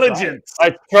intelligence.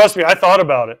 Trust me, I thought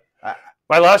about it.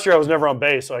 My last year I was never on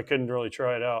base, so I couldn't really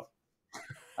try it out.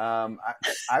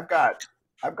 I've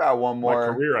got one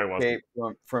more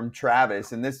from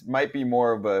Travis, and this might be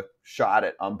more of a shot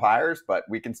at umpires, but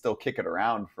we can still kick it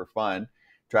around for fun.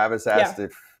 Travis asked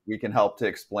if we can help to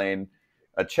explain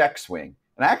a check swing.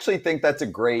 And I actually think that's a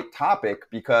great topic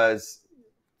because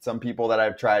some people that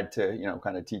I've tried to,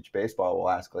 kind of teach baseball will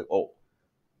ask like, oh,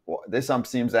 well, this ump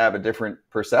seems to have a different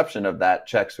perception of that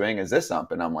check swing as this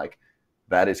ump. And I'm like,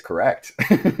 that is correct.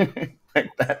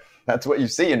 That's what you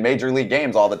see in major league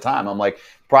games all the time. I'm like,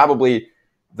 probably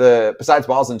besides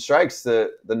balls and strikes,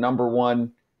 the number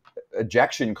one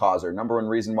ejection causer, number one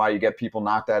reason why you get people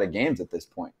knocked out of games at this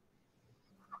point.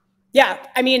 Yeah.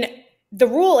 I mean, the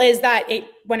rule is that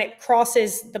when it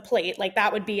crosses the plate, like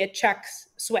that would be a check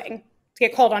swing to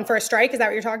get called on for a strike. Is that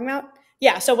what you're talking about?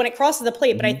 Yeah. So when it crosses the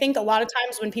plate, but I think a lot of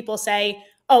times when people say,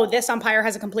 oh, this umpire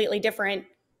has a completely different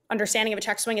understanding of a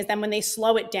check swing, is then when they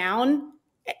slow it down,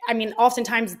 I mean,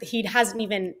 oftentimes he hasn't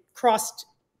even crossed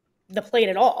the plate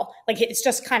at all. Like it's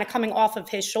just kind of coming off of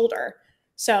his shoulder.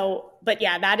 So, but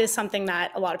yeah, that is something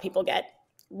that a lot of people get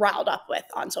riled up with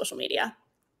on social media.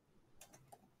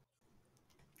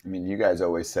 I mean, you guys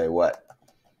always say what?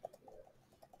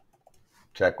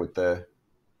 Check with the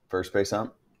first base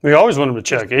ump? We always want him to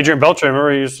check. Adrian Beltre,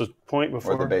 remember he used to point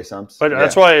before. Or the base umps. But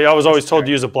that's why I was always told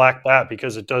to use a black bat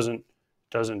because it doesn't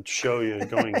show you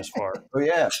going as far. Oh,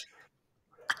 yeah.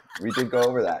 We did go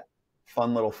over that.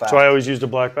 Fun little fact. So I always used a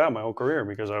black bat my whole career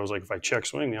because I was like, if I check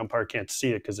swing, the umpire can't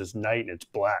see it because it's night and it's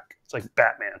black. It's like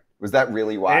Batman. Was that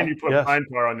really why? And you put pine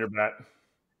tar on your bat.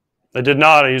 I did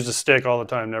not. I used a stick all the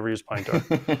time. Never used pine tar.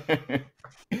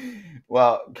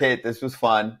 Well, Kait, this was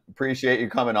fun. Appreciate you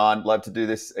coming on. Love to do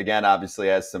this again, obviously,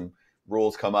 as some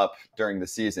rules come up during the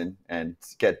season and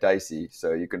get dicey.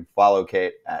 So you can follow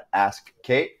Kait at Ask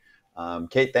Kait.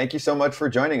 Kait, thank you so much for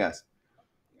joining us.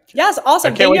 Yes,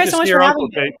 awesome. Thank you guys so much for having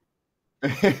me.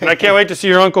 And I can't wait to see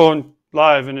your uncle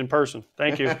live and in person.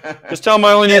 Thank you. Just tell him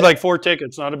I only need like 4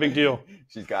 tickets. Not a big deal.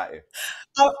 She's got you.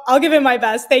 I'll give it my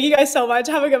best. Thank you guys so much.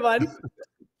 Have a good one.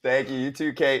 Thank you. You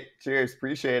too, Kait. Cheers.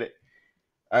 Appreciate it.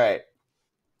 All right.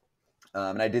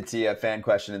 And I did see a fan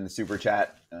question in the super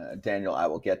chat. Daniel, I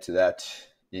will get to that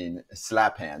in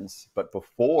slap hands. But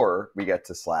before we get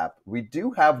to slap, we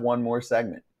do have one more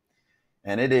segment.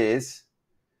 And it is,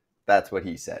 that's what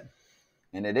he said.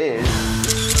 And it is,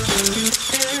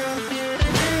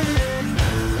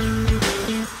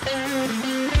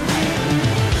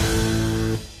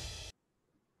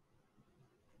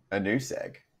 a new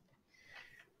seg.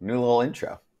 New little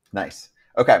intro. Nice.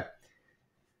 Okay.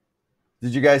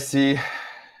 Did you guys see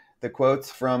the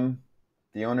quotes from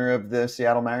the owner of the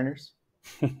Seattle Mariners?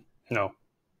 No.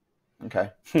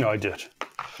 Okay. No, I did.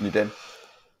 You did?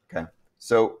 Okay.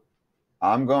 So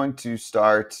I'm going to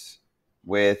start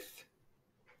with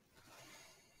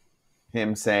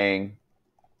him saying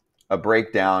a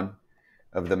breakdown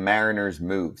of the Mariners'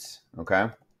 moves. Okay?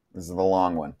 This is the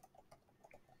long one.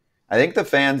 I think the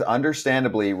fans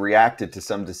understandably reacted to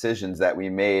some decisions that we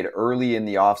made early in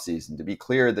the offseason. To be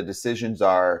clear, the decisions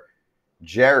are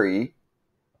Jerry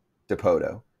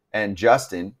Dipoto and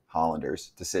Justin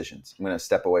Hollander's decisions. I'm going to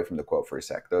step away from the quote for a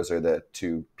sec. Those are the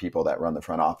two people that run the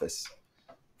front office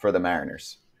for the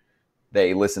Mariners.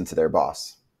 They listen to their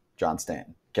boss, John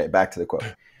Stanton. Okay, back to the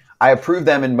quote. I approve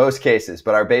them in most cases,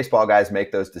 but our baseball guys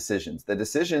make those decisions. The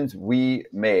decisions we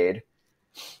made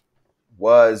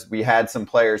was we had some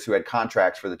players who had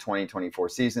contracts for the 2024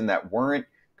 season that weren't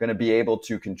going to be able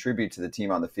to contribute to the team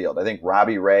on the field. I think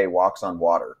Robbie Ray walks on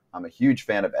water. I'm a huge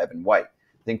fan of Evan White.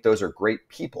 I think those are great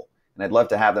people, and I'd love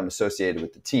to have them associated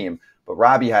with the team. But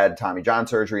Robbie had Tommy John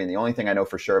surgery, and the only thing I know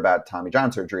for sure about Tommy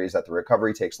John surgery is that the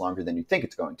recovery takes longer than you think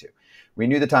it's going to. We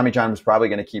knew that Tommy John was probably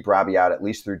going to keep Robbie out at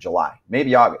least through July,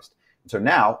 maybe August. So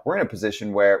now we're in a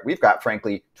position where we've got,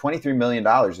 frankly, $23 million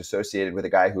associated with a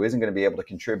guy who isn't going to be able to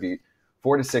contribute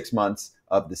 4 to 6 months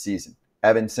of the season.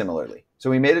 Evan similarly. So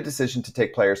we made a decision to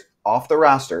take players off the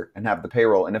roster and have the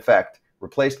payroll, in effect,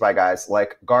 replaced by guys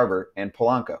like Garver and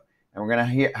Polanco. And we're going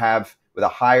to have, with a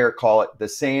higher, call it the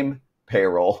same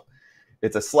payroll.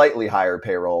 It's a slightly higher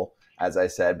payroll, as I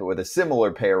said, but with a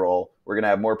similar payroll, we're going to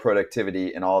have more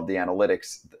productivity in all of the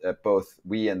analytics that both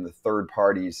we and the third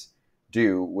parties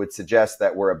do would suggest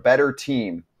that we're a better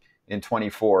team in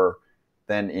 24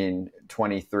 than in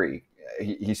 23.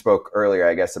 he spoke earlier,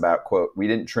 I guess, about, quote, we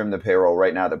didn't trim the payroll.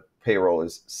 Right now, the payroll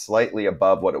is slightly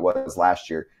above what it was last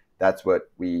year. That's what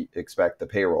we expect the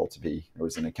payroll to be. There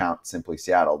was an account, Simply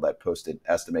Seattle, that posted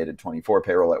estimated 24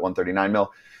 payroll at 139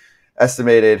 mil,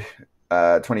 estimated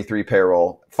 23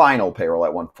 payroll, final payroll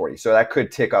at 140. So that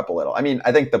could tick up a little. I mean,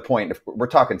 I think the point, if we're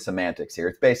talking semantics here,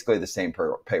 it's basically the same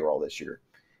payroll this year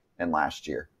and last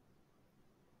year.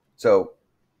 So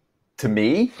to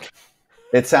me,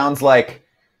 it sounds like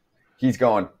he's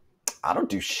going, I don't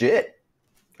do shit.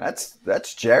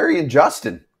 That's Jerry and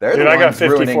Justin. They're the ones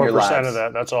ruining your lives. I got 54% of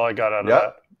that. That's all I got out of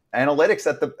that. Analytics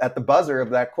at the buzzer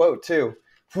of that quote too.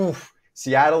 Whew.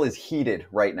 Seattle is heated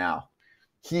right now.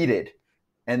 Heated.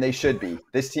 And they should be.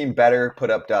 This team better put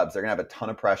up dubs. They're going to have a ton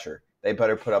of pressure. They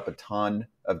better put up a ton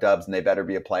of dubs, and they better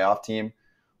be a playoff team,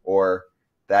 or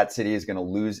that city is going to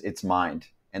lose its mind.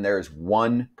 And there is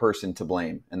one person to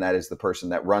blame, and that is the person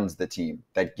that runs the team,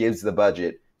 that gives the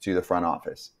budget to the front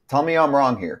office. Tell me I'm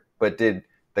wrong here, but did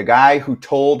the guy who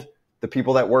told the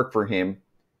people that work for him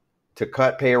to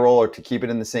cut payroll or to keep it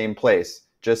in the same place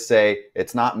just say,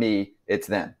 it's not me, it's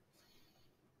them?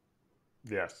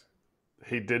 Yes.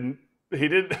 He didn't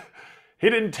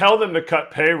tell them to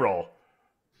cut payroll.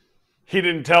 He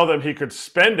didn't tell them he could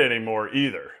spend any more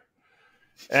either.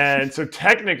 And so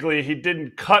technically he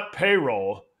didn't cut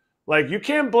payroll. Like, you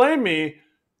can't blame me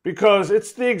because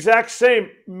it's the exact same,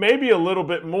 maybe a little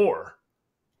bit more.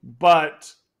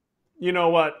 But you know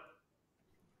what?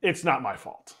 It's not my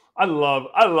fault. I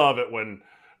love it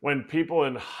when people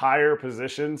in higher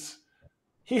positions,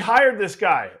 he hired this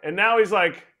guy and now he's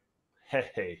like,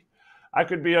 hey, I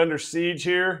could be under siege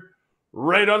here,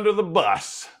 right under the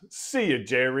bus. See you,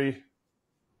 Jerry.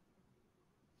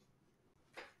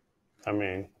 I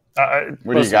mean,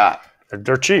 what do you got?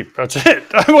 They're cheap. That's it.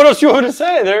 What else do you want to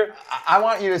say? I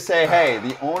want you to say, hey,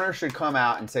 the owner should come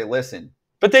out and say, listen.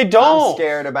 But they don't. I'm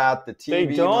scared about the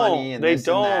TV money and this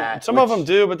and that. Some of them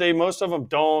do, but most of them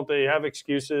don't. They have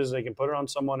excuses. They can put it on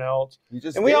someone else.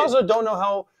 We also don't know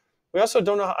how.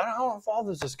 How involved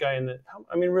is this guy in the?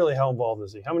 Really, how involved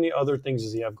is he? How many other things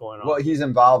does he have going on? Well, he's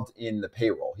involved in the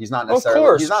payroll. He's not necessarily. Of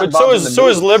course, he's not but so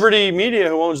is Liberty Media,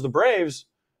 who owns the Braves.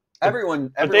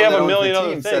 Everyone they have a million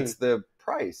other things. Sets the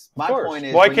price. My point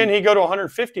is, why can't he go to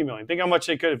 150 million? Think how much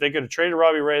they could if they could have traded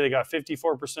Robbie Ray. They got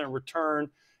 54% return,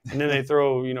 and then they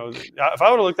throw. If I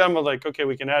would have looked at them, I'm like, okay,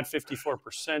 we can add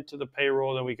 54% to the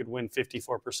payroll, then we could win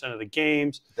 54% of the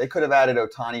games. They could have added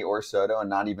Ohtani or Soto and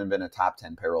not even been a top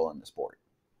 10 payroll in the sport.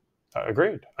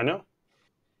 Agreed. I know,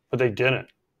 but they didn't.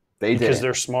 Because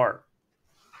they're smart.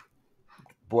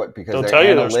 What? Because they'll their tell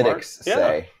you analytics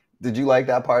say. Did you like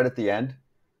that part at the end?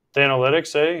 The analytics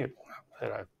say,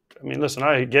 listen,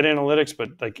 I get analytics,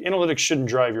 but analytics shouldn't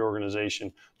drive your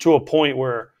organization to a point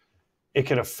where it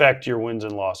can affect your wins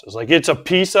and losses. It's a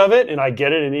piece of it, and I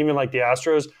get it. And even like the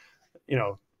Astros,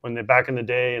 when they back in the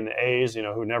day, and the A's,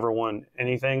 who never won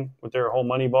anything with their whole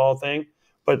Moneyball thing.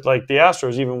 But like the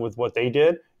Astros, even with what they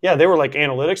did, yeah, they were like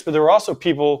analytics, but there were also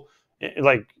people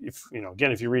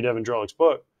if you read Evan Drellick's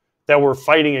book, that were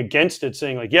fighting against it,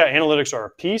 saying analytics are a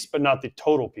piece, but not the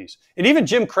total piece. And even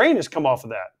Jim Crane has come off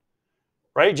of that,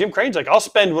 right? Jim Crane's like, I'll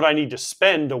spend what I need to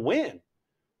spend to win.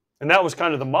 And that was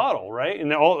kind of the model, right?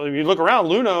 And you look around,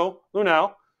 Lunau,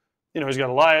 he's got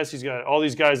Elias, he's got all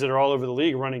these guys that are all over the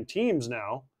league running teams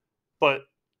now. But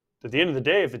at the end of the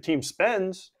day, if a team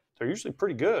spends, they're usually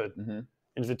pretty good. Mm-hmm. And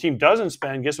if the team doesn't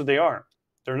spend, guess what they aren't?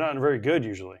 They're not very good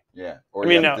usually. Yeah. Or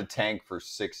you have to tank for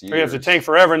 6 years. Or you have to tank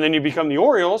forever, and then you become the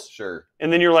Orioles. Sure.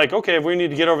 And then you're like, okay, if we need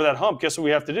to get over that hump, guess what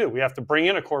we have to do? We have to bring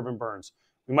in a Corbin Burns.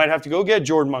 We might have to go get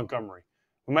Jordan Montgomery.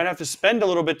 We might have to spend a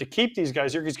little bit to keep these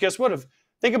guys here. Because guess what?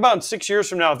 Think about in 6 years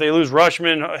from now, if they lose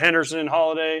Rushman, Henderson,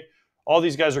 Holiday, all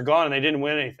these guys are gone and they didn't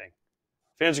win anything.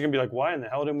 Fans are going to be like, why in the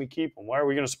hell didn't we keep them? Why are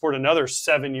we going to support another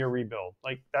 7-year rebuild?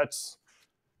 You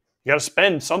got to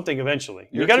spend something eventually.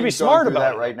 You got to be smart about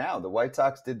that right now. The White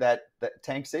Sox did that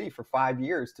Tank City for 5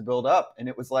 years to build up, and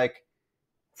it was like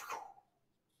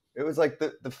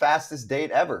the fastest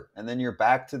date ever. And then you're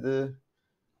back to the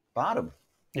bottom.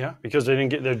 Yeah, because they didn't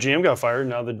get their GM got fired.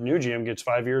 Now the new GM gets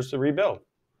 5 years to rebuild.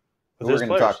 We're going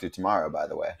to talk to tomorrow, by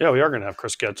the way. Yeah, we are going to have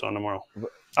Chris Getz on tomorrow.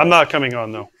 I'm not coming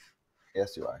on though.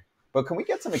 Yes, you are. But can we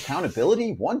get some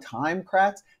accountability one time,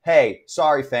 Kratz? Hey,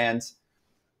 sorry, fans.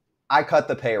 I cut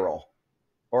the payroll,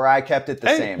 or I kept it the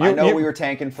same. We were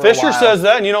tanking for a while. Fisher says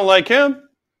that, and you don't like him?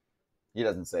 He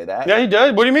doesn't say that. Yeah, he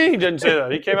does. What do you mean he didn't say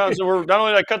that? He came out and said, not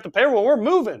only did I cut the payroll, we're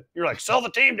moving. You're like, sell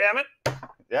the team, damn it.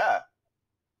 Yeah.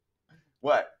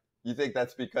 What? You think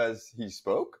that's because he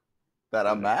spoke? That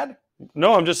I'm mad?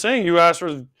 No, I'm just saying you asked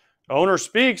for the owner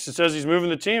speaks. It says he's moving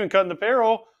the team and cutting the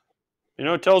payroll. You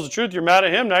know, it tells the truth. You're mad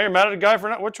at him. Now you're mad at a guy for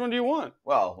not. Which one do you want?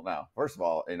 Well, no. First of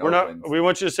all, we're not. We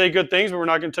want you to say good things, but we're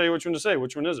not going to tell you which one to say.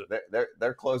 Which one is it?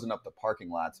 They're closing up the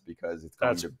parking lots because it's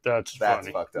going that's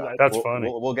funny. Fucked up. That's funny.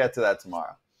 We'll get to that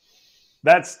tomorrow.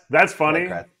 That's funny.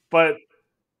 But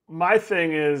my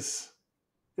thing is,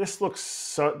 this looks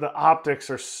so. The optics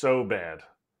are so bad.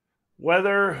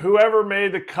 Whether whoever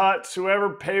made the cuts,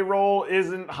 whoever payroll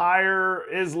isn't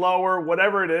higher, is lower,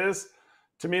 whatever it is,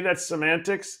 to me that's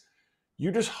semantics. You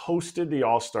just hosted the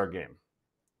All-Star game.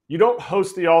 You don't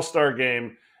host the All-Star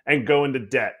game and go into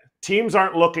debt. Teams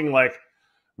aren't looking like,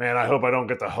 man, I hope I don't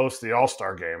get to host the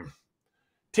All-Star game.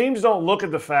 Teams don't look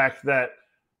at the fact that,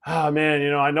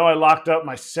 man, I know I locked up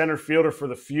my center fielder for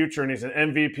the future and he's an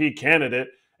MVP candidate,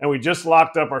 and we just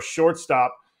locked up our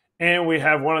shortstop, and we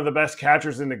have one of the best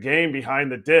catchers in the game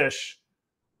behind the dish.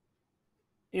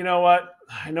 You know what?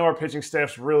 I know our pitching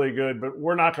staff's really good, but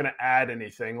we're not going to add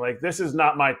anything. Like, this is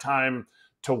not my time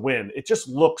to win. It just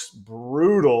looks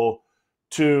brutal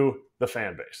to the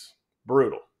fan base.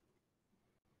 Brutal.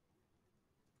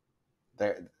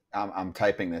 I'm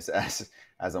typing this as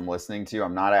I'm listening to you.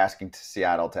 I'm not asking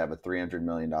Seattle to have a $300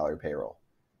 million payroll,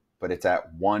 but it's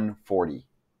at 140.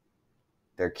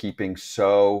 They're keeping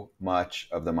so much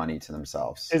of the money to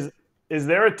themselves. Is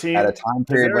there a team at a time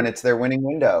period when it's their winning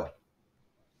window?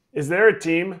 Is there a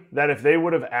team that if they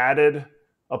would have added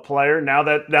a player, now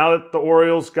that the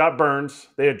Orioles got Burns,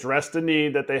 they addressed the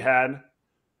need that they had?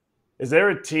 Is there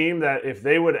a team that if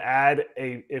they would have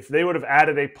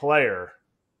added a player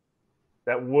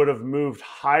that would have moved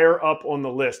higher up on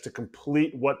the list to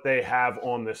complete what they have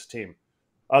on this team,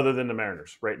 other than the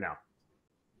Mariners right now?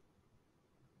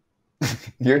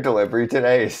 Your delivery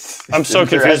today is I'm so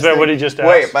confused by what he just asked.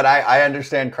 Wait, but I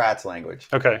understand Kratz language.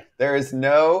 Okay. There is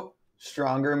no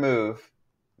stronger move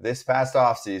this past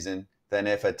offseason than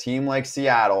if a team like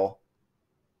Seattle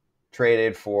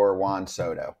traded for Juan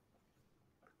Soto.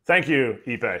 Thank you,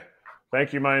 Ipe.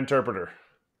 Thank you, my interpreter.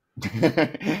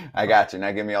 I got you.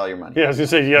 Now give me all your money. Yeah, I was going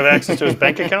to say, do you have access to his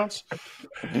bank accounts?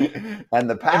 And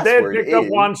the password if they had picked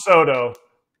up Juan Soto,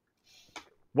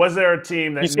 was there a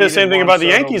team that you said the same thing about the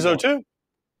Yankees, though, too.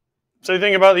 Same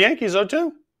thing about the Yankees, though,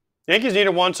 too. The Yankees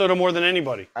needed Juan Soto more than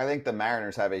anybody. I think the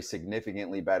Mariners have a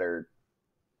significantly better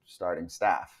starting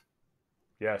staff.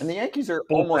 Yes. And the Yankees are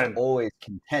almost always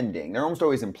contending. They're almost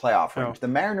always in playoff range. The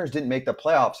Mariners didn't make the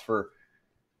playoffs for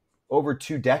over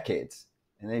 2 decades.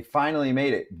 And they finally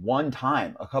made it one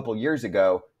time a couple years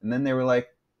ago. And then they were like,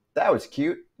 that was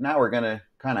cute. Now we're going to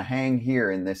kind of hang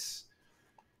here in this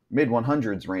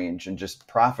mid-100s range and just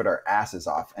profit our asses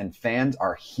off. And fans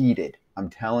are heated. I'm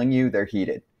telling you, they're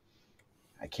heated.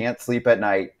 I can't sleep at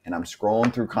night, and I'm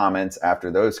scrolling through comments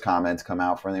after those comments come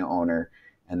out from the owner,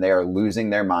 and they are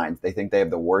losing their minds. They think they have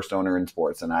the worst owner in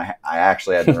sports. And I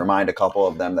actually had to remind a couple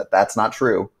of them that that's not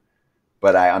true.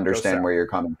 But I understand where you're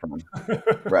coming from.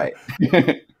 Right.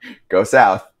 Go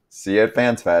South. See you at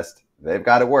Fans Fest. They've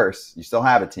got it worse. You still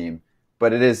have a team.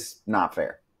 But it is not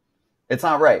fair. It's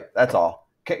not right. That's all.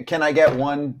 Can I get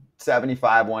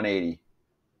 175, 180?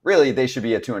 Really, they should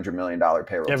be a $200 million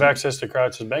payroll. You have access to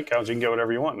Kratz's bank accounts. You can get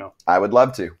whatever you want now. I would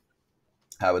love to.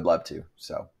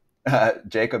 So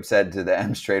Jacob said to the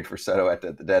M's trade for Soto at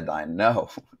the deadline.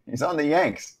 No, he's on the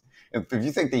Yanks. If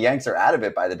you think the Yanks are out of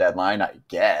it by the deadline, I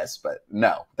guess. But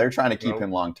no, they're trying to keep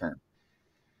him long term.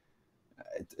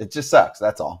 It just sucks.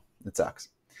 That's all. It sucks.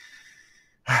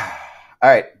 All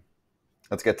right.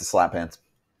 Let's get to slap hands.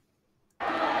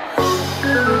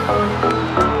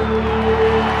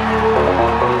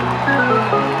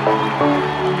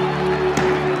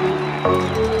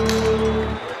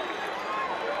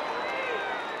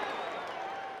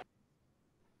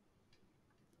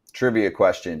 Trivia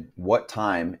question. What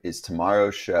time is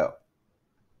tomorrow's show?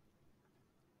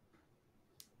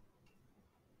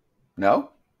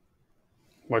 No?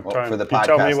 What time? For the Can you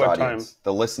tell me podcast what audience, time?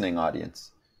 the listening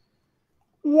audience.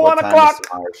 1 o'clock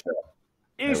Eastern.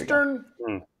 Eastern.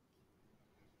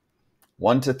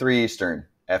 1 to 3 Eastern,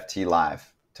 FT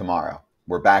Live tomorrow.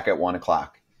 We're back at 1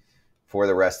 o'clock for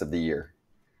the rest of the year.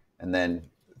 And then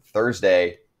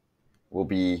Thursday will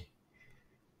be,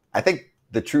 I think,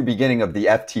 the true beginning of the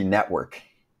FT network,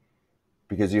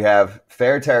 because you have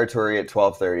fair territory at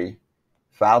 12:30,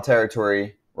 foul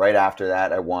territory right after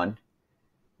that at 1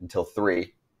 until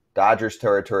 3. Dodgers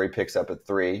territory picks up at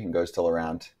 3 and goes till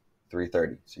around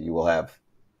 3:30. So you will have,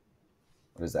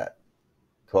 what is that?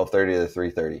 12:30 to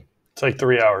 3:30. It's like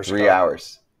 3 hours. 3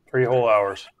 hours. 3 whole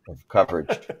hours of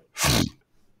coverage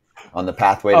on the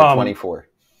pathway to 24.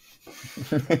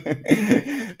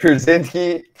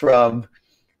 Pierzynski from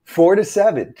 4 to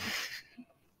 7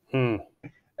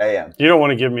 a.m. You don't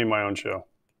want to give me my own show.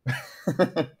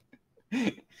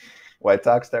 White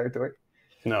Sox territory?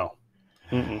 No.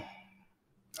 I'm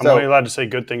So- only allowed to say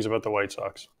good things about the White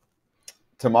Sox.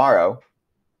 Tomorrow,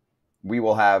 we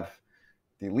will have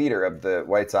the leader of the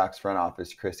White Sox front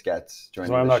office, Chris Getz,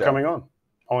 joining That's why I'm the not show. coming on.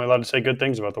 Only allowed to say good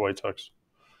things about the White Sox.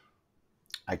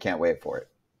 I can't wait for it.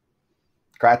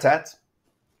 Kratz hats?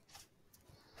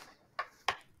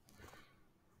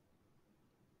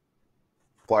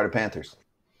 Florida Panthers.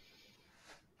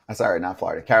 Sorry, not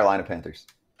Florida. Carolina Panthers.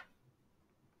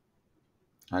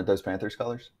 Aren't those Panthers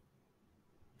colors?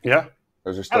 Yeah.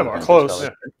 Those are still Panthers close. colors.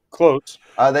 Yeah. Close.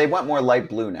 They went more light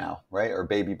blue now, right? Or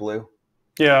baby blue.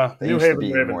 Yeah. They New used Haven to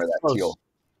be Ravens. more of that Close. teal.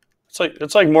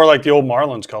 It's like more like the old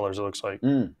Marlins colors, it looks like.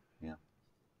 Yeah.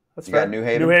 That's You fair. got New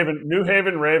Haven? New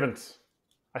Haven Ravens.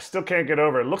 I still can't get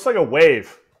over it. It looks like a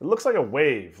wave. It looks like a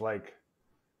wave. Like,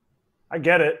 I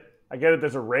get it.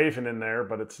 There's a raven in there,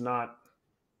 but it's not.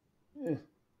 From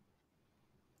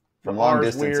The long R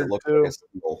is distance, it weird, looks too. like a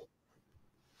seal.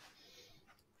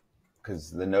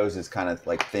 Because the nose is kind of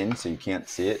like thin, so you can't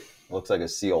see it. It looks like a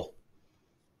seal.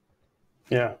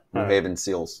 Yeah. New Haven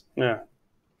Seals. Yeah.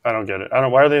 I don't get it.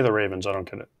 Why are they the Ravens? I don't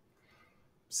get it.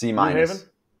 C-. New Haven?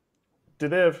 Do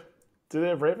they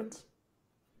have ravens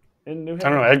in New Haven? I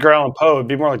don't know. Edgar Allan Poe would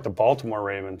be more like the Baltimore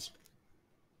Ravens.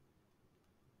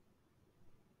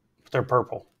 But they're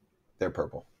purple. They're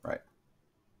purple, right.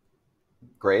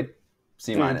 Grade?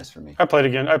 C- for me. I played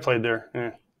again. I played there.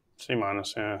 Yeah. C-.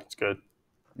 Yeah, it's good.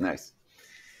 Nice.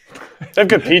 They have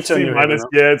good pizza in C-. New Haven, though.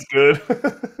 Yeah, it's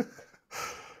good.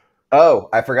 Oh,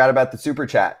 I forgot about the super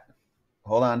chat.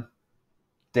 Hold on.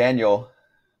 Daniel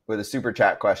with a super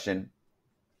chat question.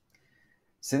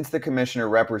 Since the commissioner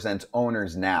represents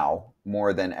owners now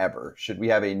more than ever, should we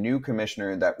have a new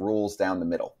commissioner that rules down the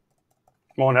middle?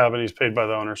 Won't happen. He's paid by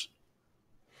the owners.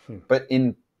 But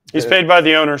He's paid by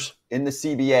the owners. in the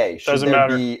CBA, should Doesn't there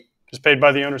matter. be He's paid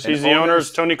by the owners. And He's the owners.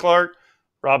 owners- Tony Clark,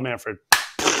 Rob Manfred.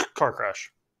 Car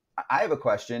crash. I have a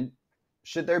question.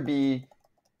 Should there be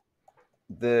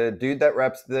the dude that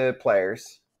reps the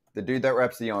players, the dude that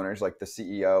reps the owners, like the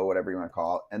CEO, whatever you want to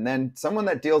call it, and then someone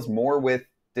that deals more with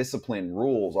discipline,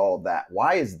 rules, all of that?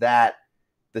 Why is that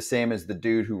the same as the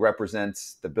dude who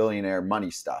represents the billionaire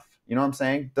money stuff? You know what I'm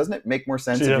saying? Doesn't it make more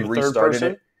sense So you if have you a third restarted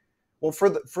person? it? Well, for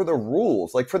the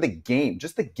rules, like for the game,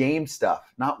 just the game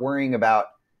stuff, not worrying about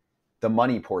the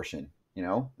money portion,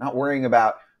 not worrying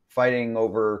about fighting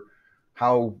over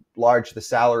how large the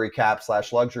salary cap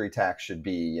 / luxury tax should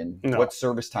be and what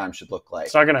service time should look like.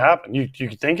 It's not going to happen. You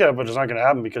can think of it, but it's not going to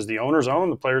happen because the owners own,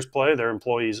 the players play, they're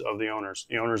employees of the owners.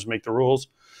 The owners make the rules.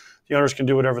 The owners can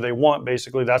do whatever they want,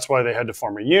 basically. That's why they had to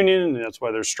form a union, and that's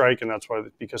why there's strike, and that's why,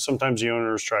 because sometimes the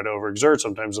owners try to overexert,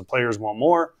 sometimes the players want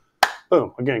more.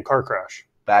 Boom, again, car crash.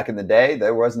 Back in the day,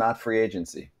 there was not free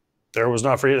agency. There was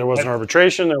not free. There wasn't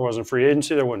arbitration. There wasn't free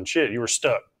agency. There wasn't shit. You were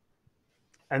stuck.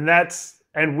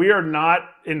 And we are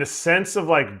not, in the sense of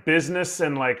like business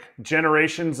and like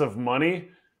generations of money,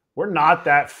 we're not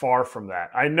that far from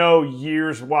that. I know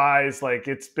years wise, like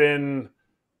it's been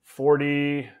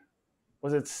 40,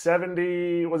 was it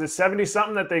 70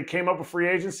 something that they came up with free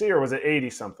agency, or was it 80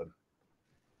 something?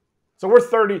 So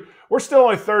we're still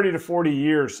only 30 to 40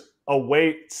 years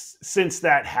away since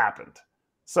that happened.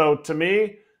 So to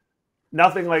me,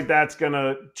 nothing like that's going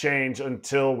to change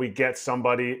until we get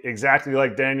somebody, exactly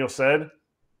like Daniel said,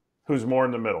 who's more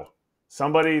in the middle.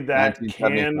 Somebody that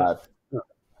can.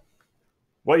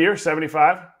 What year?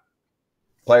 75?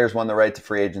 Players won the right to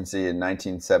free agency in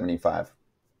 1975.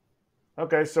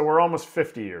 Okay, so we're almost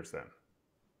 50 years then.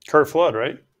 Kurt Flood,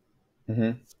 right?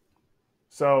 Mm-hmm.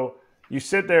 So you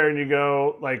sit there and you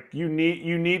go, like, you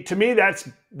need, to me, that's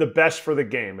the best for the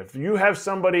game. If you have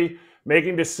somebody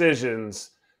making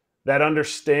decisions that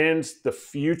understands the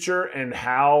future and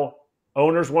how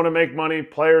owners want to make money,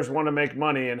 players want to make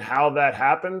money, and how that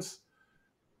happens,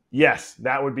 yes,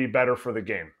 that would be better for the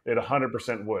game. It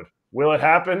 100% would. Will it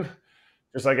happen?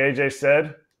 Just like AJ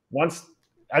said,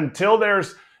 until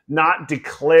there's not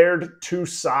declared two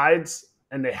sides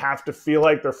and they have to feel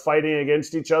like they're fighting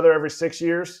against each other every 6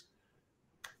 years,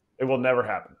 it will never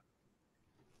happen.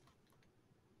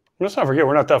 Let's not forget,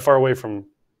 we're not that far away from.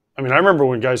 I mean, I remember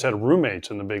when guys had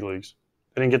roommates in the big leagues.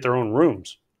 They didn't get their own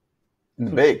rooms. In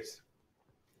the bigs.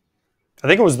 I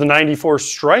think it was the 94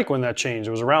 strike when that changed.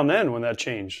 It was around then when that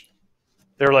changed.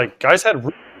 They were like, guys had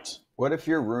roommates. What if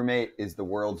your roommate is the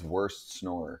world's worst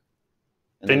snorer?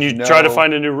 Then you try to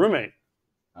find a new roommate.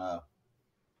 Oh.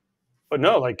 But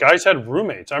no, like guys had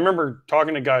roommates. I remember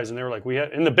talking to guys and they were like, we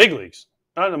had in the big leagues,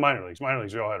 not in the minor leagues. Minor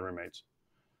leagues, we all had roommates.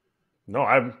 No,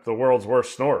 I'm the world's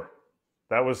worst snorer.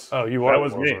 That was you are that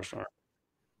was me.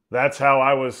 That's how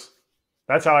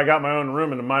I got my own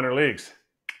room in the minor leagues.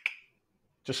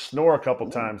 Just snore a couple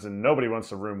times and nobody wants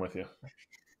to room with you.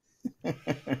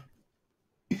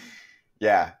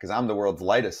 Yeah, because I'm the world's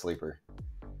lightest sleeper.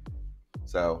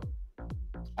 So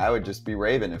I would just be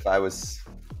Raven if I was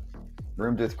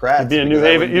roomed with Kratz. You'd be a New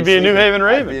Haven. You'd be a New Haven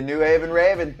Raven. I'd be a New Haven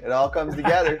Raven. It all comes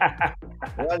together.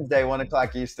 Wednesday, 1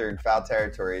 o'clock Eastern, Foul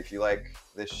Territory. If you like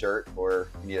this shirt or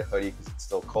you need a hoodie because it's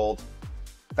still cold,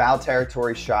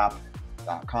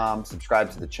 foulterritoryshop.com.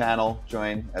 Subscribe to the channel,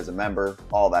 join as a member,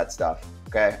 all that stuff.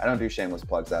 Okay, I don't do shameless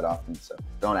plugs that often, so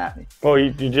don't at me. Well,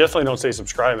 you definitely don't say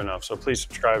subscribe enough, so please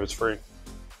subscribe. It's free.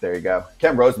 There you go.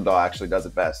 Ken Rosenthal actually does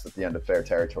it best at the end of Fair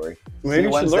Territory. Maybe See you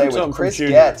Wednesday with Chris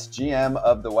Getz, GM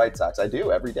of the White Sox. I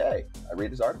do every day. I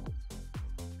read his articles.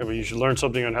 Yeah, but you should learn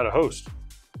something on how to host.